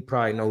play. You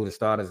probably know who the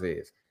starters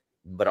is.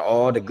 But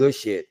all the good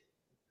shit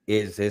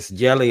is it's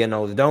jelly in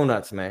those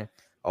donuts, man.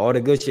 All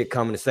the good shit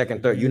coming the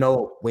second, third.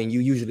 When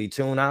you usually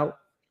tune out,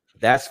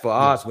 that's for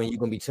us when you're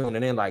going to be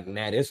tuning in like,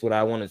 nah, this is what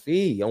I want to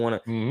see.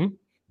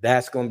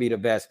 That's going to be the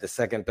best, the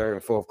second, third,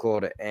 and fourth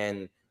quarter.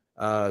 And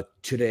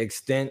to the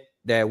extent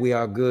that we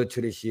are good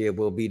to this year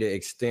will be the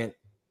extent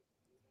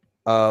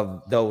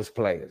of those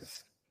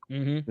players,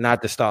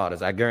 not the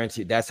starters. I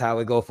guarantee that's how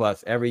it go for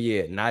us every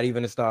year. Not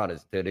even the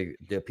starters.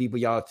 The people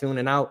y'all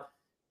tuning out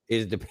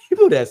is the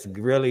people that's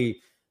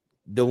really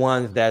the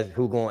ones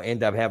who gonna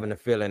end up having the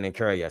feeling and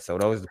carry us. So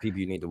those are the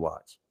people you need to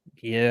watch.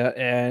 Yeah,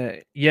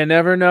 and you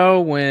never know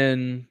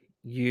when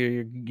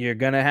you're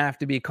gonna have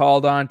to be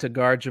called on to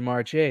guard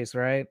Jamar Chase,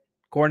 right?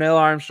 Cornell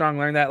Armstrong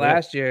learned that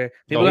last year.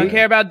 People don't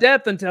care about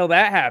depth until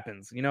that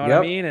happens. You know what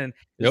I mean? And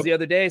the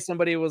other day,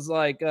 somebody was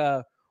like,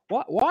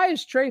 why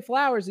is Trey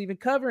Flowers even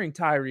covering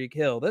Tyreek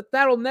Hill?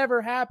 That'll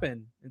never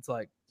happen. It's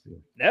like,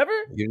 never?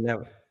 You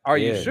never. Are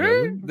you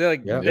sure? The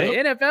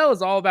NFL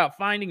is all about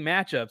finding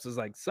matchups. It's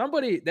like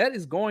somebody that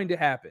is going to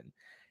happen.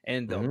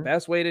 And the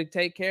best way to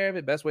take care of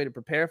it, best way to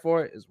prepare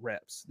for it is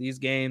reps. These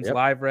games,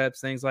 live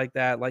reps, things like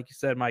that. Like you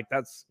said, Mike,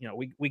 that's,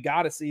 we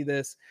got to see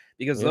this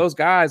because those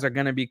guys are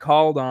going to be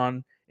called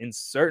on in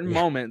certain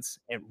moments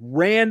and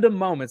random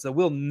moments that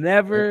we'll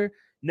never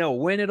know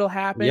when it'll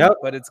happen,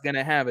 but it's going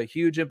to have a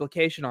huge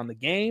implication on the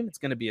game. It's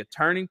going to be a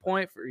turning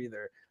point for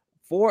either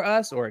for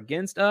us or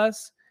against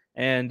us.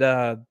 And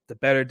the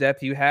better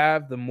depth you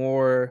have, the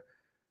more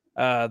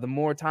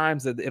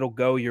times that it'll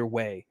go your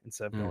way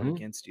instead of going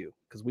against you,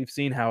 because we've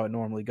seen how it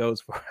normally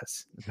goes for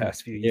us the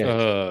past few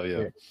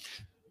years.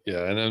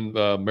 And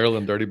then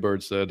Maryland Dirty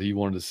Bird said he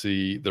wanted to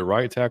see the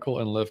right tackle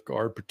and left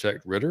guard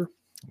protect Ritter,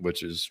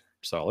 which is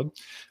solid.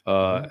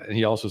 And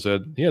he also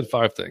said he had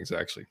 5 things,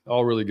 actually,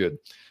 all really good.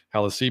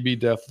 How the CB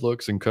depth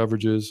looks and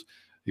coverages.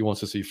 He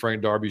wants to see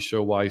Frank Darby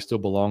show why he still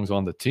belongs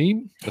on the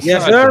team.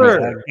 Yes,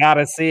 sir. I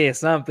gotta see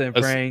something,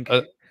 Frank.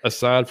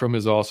 Aside from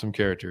his awesome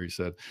character, he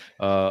said,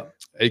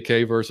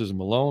 AK versus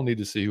Malone, need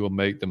to see who will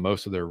make the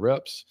most of their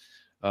reps.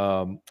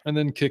 And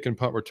then kick and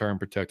punt return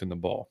protecting the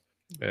ball.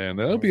 And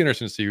that'll be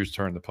interesting to see who's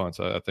turning the punts,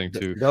 I think,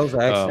 too. Those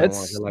are excellent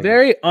ones. It's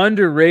very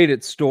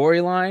underrated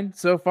storyline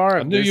so far.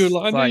 I knew you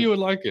would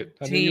like it.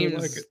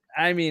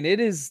 I mean, it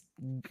is.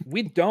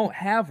 We don't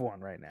have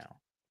one right now.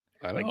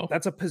 I know.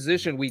 That's a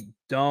position we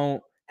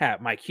don't have.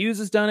 Mike Hughes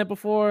has done it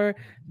before.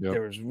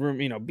 There was room,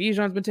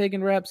 Bijan's been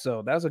taking reps,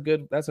 so that's a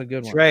good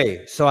one.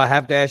 Trey, so I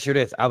have to ask you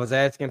this. I was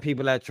asking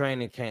people at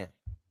training camp,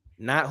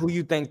 not who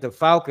you think the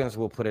Falcons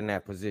will put in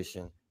that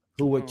position.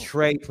 Who would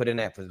Trey put in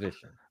that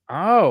position?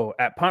 Oh,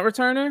 at punt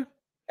returner?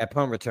 At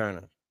punt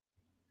returner.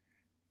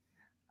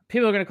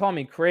 people are going to call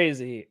me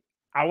crazy.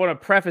 I want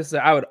to preface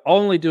that I would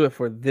only do it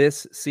for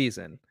this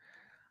season,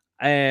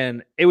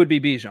 and it would be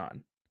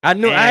Bijan. I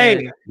knew.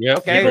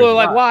 Okay. People are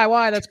like,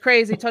 why? That's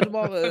crazy. Touch the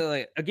ball.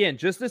 Like, again,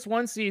 just this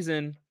one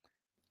season.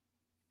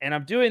 And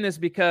I'm doing this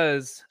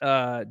because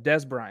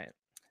Dez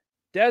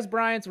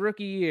Bryant's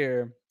rookie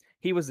year,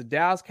 he was the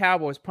Dallas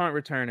Cowboys punt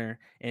returner,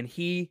 and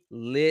he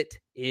lit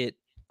it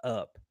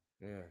up.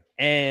 Yeah.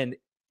 And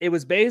it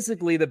was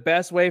basically the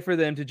best way for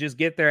them to just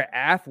get their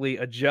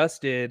athlete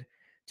adjusted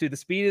to the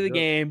speed of the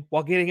game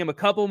while getting him a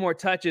couple more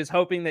touches,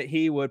 hoping that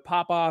he would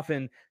pop off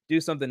and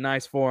do something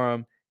nice for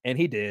him. And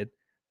he did.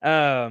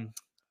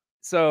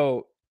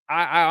 So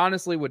I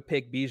honestly would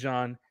pick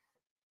Bijan.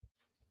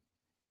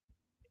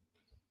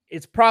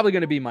 It's probably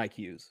going to be Mike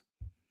Hughes.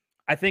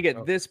 I think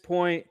at this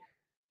point,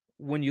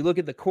 when you look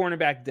at the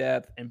cornerback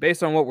depth and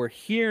based on what we're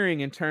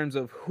hearing in terms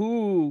of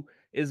who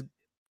is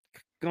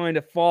going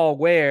to fall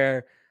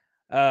where,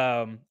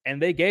 and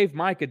they gave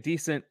Mike a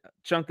decent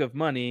chunk of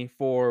money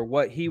for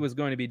what he was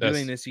going to be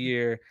doing this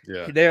year.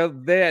 Yeah.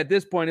 They're at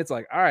this point, it's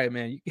like, all right,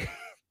 man, you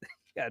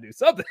got to do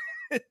something.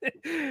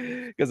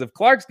 Because if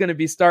Clark's going to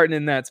be starting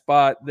in that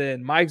spot,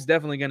 then Mike's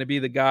definitely going to be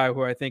the guy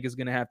who I think is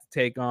going to have to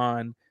take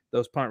on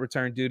those punt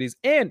return duties.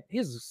 And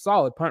he's a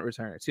solid punt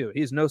returner too.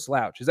 He's no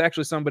slouch. He's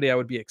actually somebody I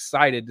would be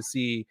excited to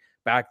see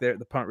back there at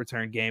the punt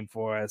return game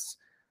for us.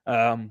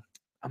 I'm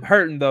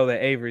hurting though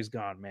that Avery's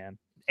gone, man.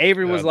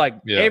 Avery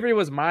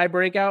was my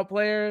breakout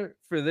player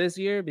for this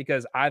year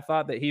because I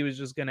thought that he was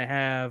just going to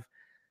have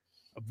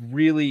a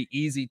really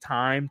easy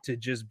time to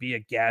just be a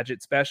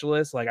gadget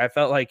specialist. Like I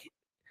felt like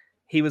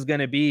he was going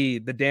to be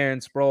the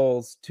Darren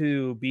Sproles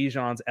to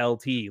Bijan's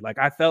LT. Like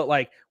I felt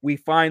like we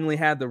finally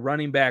had the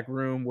running back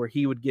room where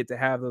he would get to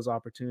have those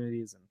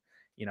opportunities.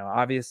 And,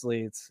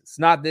 obviously it's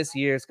not this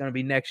year. It's going to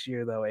be next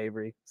year though,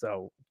 Avery.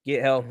 So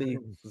get healthy,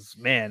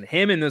 man,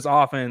 him in this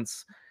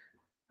offense.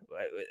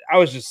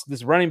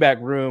 This running back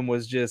room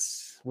was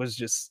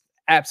just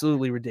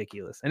absolutely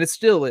ridiculous. And it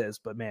still is,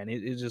 but man,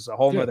 it's just a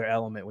whole nother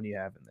element when you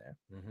have him there.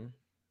 Mm-hmm.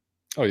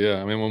 Oh,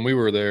 yeah. I mean, when we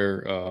were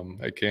there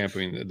at camp,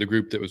 the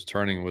group that was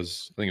turning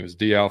was, I think it was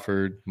D.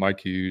 Alford,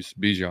 Mike Hughes,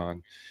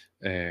 Bijan,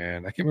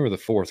 and I can't remember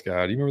the fourth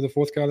guy. Do you remember the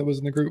fourth guy that was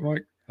in the group,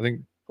 Mike? I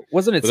think.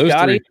 Wasn't it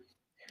Scotty?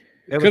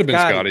 It could have been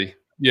Scotty.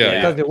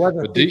 Yeah. Because it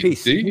wasn't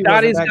CP.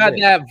 Scotty's got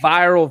that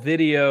viral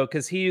video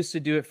because he used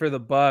to do it for the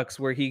Bucks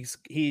where he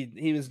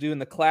was doing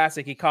the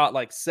classic. He caught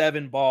like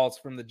 7 balls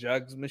from the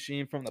jugs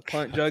machine, from the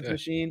punt jugs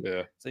machine.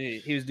 Yeah. So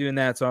he was doing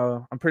that.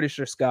 So I'm pretty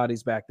sure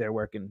Scotty's back there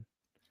working.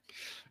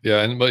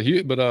 Yeah,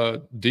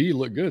 but D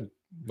looked good.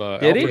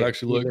 Alfred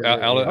actually looked out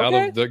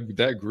of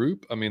that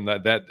group. I mean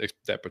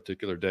that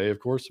particular day, of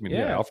course. I mean,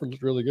 Alfred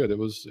looked really good. It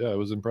was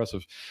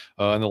impressive.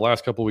 And the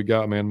last couple we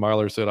got, man,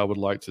 Myler said I would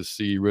like to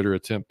see Ritter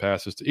attempt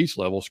passes to each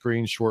level: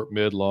 screen, short,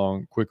 mid,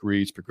 long, quick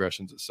reads,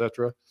 progressions,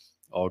 etc.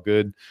 All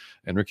good.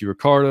 And Ricky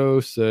Ricardo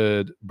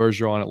said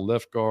Bergeron at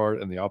left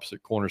guard and the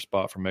opposite corner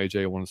spot from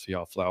AJ. I want to see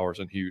how Flowers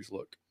and Hughes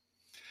look.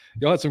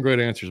 Y'all had some great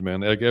answers,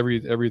 man. Like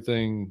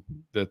everything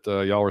that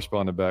y'all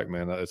responded back,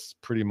 man. It's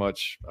pretty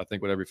much, I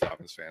think, what every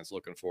Falcons fan's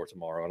looking for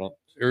tomorrow.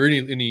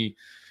 Any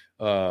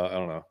I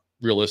don't know,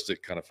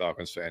 realistic kind of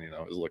Falcons fan,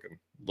 is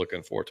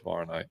looking for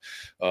tomorrow night.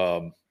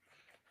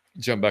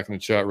 Jump back in the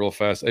chat real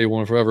fast.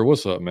 A1 Forever,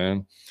 what's up,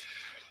 man?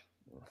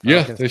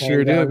 Yeah, they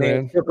sure did,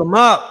 man. Took them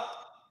up.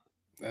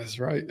 That's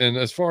right. And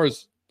as far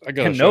as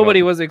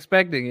nobody was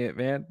expecting it,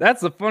 man.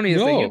 That's the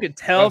funniest thing. You could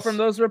tell from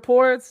those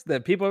reports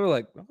that people were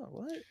like, "Oh,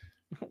 what?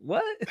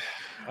 What?"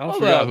 I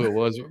forgot who it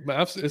was.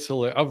 It's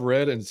hilarious. I've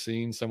read and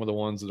seen some of the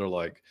ones that are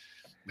like,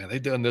 man, they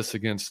done this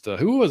against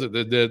who was it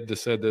that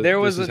said that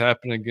this is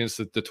happening against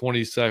the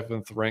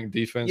 27th ranked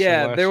defense?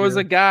 Yeah, there was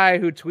a guy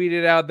who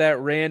tweeted out that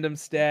random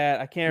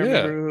stat. I can't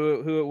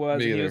remember who it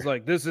was. And he was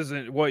like, "This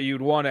isn't what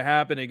you'd want to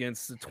happen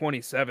against the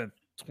 27th,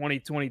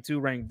 2022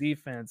 ranked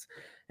defense."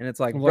 And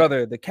it's like,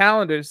 brother, the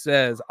calendar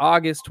says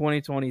August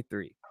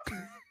 2023.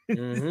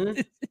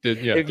 Mm-hmm.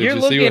 If you're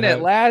looking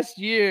at last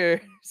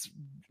year's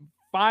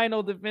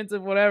final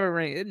defensive whatever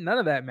rank, none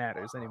of that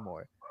matters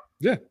anymore.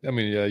 Yeah, I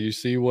mean, you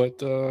see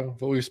what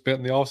we spent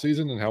in the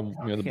offseason and how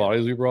the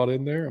bodies we brought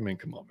in there. I mean,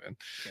 come on, man.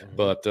 Mm-hmm.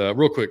 But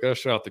real quick, I gotta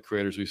shout out the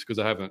creators because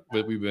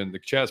the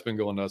chat's been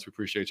going nuts. We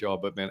appreciate y'all.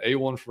 But man,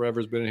 A1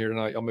 Forever's been in here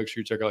tonight. Y'all make sure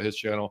you check out his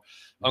channel,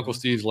 mm-hmm. Uncle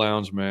Steve's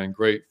Lounge, man.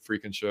 Great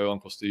freaking show,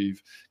 Uncle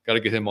Steve. Got to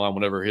get him on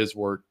whenever his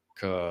work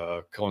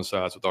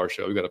coincides with our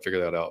show. We got to figure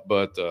that out.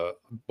 But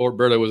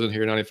Berto was in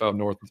here, 95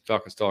 North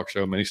Falcons Talk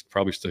Show. Man, he's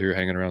probably still here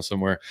hanging around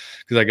somewhere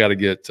because I got to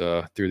get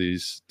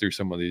through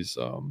some of these.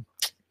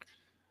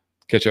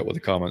 Catch up with the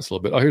comments a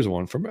little bit. Oh, here's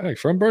one from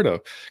Berto.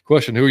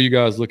 Question: who are you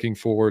guys looking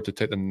forward to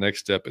take the next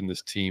step in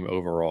this team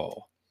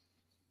overall?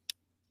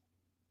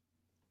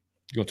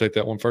 You gonna take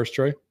that one first,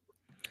 Trey?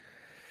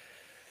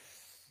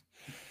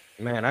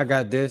 Man, I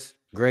got this.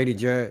 Grady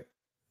Jarrett.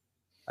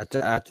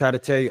 I try to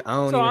tell you, I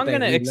don't. So I'm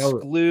gonna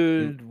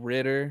exclude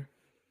Ritter.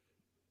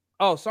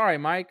 Oh, sorry,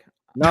 Mike.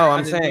 No,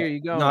 I'm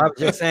saying. No, I'm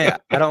just saying.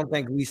 I don't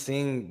think we've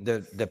seen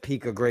the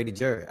peak of Grady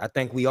Jarrett. I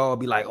think we all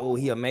be like, "Oh,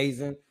 he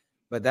amazing."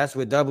 but that's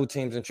with double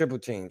teams and triple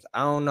teams.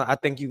 I don't know. I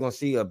think you're gonna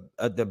see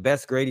the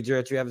best Grady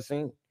Jarrett you ever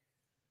seen.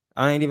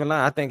 I ain't even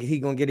lying. I think he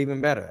gonna get even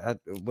better.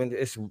 When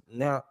it's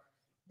now,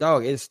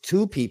 dog, it's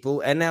 2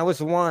 people, and now it's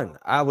 1.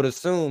 I would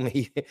assume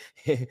he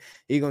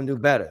gonna do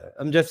better.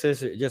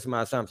 Just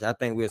my assumption. I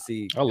think we'll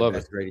see the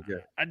best Grady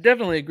Jarrett. I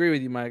definitely agree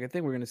with you, Mike. I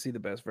think we're gonna see the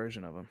best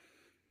version of him.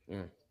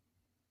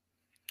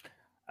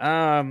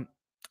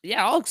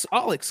 Yeah,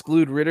 I'll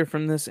exclude Ritter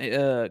from this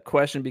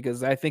question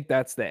because I think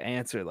that's the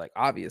answer. Like,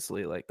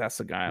 obviously, like that's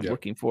the guy I'm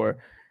looking for.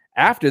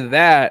 After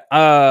that,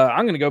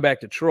 I'm gonna go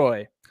back to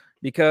Troy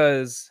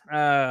because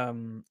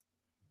 2nd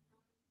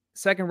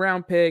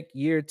round pick,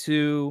 year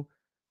 2,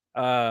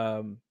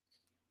 all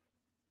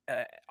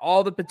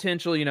the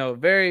potential,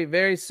 very,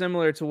 very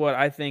similar to what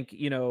I think,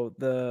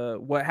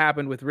 what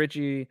happened with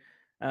Richie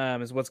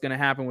is what's going to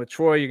happen with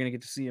Troy. You're going to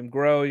get to see him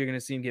grow. You're going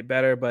to see him get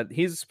better, but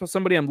he's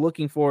somebody I'm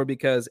looking for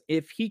because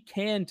if he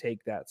can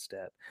take that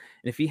step,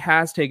 and if he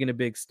has taken a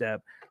big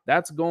step,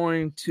 that's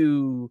going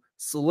to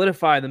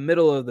solidify the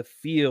middle of the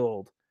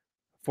field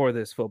for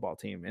this football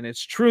team. And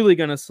it's truly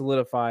going to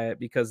solidify it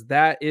because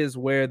that is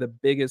where the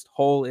biggest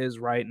hole is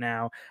right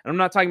now. And I'm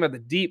not talking about the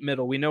deep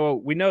middle. We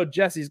know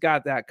Jesse's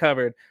got that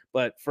covered,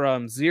 but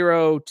from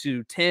 0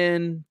 to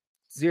 10,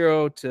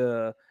 0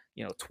 to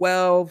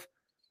 12,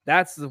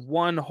 that's the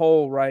one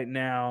hole right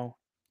now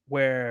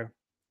where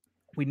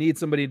we need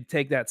somebody to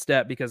take that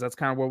step because that's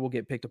kind of where we'll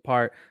get picked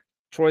apart.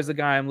 Troy's the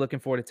guy I'm looking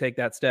for to take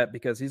that step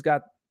because he's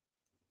got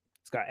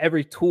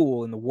every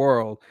tool in the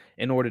world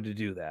in order to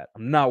do that.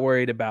 I'm not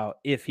worried about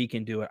if he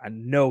can do it. I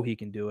know he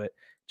can do it.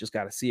 Just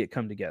got to see it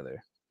come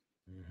together.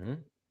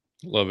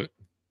 Love it.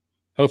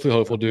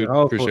 Hopefully, dude.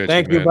 Appreciate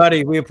Thank you,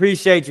 buddy. We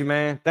appreciate you,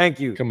 man. Thank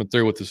you. Coming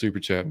through with the super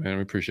chat, man.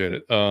 We appreciate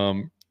it.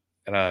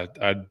 And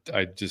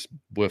I just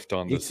whiffed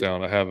on the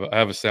sound. I have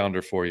a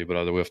sounder for you, but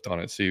I whiffed on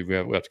it. See, we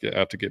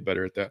have to get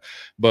better at that.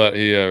 But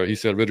he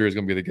said Ritter is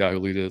going to be the guy who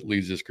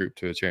leads this group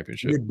to a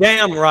championship. You're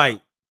damn right.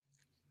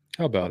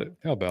 How about it?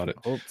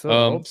 Hope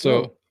so.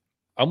 So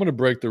I'm going to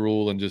break the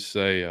rule and just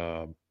say,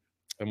 I'm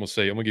going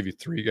to give you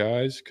 3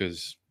 guys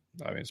because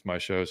it's my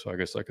show, so I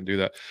guess I can do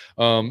that.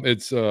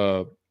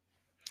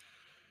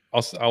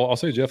 I'll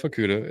say Jeff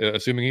Okudah,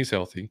 assuming he's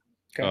healthy.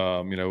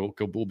 Okay.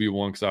 Will be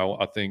one because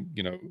I think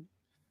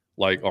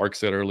like Ark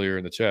said earlier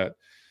in the chat,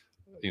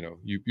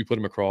 you put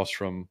him across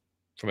from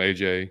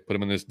AJ, put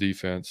him in this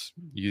defense.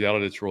 He's out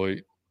of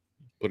Detroit,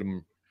 put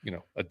him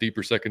a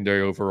deeper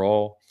secondary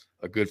overall,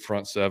 a good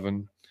front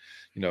 7.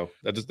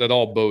 That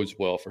all bodes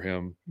well for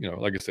him.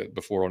 Like I said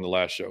before on the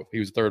last show, he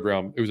was a 3rd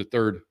round. It was a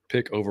 3rd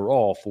pick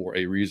overall for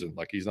a reason.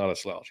 Like he's not a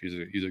slouch.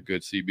 He's a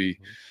good CB.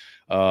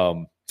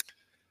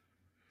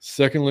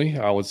 Secondly,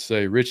 I would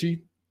say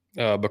Richie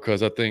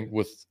because I think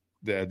with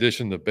the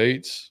addition of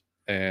Bates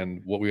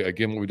and what we've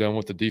done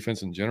with the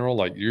defense in general,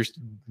 like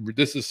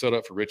this is set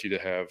up for Richie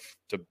to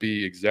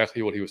be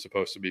exactly what he was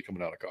supposed to be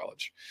coming out of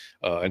college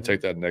and take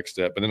that next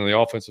step. And then on the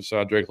offensive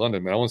side, Drake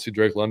London, man, I want to see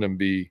Drake London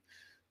be.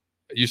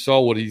 You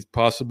saw what he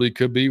possibly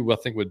could be, I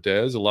think, with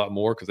Dez a lot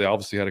more because they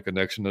obviously had a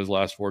connection those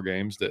last 4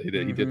 games that he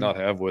did not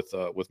have with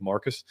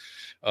Marcus.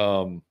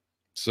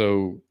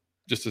 So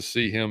just to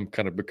see him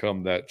kind of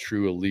become that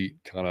true elite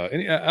kind of,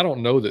 and I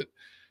don't know that.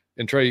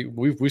 And Trey,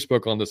 we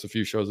spoke on this a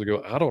few shows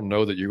ago. I don't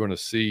know that you're going to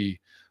see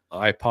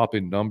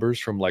eye-popping numbers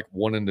from like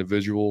one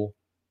individual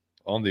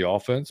on the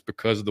offense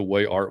because of the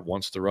way Art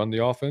wants to run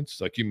the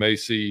offense. Like you may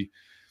see,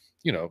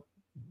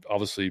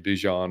 obviously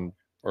Bijan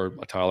or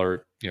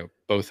Tyler,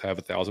 both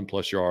have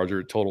 1,000+ yards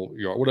or total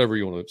yard, whatever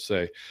you want to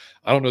say.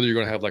 I don't know that you're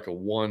going to have like a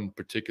one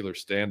particular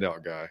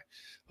standout guy.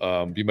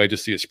 You may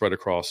just see it spread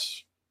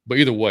across. But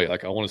either way,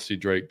 like I want to see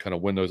Drake kind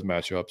of win those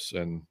matchups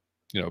and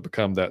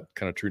become that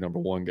kind of true number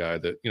 1 guy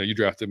that you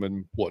draft him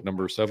in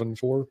number 7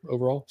 for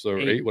overall, so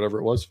 8, whatever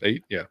it was,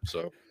 8, yeah.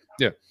 So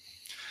yeah,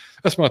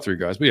 that's my 3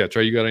 guys. But yeah,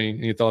 Trey, you got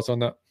any thoughts on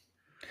that?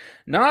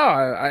 No,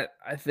 I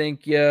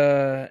think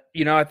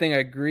I think I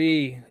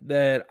agree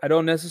that I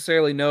don't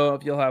necessarily know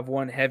if you'll have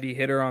one heavy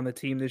hitter on the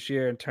team this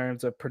year in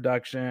terms of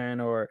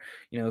production or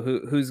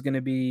who's going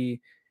to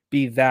be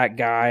that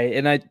guy,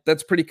 and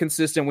that's pretty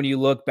consistent when you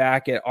look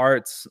back at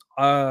Art's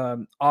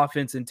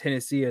offense in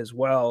Tennessee as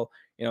well.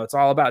 It's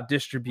all about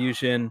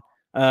distribution.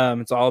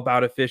 It's all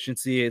about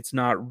efficiency. It's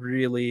not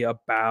really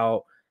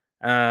about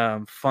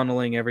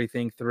funneling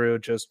everything through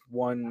just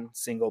one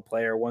single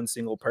player, one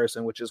single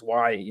person, which is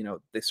why,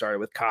 they started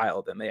with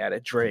Kyle, then they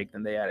added Drake,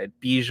 then they added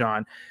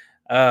Bijan.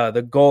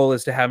 The goal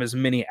is to have as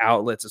many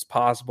outlets as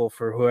possible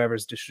for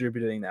whoever's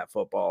distributing that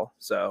football.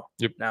 So,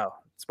 yep. No,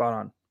 spot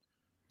on.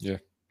 Yeah.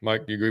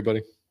 Mike, you agree,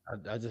 buddy?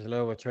 I just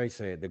love what Trey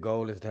said. The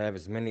goal is to have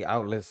as many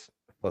outlets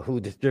for who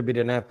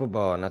distributed that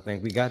football, and I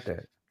think we got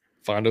that.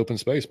 Find open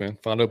space, man.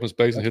 Find open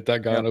space and hit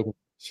that guy in open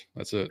space.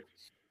 That's it.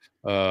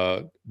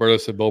 Berto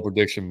said bold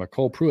prediction.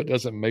 McCole Pruitt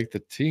doesn't make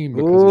the team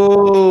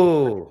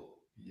because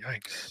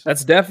yikes.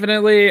 That's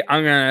definitely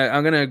I'm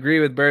gonna agree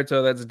with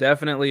Berto. That's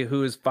definitely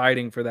who is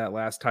fighting for that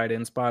last tight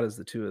end spot is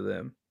the 2 of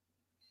them.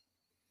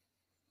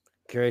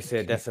 Kerry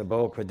said that's a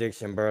bold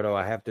prediction, Berto.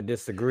 I have to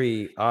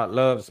disagree. Art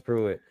loves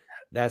Pruitt.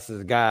 That's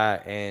his guy.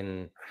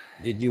 And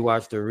did you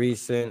watch the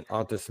recent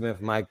Arthur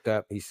Smith mic'd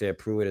up? He said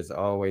Pruitt is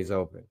always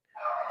open.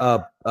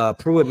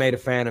 Pruitt made a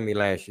fan of me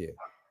last year.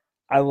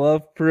 I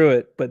love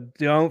Pruitt, but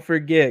don't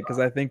forget, because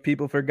I think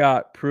people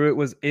forgot, Pruitt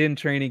was in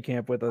training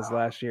camp with us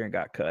last year and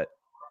got cut.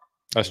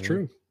 That's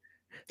true.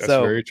 That's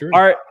so very true.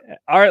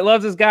 Art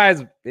loves his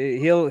guys.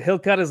 He'll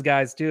cut his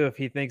guys too if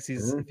he thinks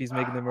if he's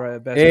making them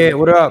right. Best. Hey,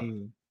 what up?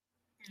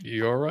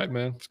 You all right,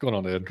 man? What's going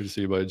on, Ed? Good to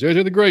see you, buddy.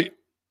 JJ the Great.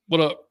 What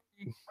up?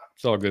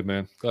 It's all good,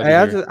 man. Hey,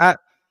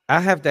 I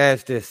have to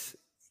ask this.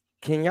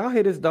 Can y'all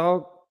hear this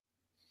dog?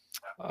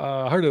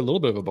 I heard a little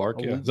bit of a bark.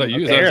 Yeah, is that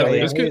you?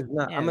 Barely. Is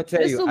that I'm gonna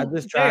tell you. I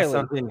just tried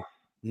something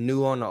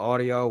new on the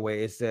audio where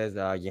it says,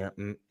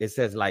 it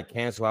says like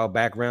cancel out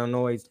background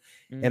noise.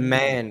 And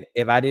man,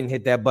 if I didn't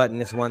hit that button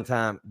this one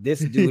time, this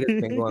dude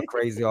has been going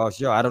crazy all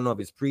show. I don't know if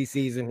it's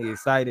preseason. He's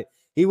excited.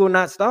 He will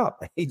not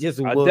stop. He just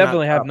I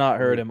definitely have not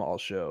heard him all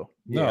show.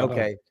 Yeah. No,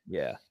 okay. no.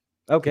 Yeah.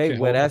 Okay.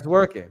 Well, that's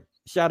working.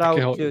 Shout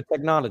out to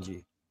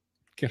technology.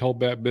 Can't hold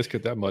back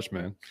Biscuit that much,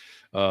 man.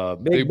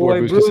 Big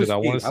boy Bruce said, I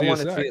want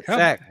to see a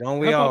sack. Don't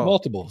we all? About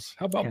multiples?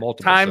 How about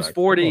multiple times sacks?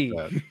 40?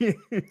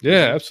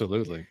 Yeah,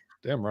 absolutely.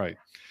 Damn right.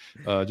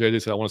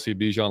 JD said, I want to see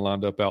Bijan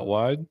lined up out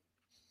wide.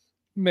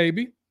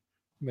 Maybe.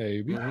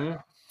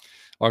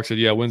 Ark said,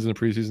 yeah, wins in the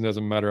preseason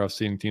doesn't matter. I've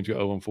seen teams go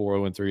 0-4,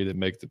 0-3 that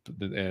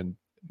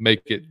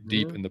make it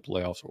deep in the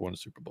playoffs or win a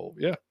Super Bowl.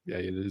 Yeah,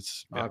 it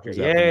is. Yeah, okay,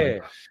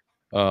 exactly.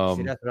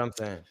 See, that's what I'm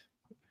saying.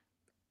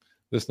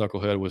 This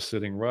knucklehead was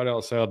sitting right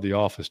outside the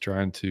office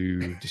trying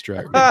to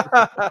distract me.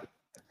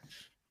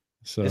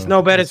 So it's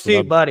no better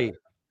seat, buddy.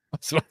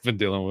 That's what I've been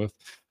dealing with.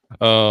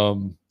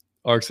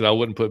 Ark said, I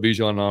wouldn't put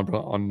Bijan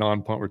on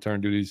non-punt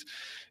return duties.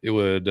 It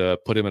would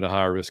put him at a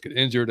higher risk of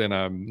injured, and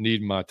I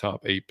need my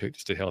top 8 pick to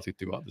stay healthy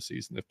throughout the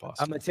season if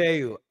possible. I'm going to tell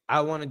you, I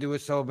want to do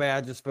it so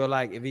bad. I just feel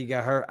like if he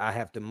got hurt, I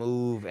have to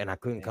move, and I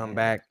couldn't come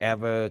back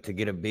ever to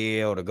get a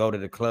bill, to go to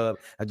the club.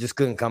 I just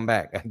couldn't come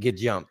back. I get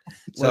jumped.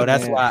 So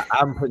that's why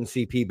I'm putting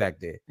CP back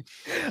there.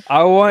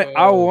 I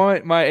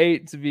want my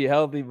 8 to be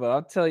healthy, but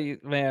I'll tell you,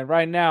 man,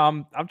 right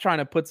now I'm trying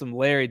to put some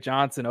Larry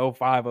Johnson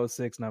 05,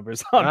 06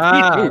 numbers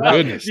on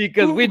goodness.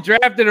 because we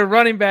drafted a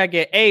running back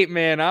at 8,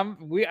 man.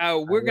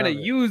 We're gonna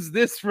use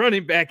this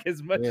running back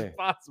as much as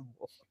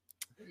possible.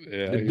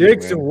 Yeah, the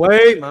Dixon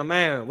Way, my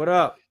man. What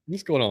up?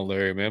 What's going on,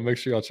 Larry, man? Make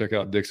sure y'all check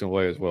out Dixon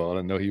Way as well. I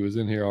didn't know he was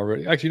in here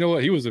already. Actually, you know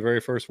what? He was the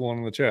very first one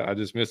in the chat. I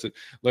just missed it.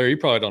 Larry, you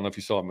probably don't know if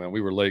you saw it, man.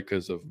 We were late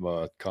because of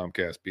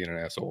Comcast being an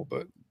asshole,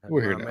 but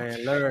we're here now.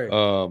 Man, Larry.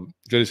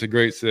 Jody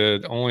Great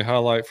said, only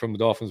highlight from the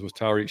Dolphins was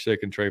Tyreek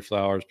shaking Trey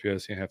Flowers.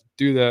 P.S. You have to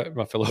do that.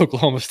 My fellow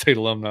Oklahoma State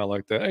alumni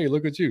like that. Hey,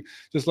 look at you.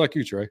 Just like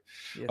you, Trey.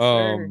 Yes,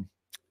 sir.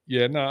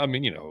 Yeah, no,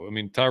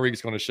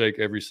 Tyreek's going to shake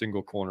every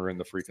single corner in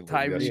the freaking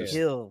league. Tyreek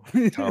Hill.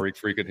 Tyreek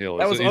freaking Hill.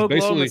 That was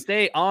Oklahoma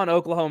State on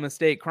Oklahoma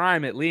State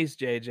crime, at least,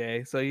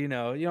 JJ. So, you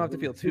don't have to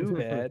feel too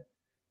bad.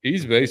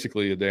 He's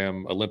basically a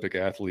damn Olympic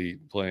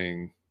athlete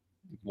playing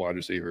wide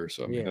receiver.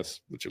 So,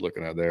 that's what you're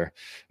looking at there.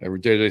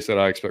 And JJ said,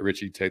 I expect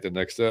Richie to take the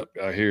next step.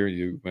 I hear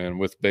you, man,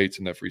 with Bates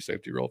in that free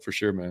safety role for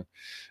sure, man.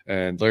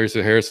 And Larry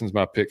said, Harrison's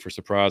my pick for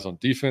surprise on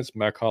defense.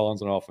 Mac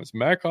Hollins on offense.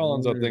 Mac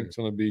Hollins, I think, is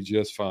going to be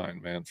just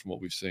fine, man, from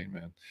what we've seen,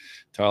 man.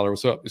 Tyler,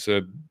 what's up? He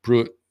said,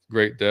 Pruitt,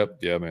 great depth.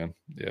 Yeah, man.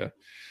 Yeah.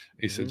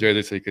 He said,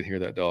 JJ said he could hear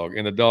that dog.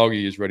 And the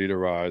doggy is ready to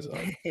rise up.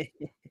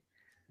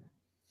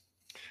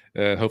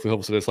 And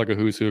hopefully it's like a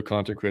who's who of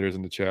content creators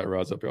in the chat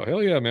rise up.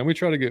 Hell yeah, man. We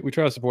try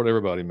to support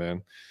everybody,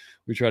 man.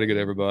 We try to get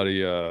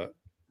everybody,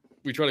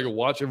 we try to go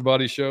watch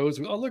everybody's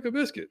shows. Oh, look at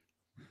Biscuit.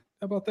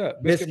 How about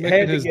that? Biscuit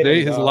making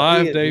his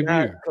live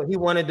debut. He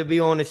wanted to be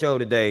on the show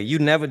today. You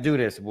never do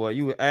this, boy.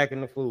 You were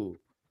acting the fool.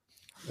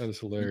 That is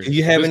hilarious. Do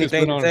you have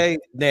anything to say?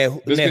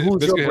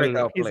 Who's your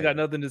breakout player? He's got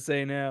nothing to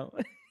say now.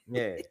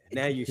 Yeah,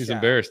 now he's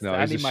embarrassed now.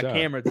 I need my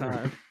camera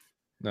time.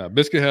 No,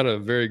 Biscuit had a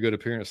very good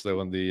appearance though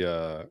in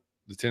the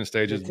 10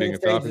 stages being a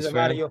Falcons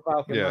fan.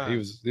 Yeah,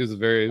 he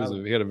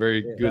had a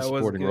very good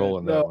supporting role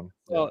in that one.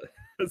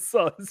 I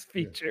saw his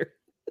feature.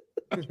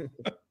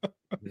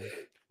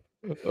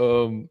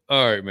 All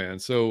right, man.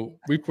 So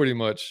we pretty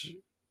much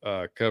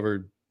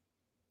covered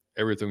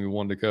everything we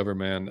wanted to cover,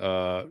 man.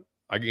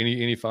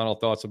 Any final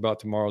thoughts about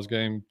tomorrow's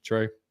game,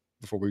 Trey,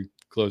 before we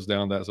close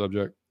down that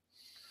subject?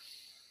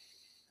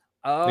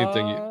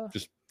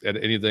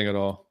 Anything at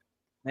all?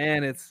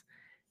 Man, it's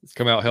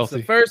come out healthy.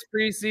 It's the first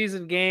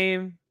preseason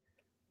game.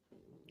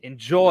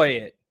 Enjoy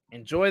it.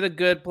 Enjoy the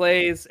good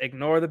plays.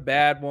 Ignore the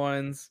bad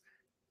ones.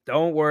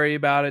 Don't worry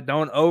about it.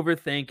 Don't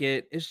overthink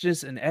it. It's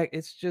just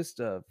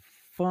a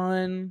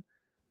fun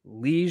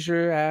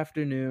leisure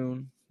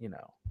afternoon,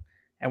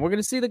 and we're going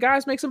to see the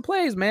guys make some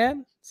plays,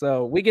 man.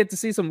 So we get to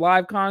see some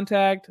live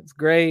contact. It's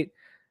great.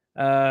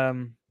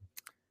 And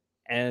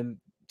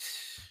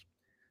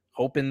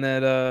hoping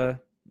that,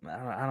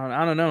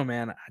 I don't know,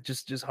 man.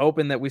 Just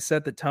hoping that we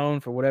set the tone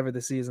for whatever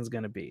the season's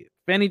going to be.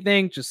 If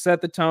anything, just set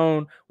the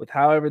tone with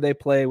however they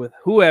play, with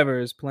whoever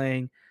is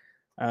playing.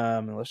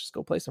 And let's just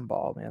go play some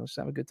ball, man. Let's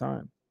have a good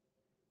time.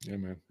 Yeah,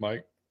 man.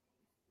 Mike,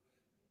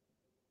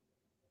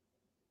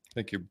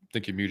 think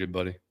you're muted,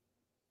 buddy.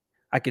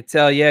 I could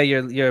tell. Yeah,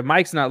 your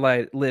mic's not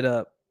lit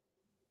up.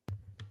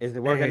 Is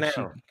it working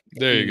now?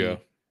 There you go.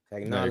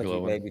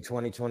 Technology, baby,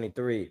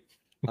 2023.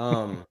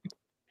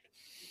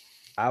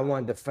 I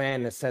want the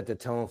fan to set the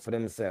tone for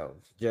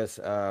themselves. Just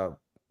set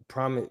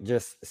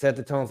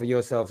the tone for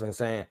yourself and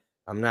saying,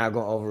 I'm not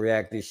gonna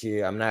overreact this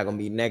year. I'm not gonna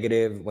be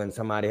negative when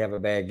somebody have a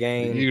bad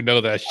game. You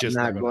know that's just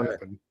not gonna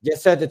happen.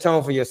 Just set the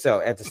tone for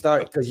yourself at the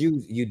start, because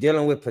you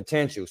dealing with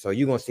potential. So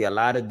you're gonna see a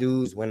lot of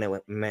dudes when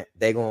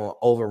they gonna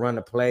overrun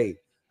the play,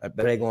 but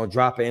they're gonna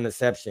drop an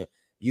interception.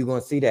 You're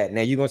gonna see that.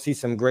 Now you're gonna see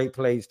some great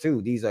plays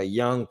too. These are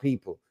young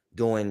people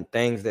doing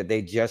things that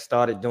they just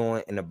started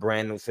doing in a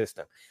brand new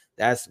system.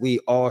 We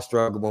all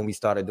struggle when we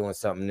started doing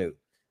something new.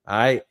 All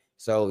right.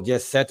 So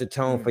just set the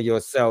tone for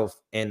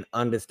yourself and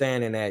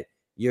understanding that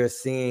you're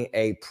seeing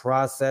a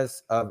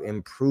process of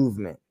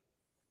improvement.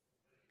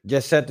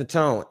 Just set the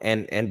tone.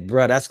 And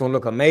bro, that's gonna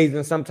look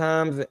amazing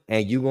sometimes,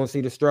 and you're gonna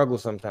see the struggle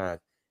sometimes.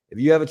 If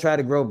you ever try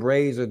to grow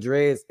braids or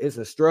dreads, it's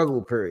a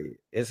struggle period.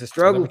 It's a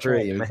struggle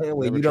period, man.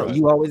 When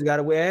you always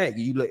gotta wear it.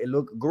 It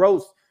look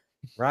gross,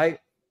 right?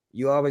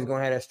 You always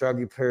gonna have that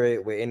struggle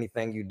period with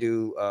anything you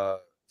do.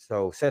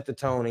 So set the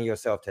tone in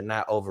yourself to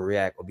not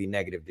overreact or be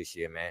negative this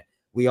year, man.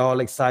 We all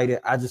excited.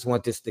 I just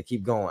want this to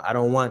keep going. I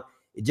don't want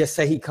just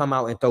say he come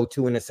out and throw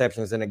 2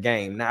 interceptions in a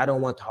game. Now I don't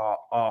want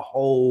our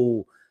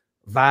whole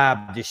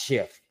vibe to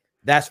shift.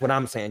 That's what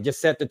I'm saying. Just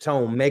set the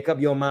tone. Make up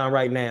your mind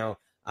right now.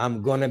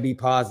 I'm gonna be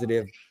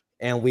positive,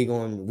 and we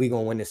gonna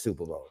win the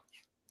Super Bowl.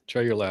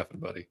 Trey, you're laughing,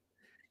 buddy.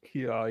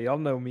 Y'all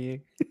know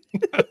me.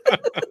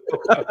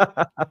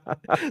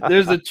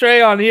 There's a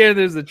Trey on here.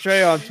 There's a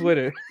Trey on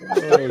Twitter.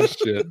 Oh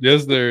shit!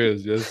 Yes, there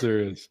is. Yes, there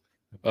is.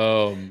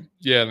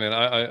 Yeah, man.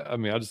 I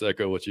mean, I just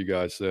echo what you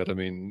guys said. I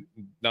mean,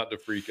 not to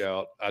freak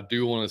out. I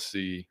do want to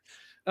see.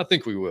 I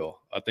think we will.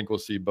 I think we'll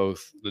see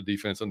both the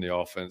defense and the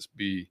offense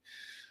be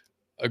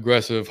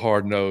aggressive,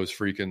 hard nosed,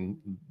 freaking.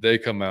 They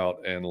come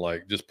out and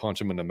like just punch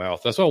them in the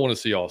mouth. That's what I want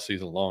to see all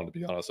season long, to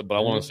be honest. But I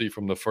want to see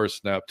from the first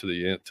snap to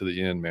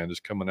the end, man,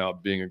 just coming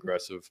out being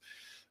aggressive.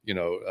 You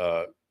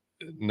know,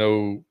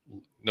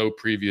 no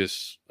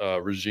previous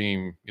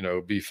regime. You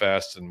know, be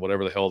fast and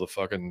whatever the hell the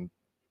fucking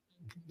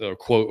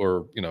quote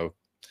or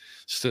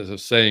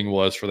saying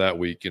was for that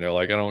week. You know,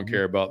 like I don't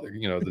care about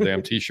the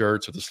damn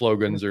t-shirts or the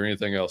slogans or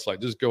anything else. Like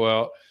just go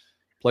out,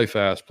 play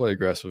fast, play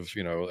aggressive.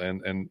 You know,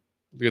 and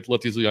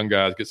let these young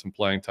guys get some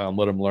playing time,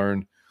 let them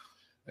learn,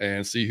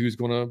 and see who's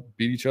going to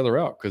beat each other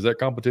out, because that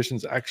competition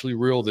is actually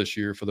real this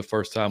year for the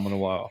first time in a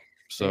while.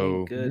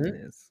 So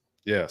goodness.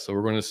 Yeah, so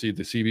we're going to see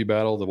the CB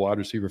battle, the wide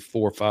receiver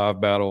 4-5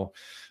 battle.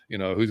 You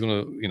know, who's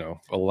going to,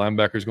 a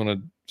linebacker's going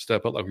to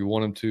step up like we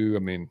want him to. I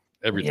mean,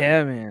 everything.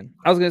 Yeah, man.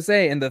 I was going to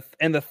say, and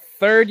the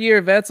third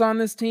year vets on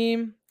this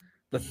team,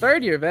 have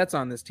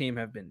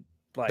been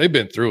like, they've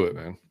been through it,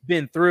 man.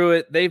 Been through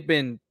it. They've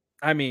been,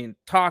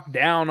 talked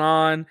down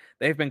on.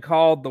 They've been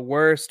called the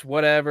worst,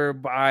 whatever,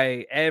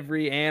 by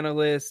every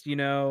analyst,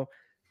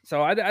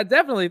 So I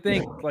definitely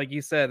think, like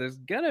you said, there's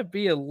gonna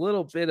be a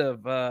little bit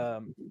of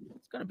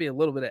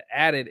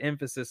added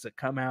emphasis to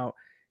come out,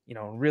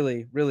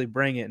 really, really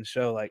bring it and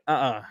show like,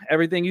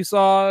 everything you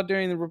saw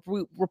during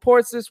the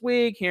reports this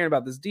week, hearing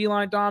about this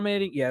D-line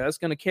dominating, yeah, that's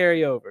gonna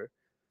carry over.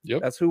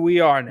 Yep, that's who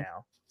we are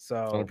now. So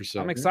 100%.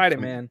 I'm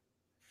excited, man.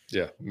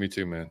 Yeah, me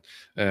too, man.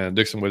 And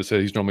Dixon Way said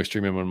he's normally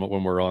streaming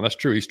when we're on. That's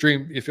true. He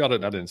streamed. If y'all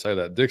didn't, I didn't say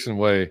that. Dixon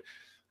Way,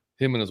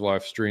 him and his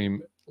wife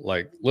stream.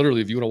 Like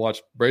literally, if you want to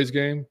watch Braves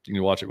game, you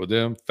can watch it with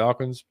them.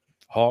 Falcons,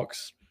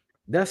 Hawks.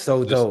 That's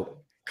so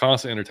dope.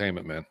 Constant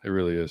entertainment, man. It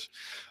really is.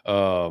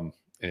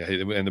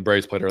 And the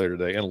Braves played earlier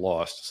today and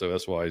lost, so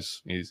that's why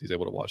he's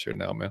able to watch here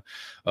now, man.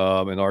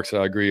 And Ark said,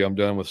 I agree. I'm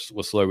done with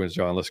slogans,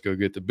 John. Let's go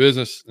get the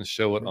business and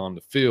show it on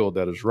the field.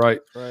 That is right.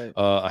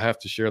 I have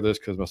to share this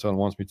because my son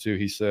wants me to.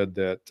 He said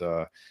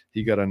that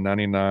he got a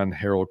 99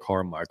 Harold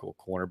Carmichael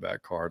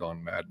cornerback card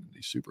on Madden.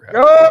 He's super happy.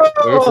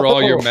 So for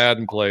all your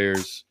Madden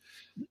players,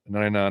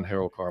 99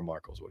 Harold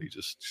Carmichael is what he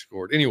just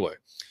scored. Anyway,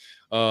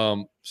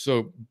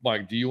 so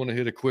Mike, do you want to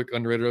hit a quick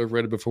underrated,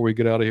 overrated before we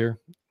get out of here?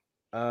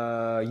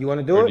 You want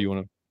to do it? Do you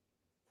want to?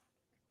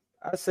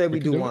 I say we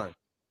do one.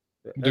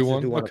 Do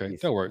one? Okay,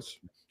 that works.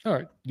 All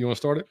right. You want to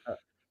start it?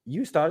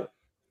 You start it.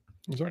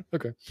 I'm sorry.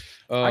 Okay.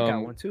 I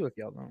got one too if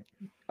y'all don't.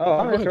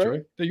 Oh, go ahead,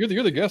 Trey.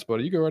 You're the guest,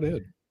 buddy. You go right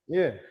ahead.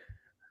 Yeah.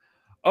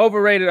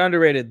 Overrated,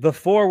 underrated. The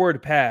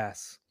forward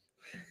pass.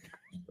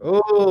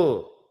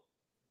 Oh.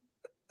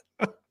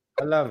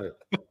 I love it.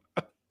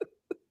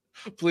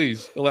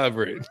 Please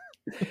elaborate.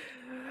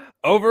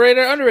 Overrated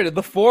or underrated?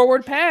 The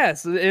forward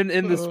pass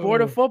in the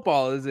sport of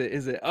football. Is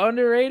it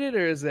underrated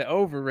or is it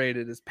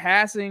overrated? Is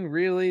passing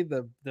really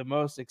the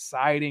most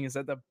exciting? Is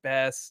that the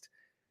best?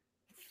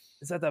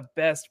 Is that the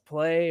best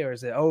play or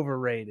is it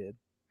overrated?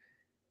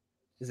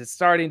 Is it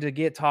starting to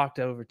get talked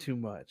over too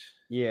much?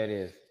 Yeah, it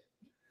is.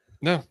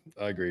 No,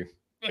 I agree.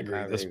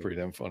 That's pretty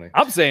damn funny.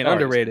 I'm saying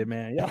underrated,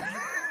 man. Yeah.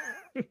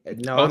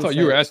 No, I thought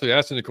you were actually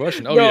asking the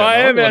question. Oh, no, yeah, I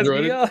am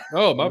underrated. asking.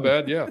 Oh, my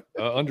bad. Yeah,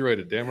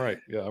 underrated. Damn right.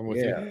 Yeah, I'm with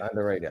you. Yeah,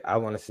 underrated. I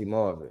want to see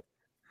more of it.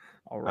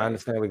 All right. I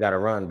understand we got to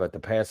run, but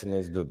the passing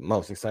is the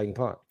most exciting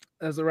part.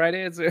 That's the right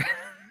answer.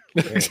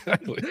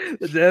 Exactly.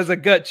 That's a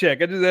gut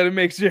check. I just had to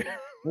make sure.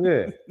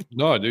 Yeah.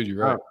 No, dude,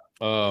 you're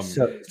right.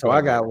 So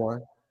I got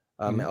one.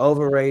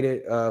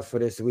 Overrated for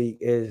this week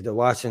is the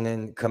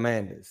Washington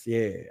Commanders.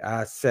 Yeah,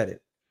 I said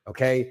it.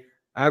 Okay.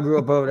 I grew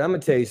up over there. I'm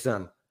gonna tell you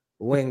something.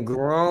 When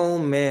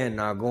grown men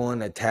are going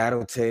to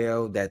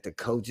tattletale that the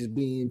coach is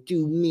being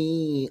too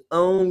mean, I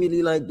don't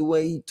really like the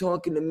way he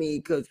talking to me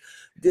because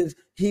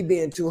he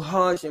being too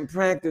harsh in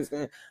practice.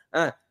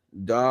 And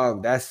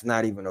dog, that's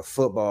not even a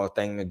football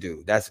thing to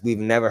do. We've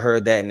never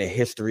heard that in the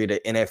history of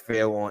the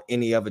NFL on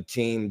any other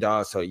team,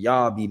 dog. So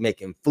y'all be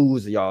making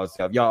fools of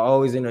y'allself. Y'all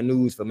always in the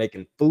news for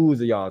making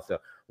fools of y'allself.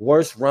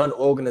 Worst run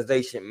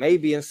organization,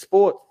 maybe in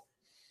sport.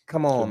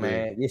 Come on,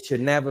 man. It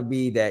should never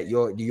be that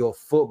your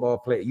football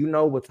player. You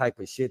know what type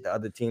of shit the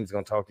other team's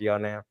gonna talk to y'all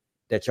now?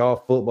 That y'all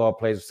football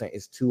players are saying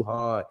it's too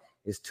hard,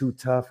 it's too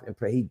tough, and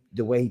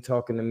the way he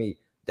talking to me,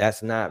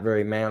 that's not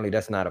very manly.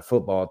 That's not a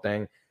football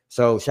thing.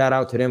 So shout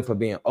out to them for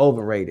being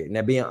overrated.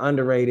 Now being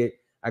underrated,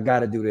 I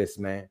gotta do this,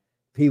 man.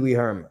 Pee Wee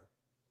Herman,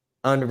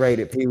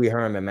 underrated Pee Wee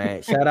Herman,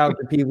 man. Shout out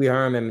to Pee Wee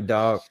Herman,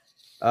 dog.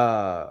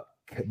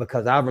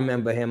 Because I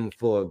remember him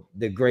for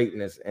the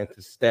greatness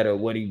instead of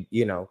what he,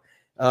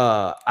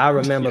 I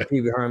remember Pee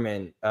Wee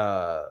Herman.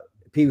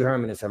 Pee Wee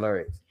Herman is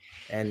hilarious,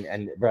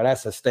 and bro,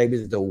 that's a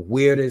statement. It's the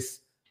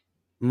weirdest,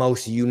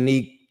 most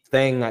unique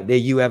thing that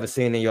you ever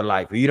seen in your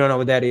life. If you don't know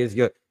what that is,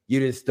 you're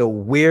just the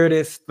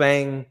weirdest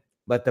thing,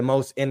 but the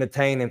most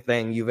entertaining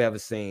thing you've ever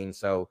seen.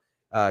 So,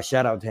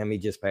 shout out to him. He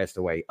just passed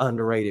away.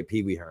 Underrated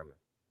Pee Wee Herman.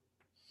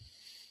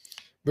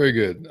 Very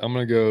good. I'm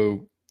gonna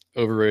go.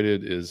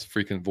 Overrated is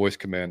freaking voice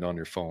command on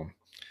your phone.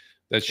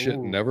 That shit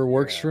never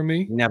works for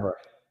me. Never.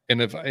 And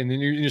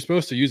you're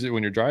supposed to use it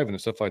when you're driving and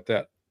stuff like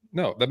that.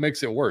 No, that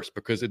makes it worse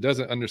because it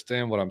doesn't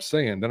understand what I'm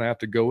saying. Then I have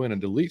to go in and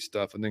delete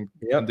stuff and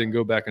then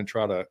go back and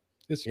try to.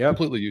 It's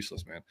completely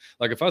useless, man.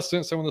 Like if I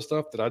sent some of the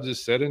stuff that I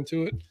just said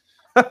into it,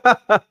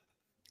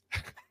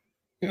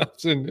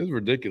 it's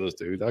ridiculous,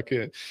 dude. I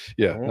can't.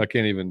 Yeah, I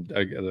can't even.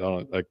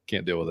 I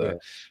can't deal with that.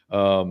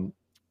 Yeah.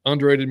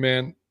 Underrated,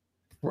 man.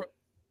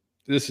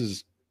 This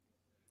is.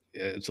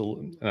 It's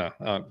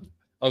a.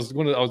 I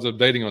was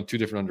debating on two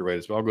different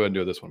underrated, but I'll go ahead and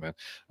do this one, man.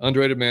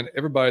 Underrated, man.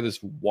 Everybody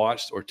that's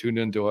watched or tuned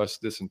into us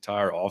this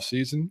entire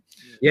offseason,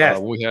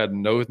 we had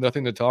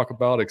nothing to talk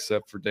about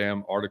except for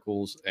damn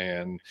articles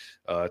and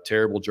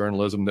terrible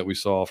journalism that we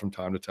saw from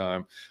time to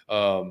time.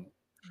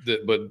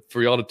 But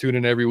for y'all to tune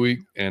in every week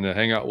and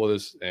hang out with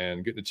us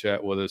and get to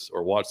chat with us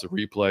or watch the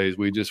replays,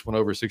 we just went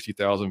over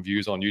 60,000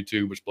 views on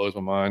YouTube, which blows my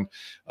mind.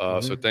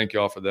 So thank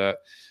y'all for that.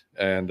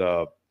 And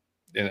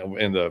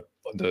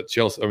the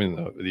Chelsea,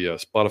 the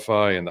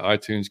Spotify and the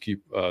iTunes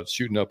keep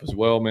shooting up as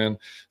well, man.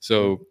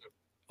 So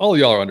all of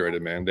y'all are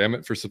underrated, man. Damn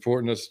it, for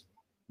supporting us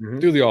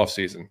through the off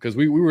season. Because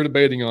we were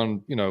debating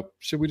on,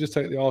 should we just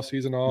take the off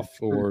season off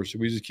or should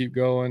we just keep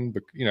going?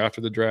 But after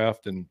the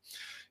draft, and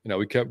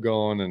we kept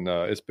going, and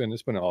it's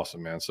been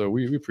awesome, man. So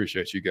we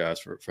appreciate you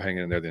guys for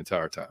hanging in there the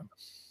entire time.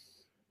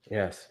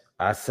 Yes,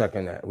 I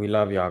second that. We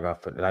love y'all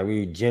for that. Like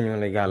we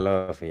genuinely got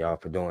love for y'all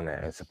for doing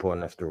that and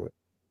supporting us through it.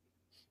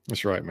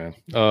 That's right, man.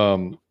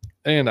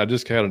 And I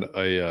just had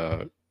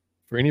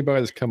for anybody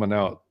that's coming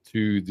out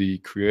to the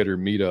creator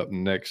meetup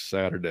next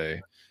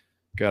Saturday,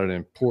 got an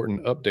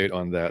important update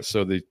on that.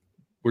 So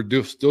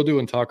we're still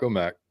doing Taco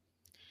Mac,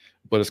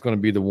 but it's going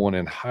to be the one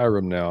in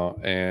Hiram now.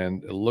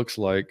 And it looks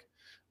like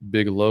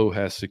Big Low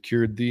has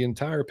secured the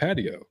entire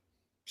patio.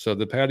 So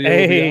the patio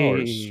will be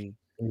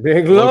ours.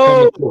 Big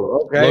Low.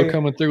 Low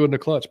coming through in the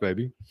clutch,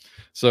 baby.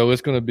 So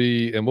it's going to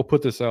be, and we'll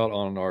put this out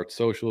on our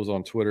socials,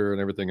 on Twitter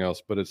and everything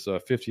else, but it's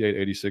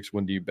 5886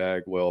 Windy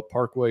Bagwell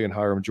Parkway in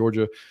Hiram,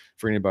 Georgia,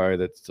 for anybody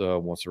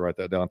that wants to write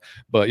that down.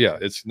 But yeah,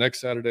 it's next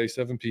Saturday,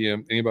 7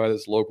 p.m. Anybody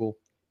that's local,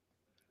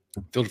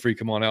 feel free to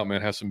come on out,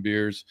 man, have some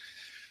beers,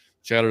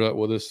 chat it up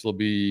with us. It'll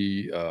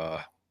be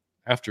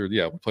after,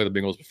 we play the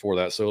Bengals before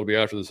that, so it'll be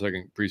after the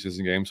second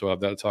preseason game, so I'll have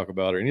that to talk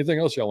about, or anything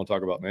else y'all want to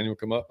talk about, man. You'll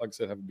come up, like I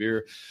said, have a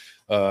beer,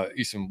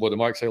 eat some, what did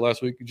Mike say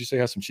last week? Did you say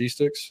have some cheese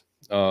sticks?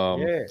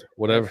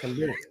 Whatever,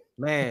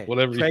 man.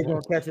 Whatever. Trey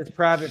gonna catch his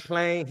private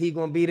plane. He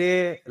gonna be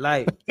there.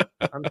 Like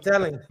I'm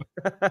telling you.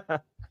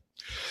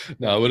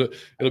 No, it'll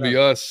be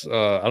us.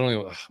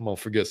 I'm gonna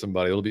forget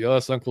somebody. It'll be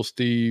us, Uncle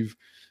Steve,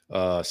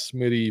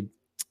 Smitty,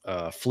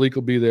 Fleek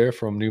will be there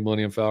from New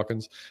Millennium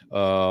Falcons.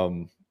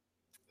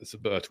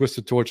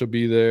 Twisted Torch will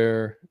be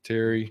there.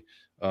 Terry,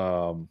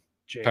 Pound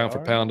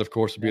for Pound, of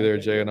course, will be there.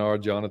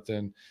 JNR,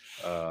 Jonathan.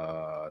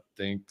 I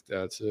think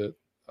that's it.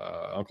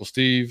 Uncle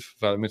Steve,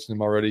 if I mentioned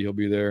him already, he'll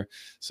be there.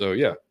 So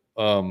yeah,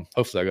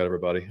 hopefully I got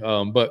everybody.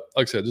 But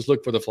like I said, just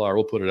look for the flyer.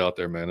 We'll put it out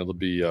there, man. It'll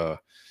be good.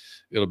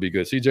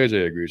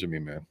 CJJ agrees with me,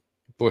 man.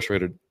 Voice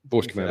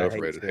command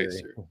overrated.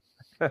 Hates you.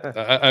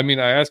 I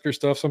ask her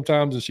stuff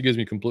sometimes and she gives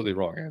me completely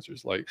wrong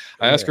answers. Like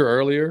I asked her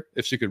earlier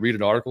if she could read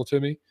an article to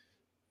me,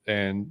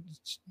 and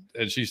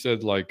she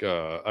said like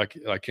I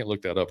can't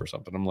look that up or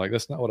something. I'm like,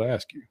 that's not what I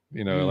ask you.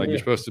 You're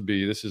supposed to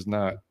be. This is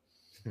not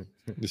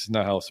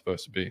how it's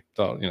supposed to be.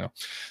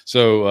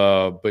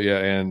 So but yeah,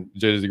 and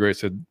JJ the Great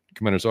said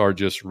Commanders are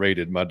just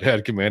rated. My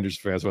dad, Commanders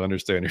fans, will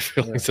understand your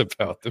feelings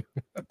about them.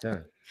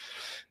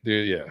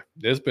 Dude, yeah,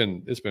 it's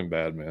been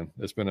bad, man.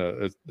 It's been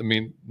I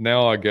mean,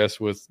 now I guess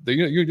with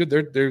they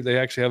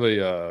actually have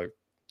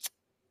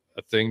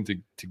a thing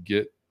to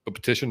get a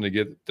petition to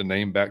get the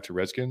name back to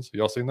Redskins.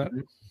 Y'all seen that?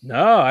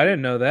 No, I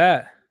didn't know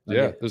that.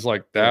 Yeah, there's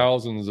like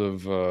thousands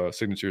of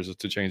signatures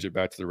to change it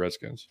back to the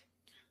Redskins.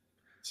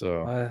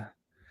 So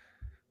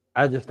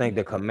I just think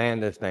the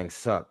Commanders thing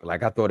sucked.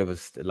 Like, I thought it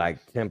was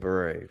like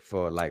temporary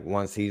for like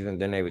one season,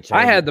 then they would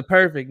change. I had the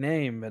perfect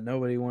name, but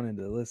nobody wanted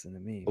to listen to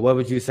me. What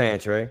was you saying,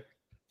 Trey?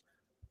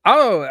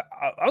 Oh,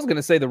 I was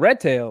gonna say the Red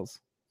Tails.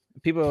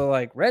 People are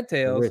like Red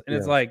Tails, and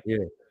it's like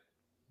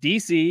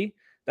DC.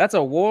 That's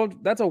a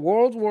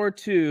World War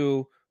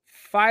II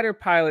fighter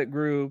pilot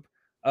group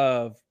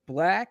of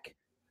Black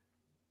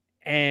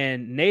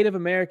and Native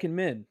American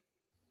men.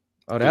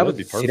 Oh, that would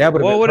be perfect.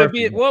 What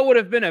would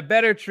have been a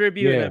better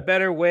tribute and a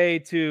better way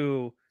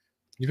to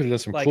you could have done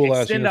some cool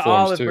ass extend the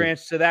olive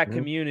branch to that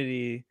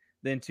community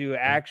than to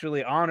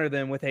actually honor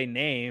them with a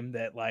name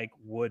that like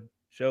would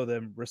show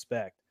them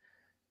respect.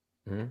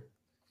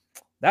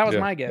 That was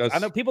my guess. I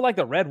know people like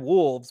the Red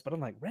Wolves, but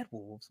I'm like, Red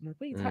Wolves? I'm like,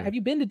 wait, have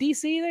you been to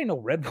DC? There ain't no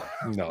Red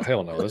Wolves. No,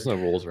 hell no. There's no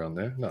wolves around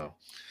there. No.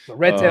 The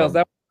Red Tails,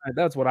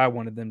 that's what I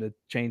wanted them to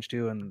change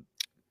to, and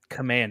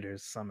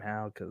Commanders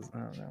somehow, because I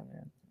don't know,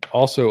 man.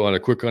 Also, on a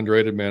quick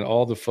underrated, man,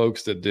 all the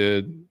folks that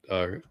did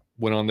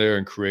went on there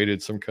and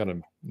created some kind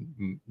of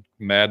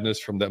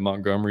madness from that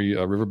Montgomery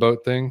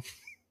riverboat thing.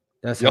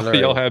 That's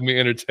y'all had me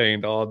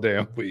entertained all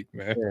damn week,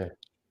 man. Yeah.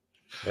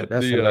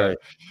 That's hilarious.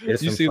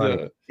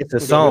 It's a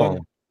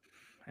song.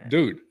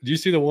 Dude, do you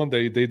see the one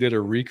they did a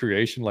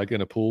recreation like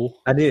in a pool?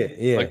 I did,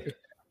 yeah. Like,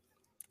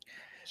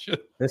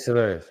 that's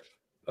hilarious.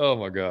 Oh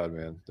my god,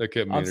 man. That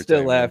kept me I'm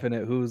still laughing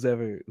at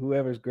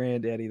whoever's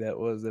granddaddy that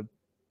was that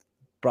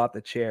brought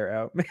the chair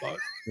out.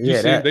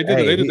 They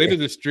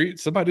did a street.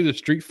 Somebody did a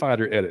Street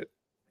Fighter edit.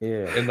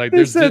 Yeah, and like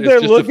they said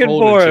they're looking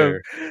for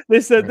him.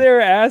 They said they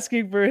were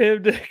asking for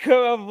him to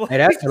come up. Hey,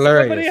 that's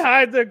hilarious. Somebody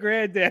hide their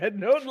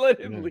granddad. Don't let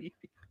him leave.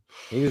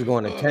 He was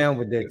going to town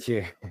with that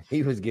chair.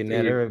 He was getting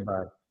at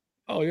everybody.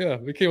 Oh yeah,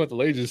 we came out the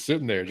lady just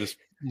sitting there, just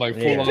like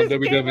full on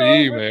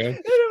WWE, man. And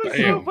it was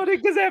so funny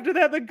because after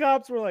that, the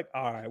cops were like,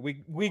 "All right,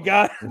 we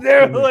got."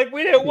 They're like,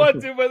 "We didn't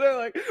want to, but they're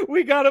like,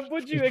 we got to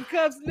put you in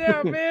cuffs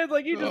now, man.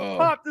 Like you just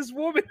popped this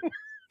woman."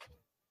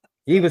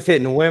 He was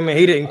hitting women.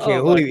 He didn't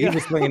care who he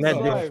was swinging that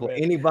dude for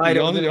anybody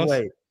that was in the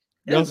way.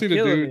 Y'all see the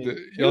dude?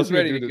 He was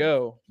ready to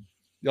go.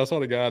 Y'all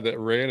saw the guy that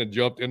ran and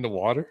jumped in the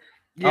water?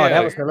 Yeah,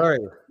 that was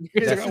hilarious.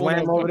 That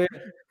swam over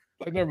there.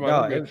 Like, never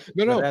mind.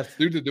 No,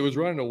 dude, that was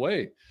running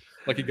away.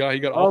 Like he got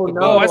off the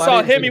boat. Oh, I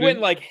saw him. He went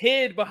and like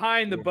hid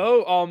behind the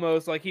boat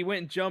almost. Like he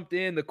went and jumped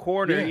in the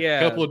corner. Yeah.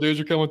 A couple of dudes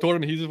were coming toward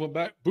him. And he just went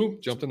back. Boom,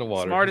 jumped in the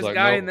water. Smartest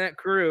guy in that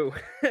crew.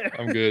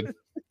 I'm good.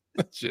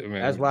 Shit,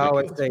 man. That's why I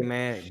always say,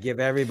 man,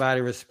 give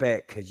everybody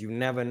respect because you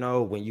never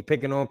know when you're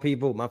picking on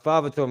people. My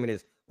father told me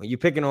this: when you're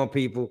picking on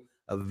people,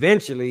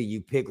 eventually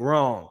you pick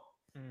wrong,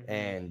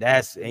 and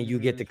you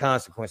get the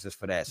consequences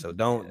for that. So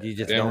don't be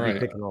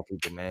picking on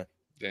people, man.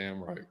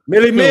 Damn right.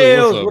 Millie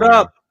Mills, what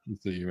up?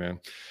 Good to see you, man.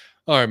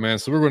 All right, man.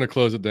 So we're going to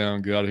close it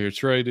down. Get out of here,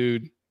 Trey,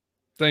 dude.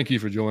 Thank you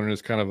for joining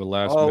us. Kind of a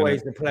last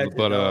always minute, a pleasure.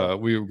 But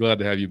we were glad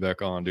to have you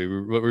back on,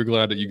 dude. We're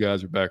glad that you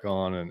guys are back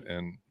on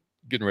and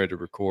getting ready to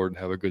record and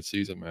have a good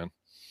season, man.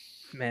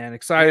 Man,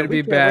 excited to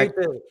be back.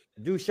 To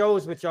do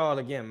shows with y'all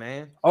again,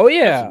 man. Oh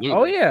yeah, absolutely.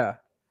 Oh yeah.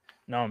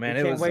 No, man,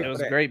 it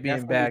was great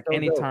being back.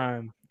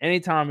 Anytime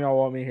y'all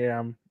want me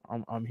here,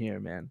 I'm here,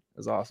 man.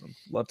 It's awesome.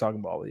 Love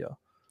talking ball with y'all.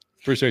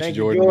 Appreciate you,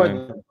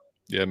 Jordan. Man.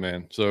 Yeah,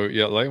 man. So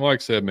yeah, like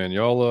Mike said, man,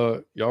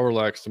 y'all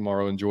relax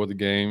tomorrow. Enjoy the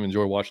game.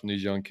 Enjoy watching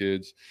these young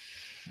kids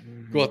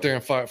go out there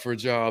and fight for a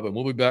job. And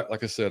we'll be back,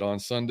 like I said, on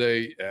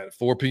Sunday at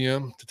 4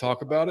 p.m. to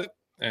talk about it.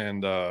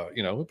 And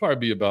we'll probably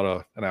be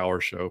about an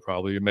hour show,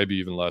 probably, maybe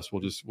even less.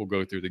 We'll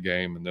go through the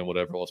game and then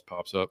whatever else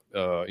pops up,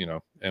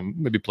 and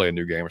maybe play a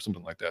new game or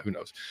something like that. Who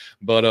knows?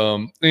 But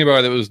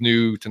anybody that was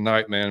new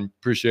tonight, man,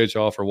 appreciate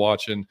y'all for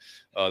watching.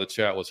 The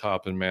chat was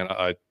hopping, man.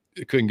 I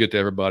couldn't get to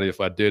everybody.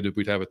 If I did,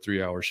 we'd have a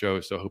 3-hour show.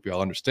 So I hope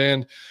y'all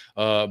understand.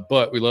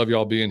 But we love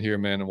y'all being here,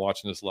 man, and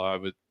watching this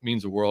live. It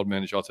means the world,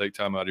 man, that y'all take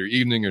time out of your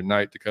evening or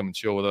night to come and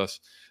chill with us.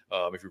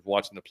 If you're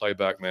watching the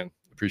playback, man,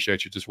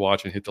 appreciate you just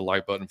watching. Hit the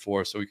like button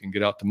for us so we can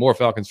get out to more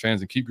Falcons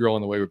fans and keep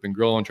growing the way we've been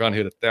growing, trying to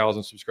hit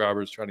 1,000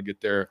 subscribers, trying to get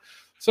there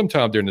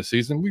sometime during the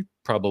season. We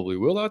probably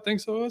will. I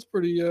think so. That's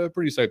pretty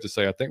safe to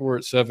say. I think we're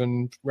at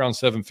around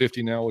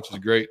 750 now, which is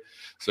great.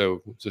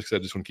 So just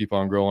want to keep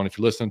on growing. If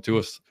you're listening to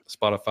us,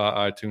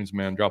 Spotify, iTunes,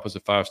 man, drop us a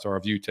 5-star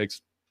review. It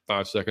takes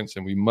 5 seconds,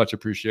 and we much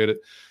appreciate it.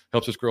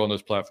 Helps us grow on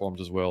those platforms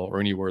as well,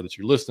 or anywhere that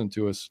you're listening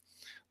to us.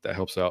 That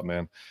helps out,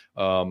 man.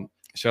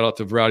 Shout out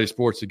to Variety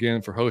Sports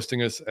again for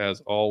hosting us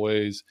as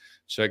always.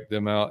 Check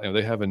them out, and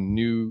they have a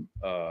new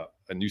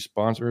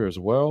sponsor as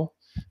well.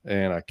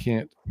 And I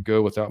can't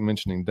go without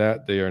mentioning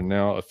that they are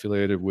now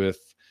affiliated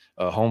with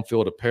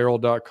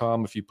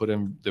homefieldapparel.com. If you put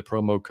in the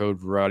promo code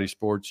Variety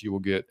Sports, you will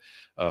get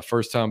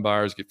first-time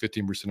buyers get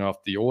 15% off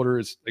the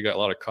orders. They got a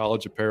lot of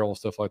college apparel and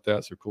stuff like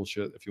that, so cool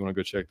shit if you want to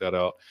go check that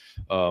out.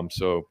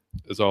 So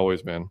as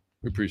always, man,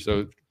 we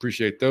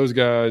appreciate those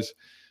guys.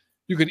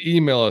 You can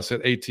email us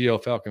at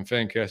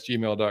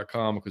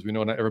atlfalconfancast@gmail.com because we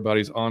know not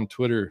everybody's on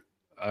Twitter.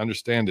 I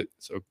understand it.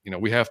 So,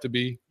 we have to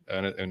be.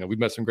 And we've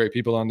met some great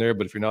people on there,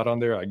 but if you're not on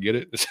there, I get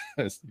it.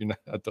 I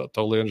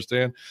totally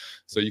understand.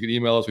 So you can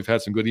email us. We've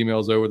had some good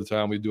emails over the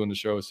time we're doing the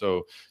show.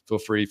 So feel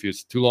free. If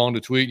it's too long to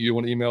tweet, you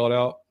want to email it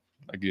out.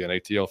 Again,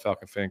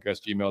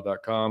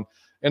 atlfalconfancast@gmail.com.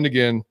 And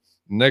again,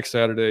 next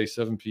Saturday,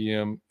 7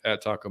 p.m.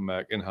 at Taco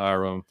Mac in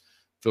Hiram.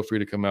 Feel free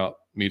to come out,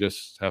 meet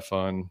us, have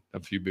fun,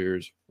 have a few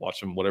beers, watch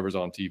them, whatever's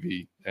on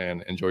TV,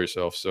 and enjoy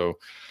yourself. So,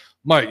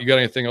 Mike, you got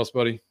anything else,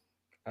 buddy?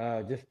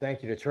 Just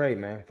thank you to Trey,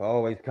 man, for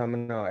always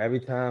coming on. Every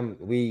time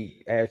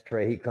we ask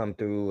Trey, he come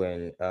through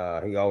and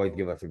he always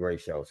give us a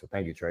great show. So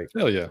thank you, Trey.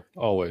 Hell yeah,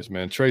 always,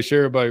 man. Trey,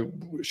 share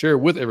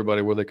with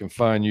everybody where they can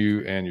find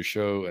you and your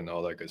show and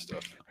all that good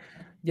stuff.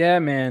 Yeah,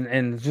 man.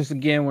 And just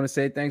again, want to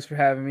say thanks for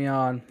having me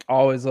on.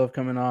 Always love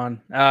coming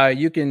on.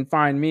 You can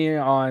find me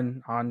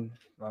on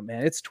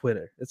man, it's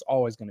Twitter. It's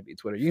always going to be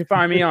Twitter. You can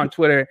find me on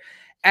Twitter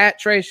at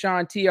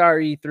Tre'Shon,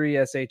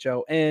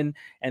 TRE3SHON,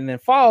 and then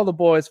follow the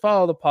boys,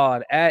 follow the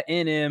pod at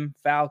NM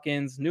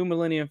Falcons, New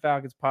Millennium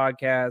Falcons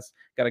podcast.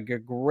 Got a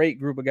great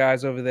group of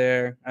guys over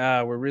there.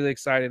 We're really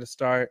excited to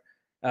start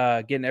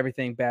getting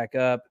everything back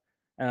up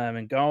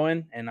and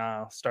going, and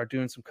I'll start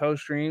doing some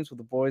co-streams with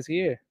the boys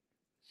here.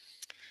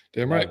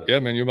 Damn right. Yeah,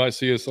 man, you might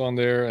see us on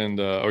there, and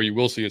or you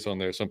will see us on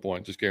there at some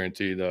point, just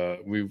guaranteed.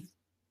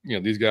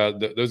 These guys,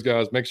 those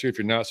guys, make sure if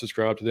you're not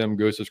subscribed to them,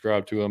 go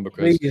subscribe to them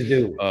because please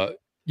do.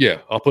 Yeah,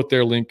 I'll put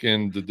their link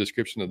in the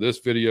description of this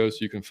video so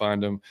you can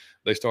find them.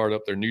 They started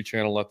up their new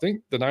channel, I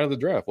think, the night of the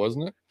draft,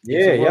 wasn't it?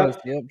 Yeah.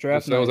 Yep,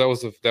 draft. So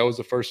that was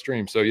the first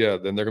stream. So yeah,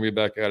 then they're gonna be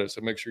back at it.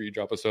 So make sure you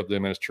drop us up there,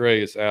 man. It's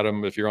Trey, it's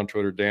Adam. If you're on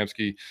Twitter,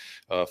 Damsky,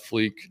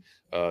 Fleek,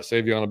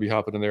 Savion will be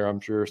hopping in there. I'm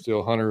sure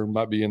still Hunter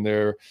might be in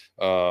there.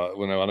 I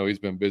know he's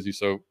been busy.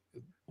 So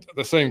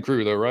the same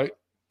crew though, right?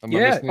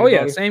 Yeah. Oh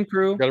yeah, same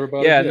crew. Got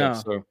everybody. Yeah, no.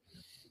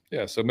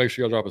 So make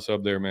sure y'all drop us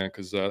up there, man,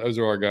 because those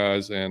are our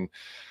guys, and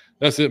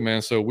that's it,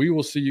 man. So we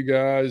will see you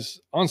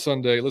guys on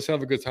Sunday. Let's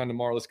have a good time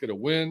tomorrow. Let's get a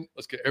win.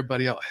 Let's get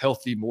everybody out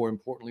healthy. More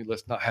importantly,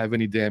 let's not have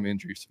any damn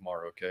injuries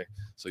tomorrow, okay?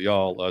 So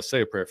y'all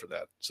say a prayer for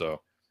that. So,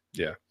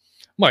 yeah.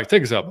 Mike,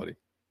 take us out, buddy.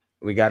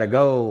 We got to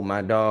go.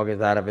 My dog is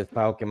out of his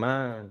Falcon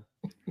mind.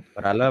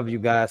 But I love you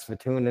guys for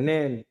tuning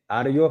in.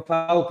 Out of your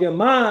Falcon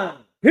mind.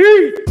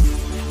 Peace.